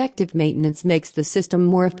 and perfective maintenance makes the system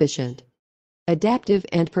more efficient. Adaptive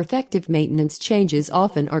and perfective maintenance changes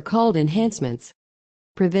often are called enhancements.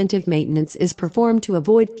 Preventive maintenance is performed to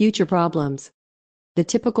avoid future problems. The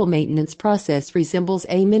typical maintenance process resembles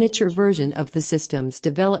a miniature version of the system's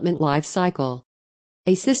development life cycle.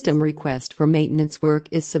 A system request for maintenance work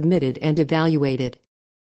is submitted and evaluated.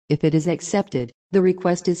 If it is accepted, the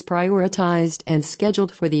request is prioritized and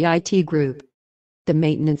scheduled for the IT group. The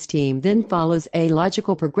maintenance team then follows a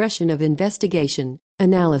logical progression of investigation,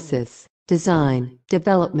 analysis, design,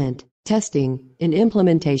 development, testing, and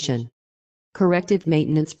implementation. Corrective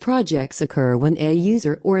maintenance projects occur when a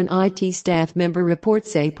user or an IT staff member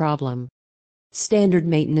reports a problem. Standard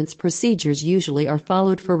maintenance procedures usually are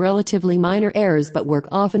followed for relatively minor errors, but work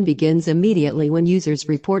often begins immediately when users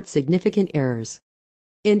report significant errors.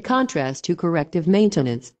 In contrast to corrective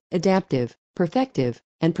maintenance, adaptive, perfective,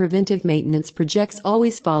 and preventive maintenance projects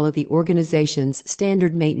always follow the organization's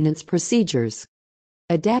standard maintenance procedures.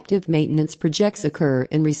 Adaptive maintenance projects occur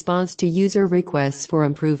in response to user requests for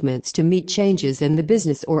improvements to meet changes in the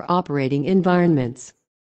business or operating environments.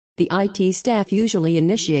 The IT staff usually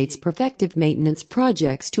initiates perfective maintenance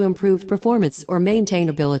projects to improve performance or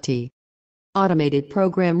maintainability. Automated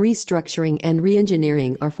program restructuring and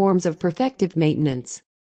reengineering are forms of perfective maintenance.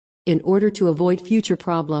 In order to avoid future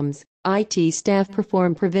problems, IT staff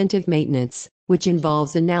perform preventive maintenance, which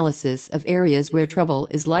involves analysis of areas where trouble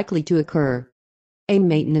is likely to occur. A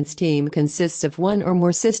maintenance team consists of one or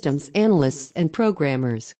more systems analysts and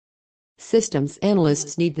programmers. Systems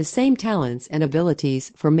analysts need the same talents and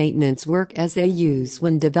abilities for maintenance work as they use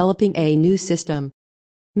when developing a new system.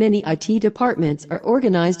 Many IT departments are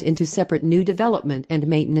organized into separate new development and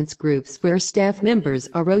maintenance groups where staff members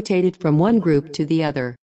are rotated from one group to the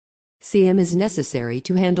other. CM is necessary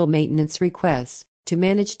to handle maintenance requests, to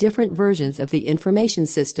manage different versions of the information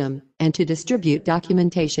system, and to distribute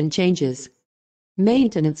documentation changes.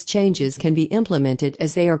 Maintenance changes can be implemented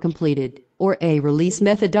as they are completed, or a release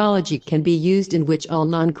methodology can be used in which all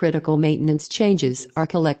non-critical maintenance changes are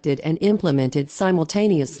collected and implemented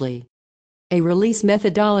simultaneously. A release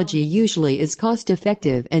methodology usually is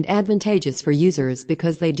cost-effective and advantageous for users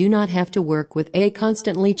because they do not have to work with a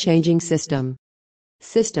constantly changing system.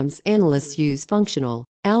 Systems analysts use functional,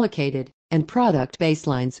 allocated, and product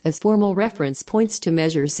baselines as formal reference points to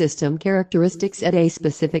measure system characteristics at a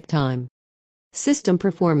specific time. System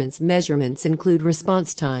performance measurements include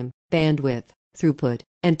response time, bandwidth, throughput,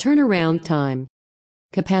 and turnaround time.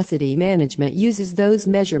 Capacity management uses those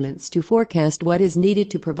measurements to forecast what is needed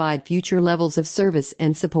to provide future levels of service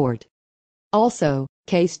and support. Also,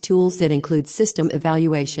 case tools that include system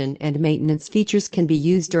evaluation and maintenance features can be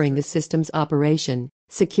used during the system's operation,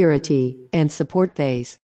 security, and support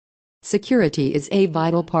phase. Security is a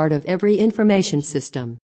vital part of every information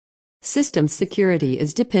system. System security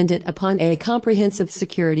is dependent upon a comprehensive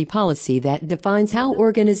security policy that defines how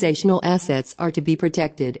organizational assets are to be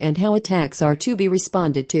protected and how attacks are to be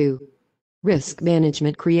responded to. Risk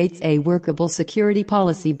management creates a workable security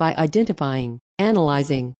policy by identifying,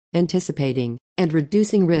 analyzing, anticipating, and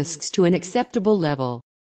reducing risks to an acceptable level.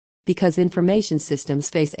 Because information systems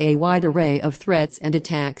face a wide array of threats and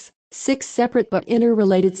attacks, 6 separate but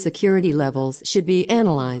interrelated security levels should be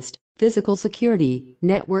analyzed: physical security,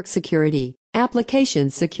 network security, application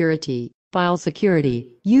security, file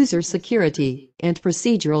security, user security, and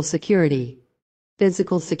procedural security.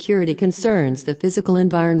 Physical security concerns the physical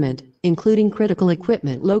environment, including critical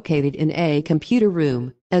equipment located in a computer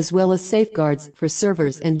room, as well as safeguards for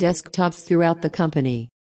servers and desktops throughout the company.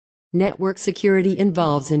 Network security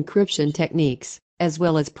involves encryption techniques, as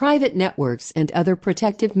well as private networks and other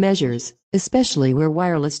protective measures, especially where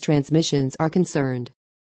wireless transmissions are concerned.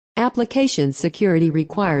 Application security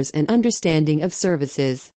requires an understanding of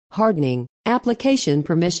services, hardening, application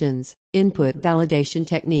permissions, input validation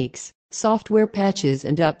techniques, software patches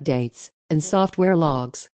and updates, and software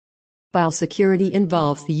logs. File security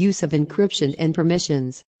involves the use of encryption and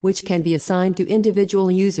permissions, which can be assigned to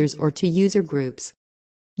individual users or to user groups.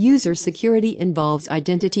 User security involves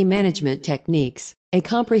identity management techniques, a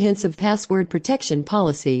comprehensive password protection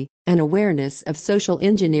policy, an awareness of social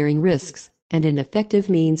engineering risks, and an effective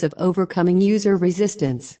means of overcoming user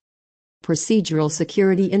resistance. Procedural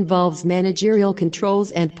security involves managerial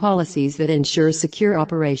controls and policies that ensure secure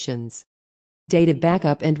operations. Data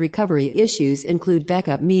backup and recovery issues include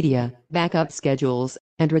backup media, backup schedules,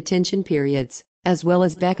 and retention periods, as well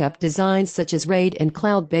as backup designs such as RAID and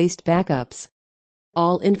cloud-based backups.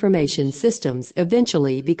 All information systems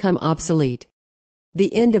eventually become obsolete.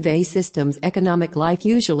 The end of a system's economic life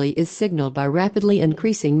usually is signaled by rapidly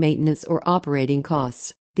increasing maintenance or operating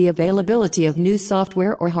costs, the availability of new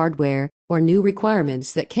software or hardware, or new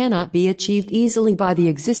requirements that cannot be achieved easily by the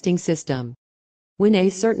existing system. When a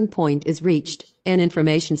certain point is reached, an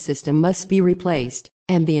information system must be replaced,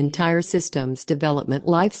 and the entire system's development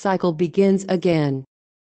life cycle begins again.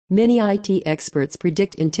 Many IT experts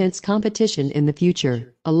predict intense competition in the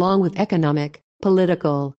future, along with economic,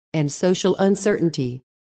 political, and social uncertainty.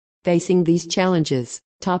 Facing these challenges,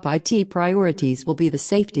 top IT priorities will be the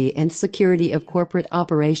safety and security of corporate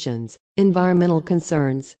operations, environmental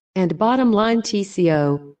concerns, and bottom-line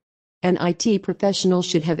TCO. An IT professional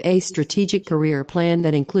should have a strategic career plan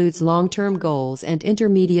that includes long-term goals and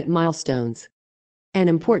intermediate milestones. An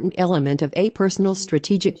important element of a personal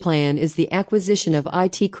strategic plan is the acquisition of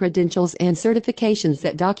IT credentials and certifications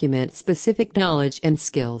that document specific knowledge and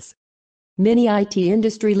skills. Many IT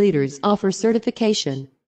industry leaders offer certification.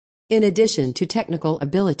 In addition to technical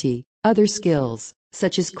ability, other skills,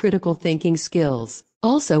 such as critical thinking skills,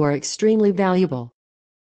 also are extremely valuable.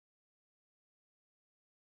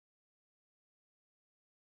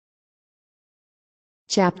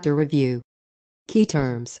 Chapter Review. Key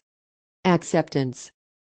terms: acceptance,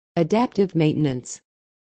 adaptive maintenance,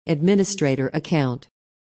 administrator account,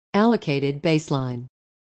 allocated baseline,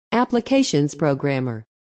 applications programmer,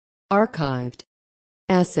 archived,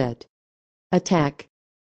 asset, attack,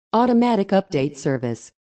 automatic update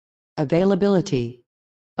service, availability,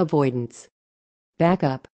 avoidance,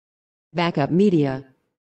 backup. backup media,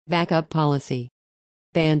 backup policy,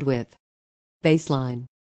 bandwidth, baseline,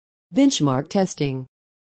 benchmark testing,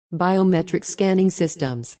 biometric scanning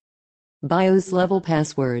systems, BIOS level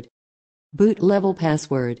password, boot level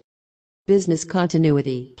password, business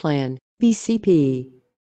continuity plan, BCP,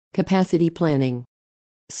 capacity planning,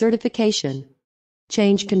 certification,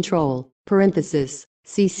 change control, parenthesis,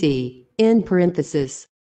 CC, in parenthesis,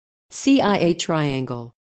 CIA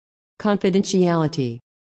triangle, confidentiality,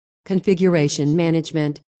 configuration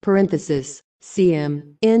management, parenthesis,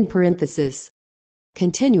 CM, in parenthesis,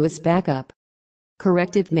 continuous backup,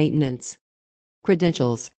 corrective maintenance,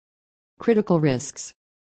 credentials, critical risks,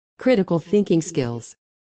 critical thinking skills,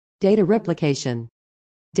 data replication,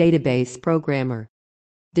 database programmer,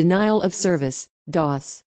 denial of service,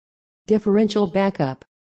 DOS, differential backup,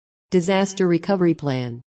 disaster recovery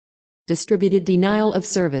plan, distributed denial of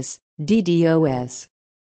service, DDoS,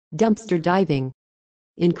 dumpster diving,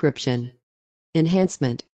 encryption,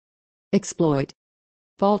 enhancement, exploit,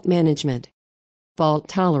 fault management, fault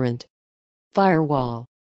tolerant, firewall,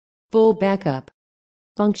 full backup,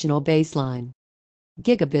 functional baseline,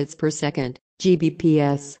 gigabits per second,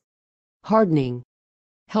 GBps, hardening,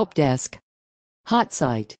 help desk, hot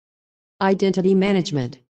site, identity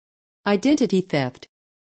management, identity theft,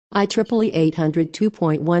 IEEE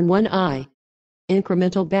 802.11i,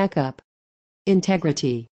 incremental backup,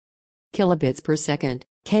 integrity, kilobits per second,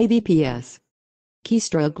 kbps,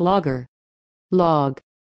 keystroke logger, log,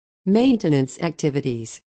 maintenance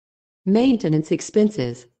activities, maintenance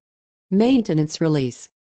expenses, maintenance release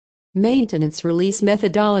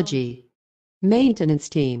methodology, maintenance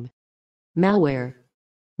team, malware,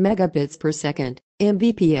 megabits per second,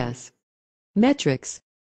 mbps, metrics,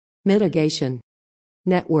 mitigation,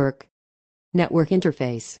 network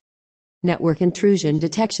interface, network intrusion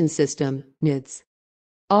detection system, NIDS,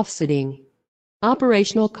 offsetting,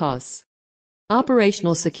 operational costs,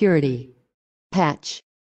 operational security, patch,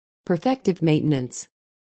 perfective maintenance,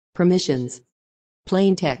 permissions,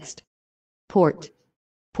 plain text, port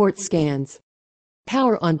scans,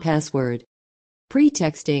 power on password,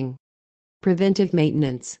 pretexting, preventive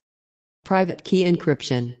maintenance, private key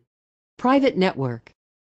encryption, private network,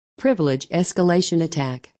 privilege escalation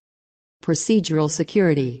attack, procedural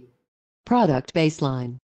security, product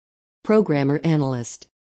baseline, programmer analyst,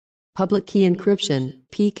 public key encryption,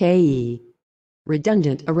 PKE,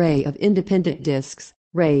 redundant array of independent disks,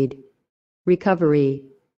 RAID, recovery,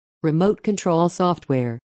 remote control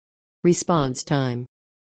software, response time,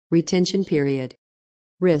 retention period,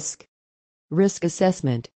 risk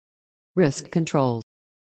assessment, risk control,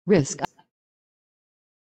 risk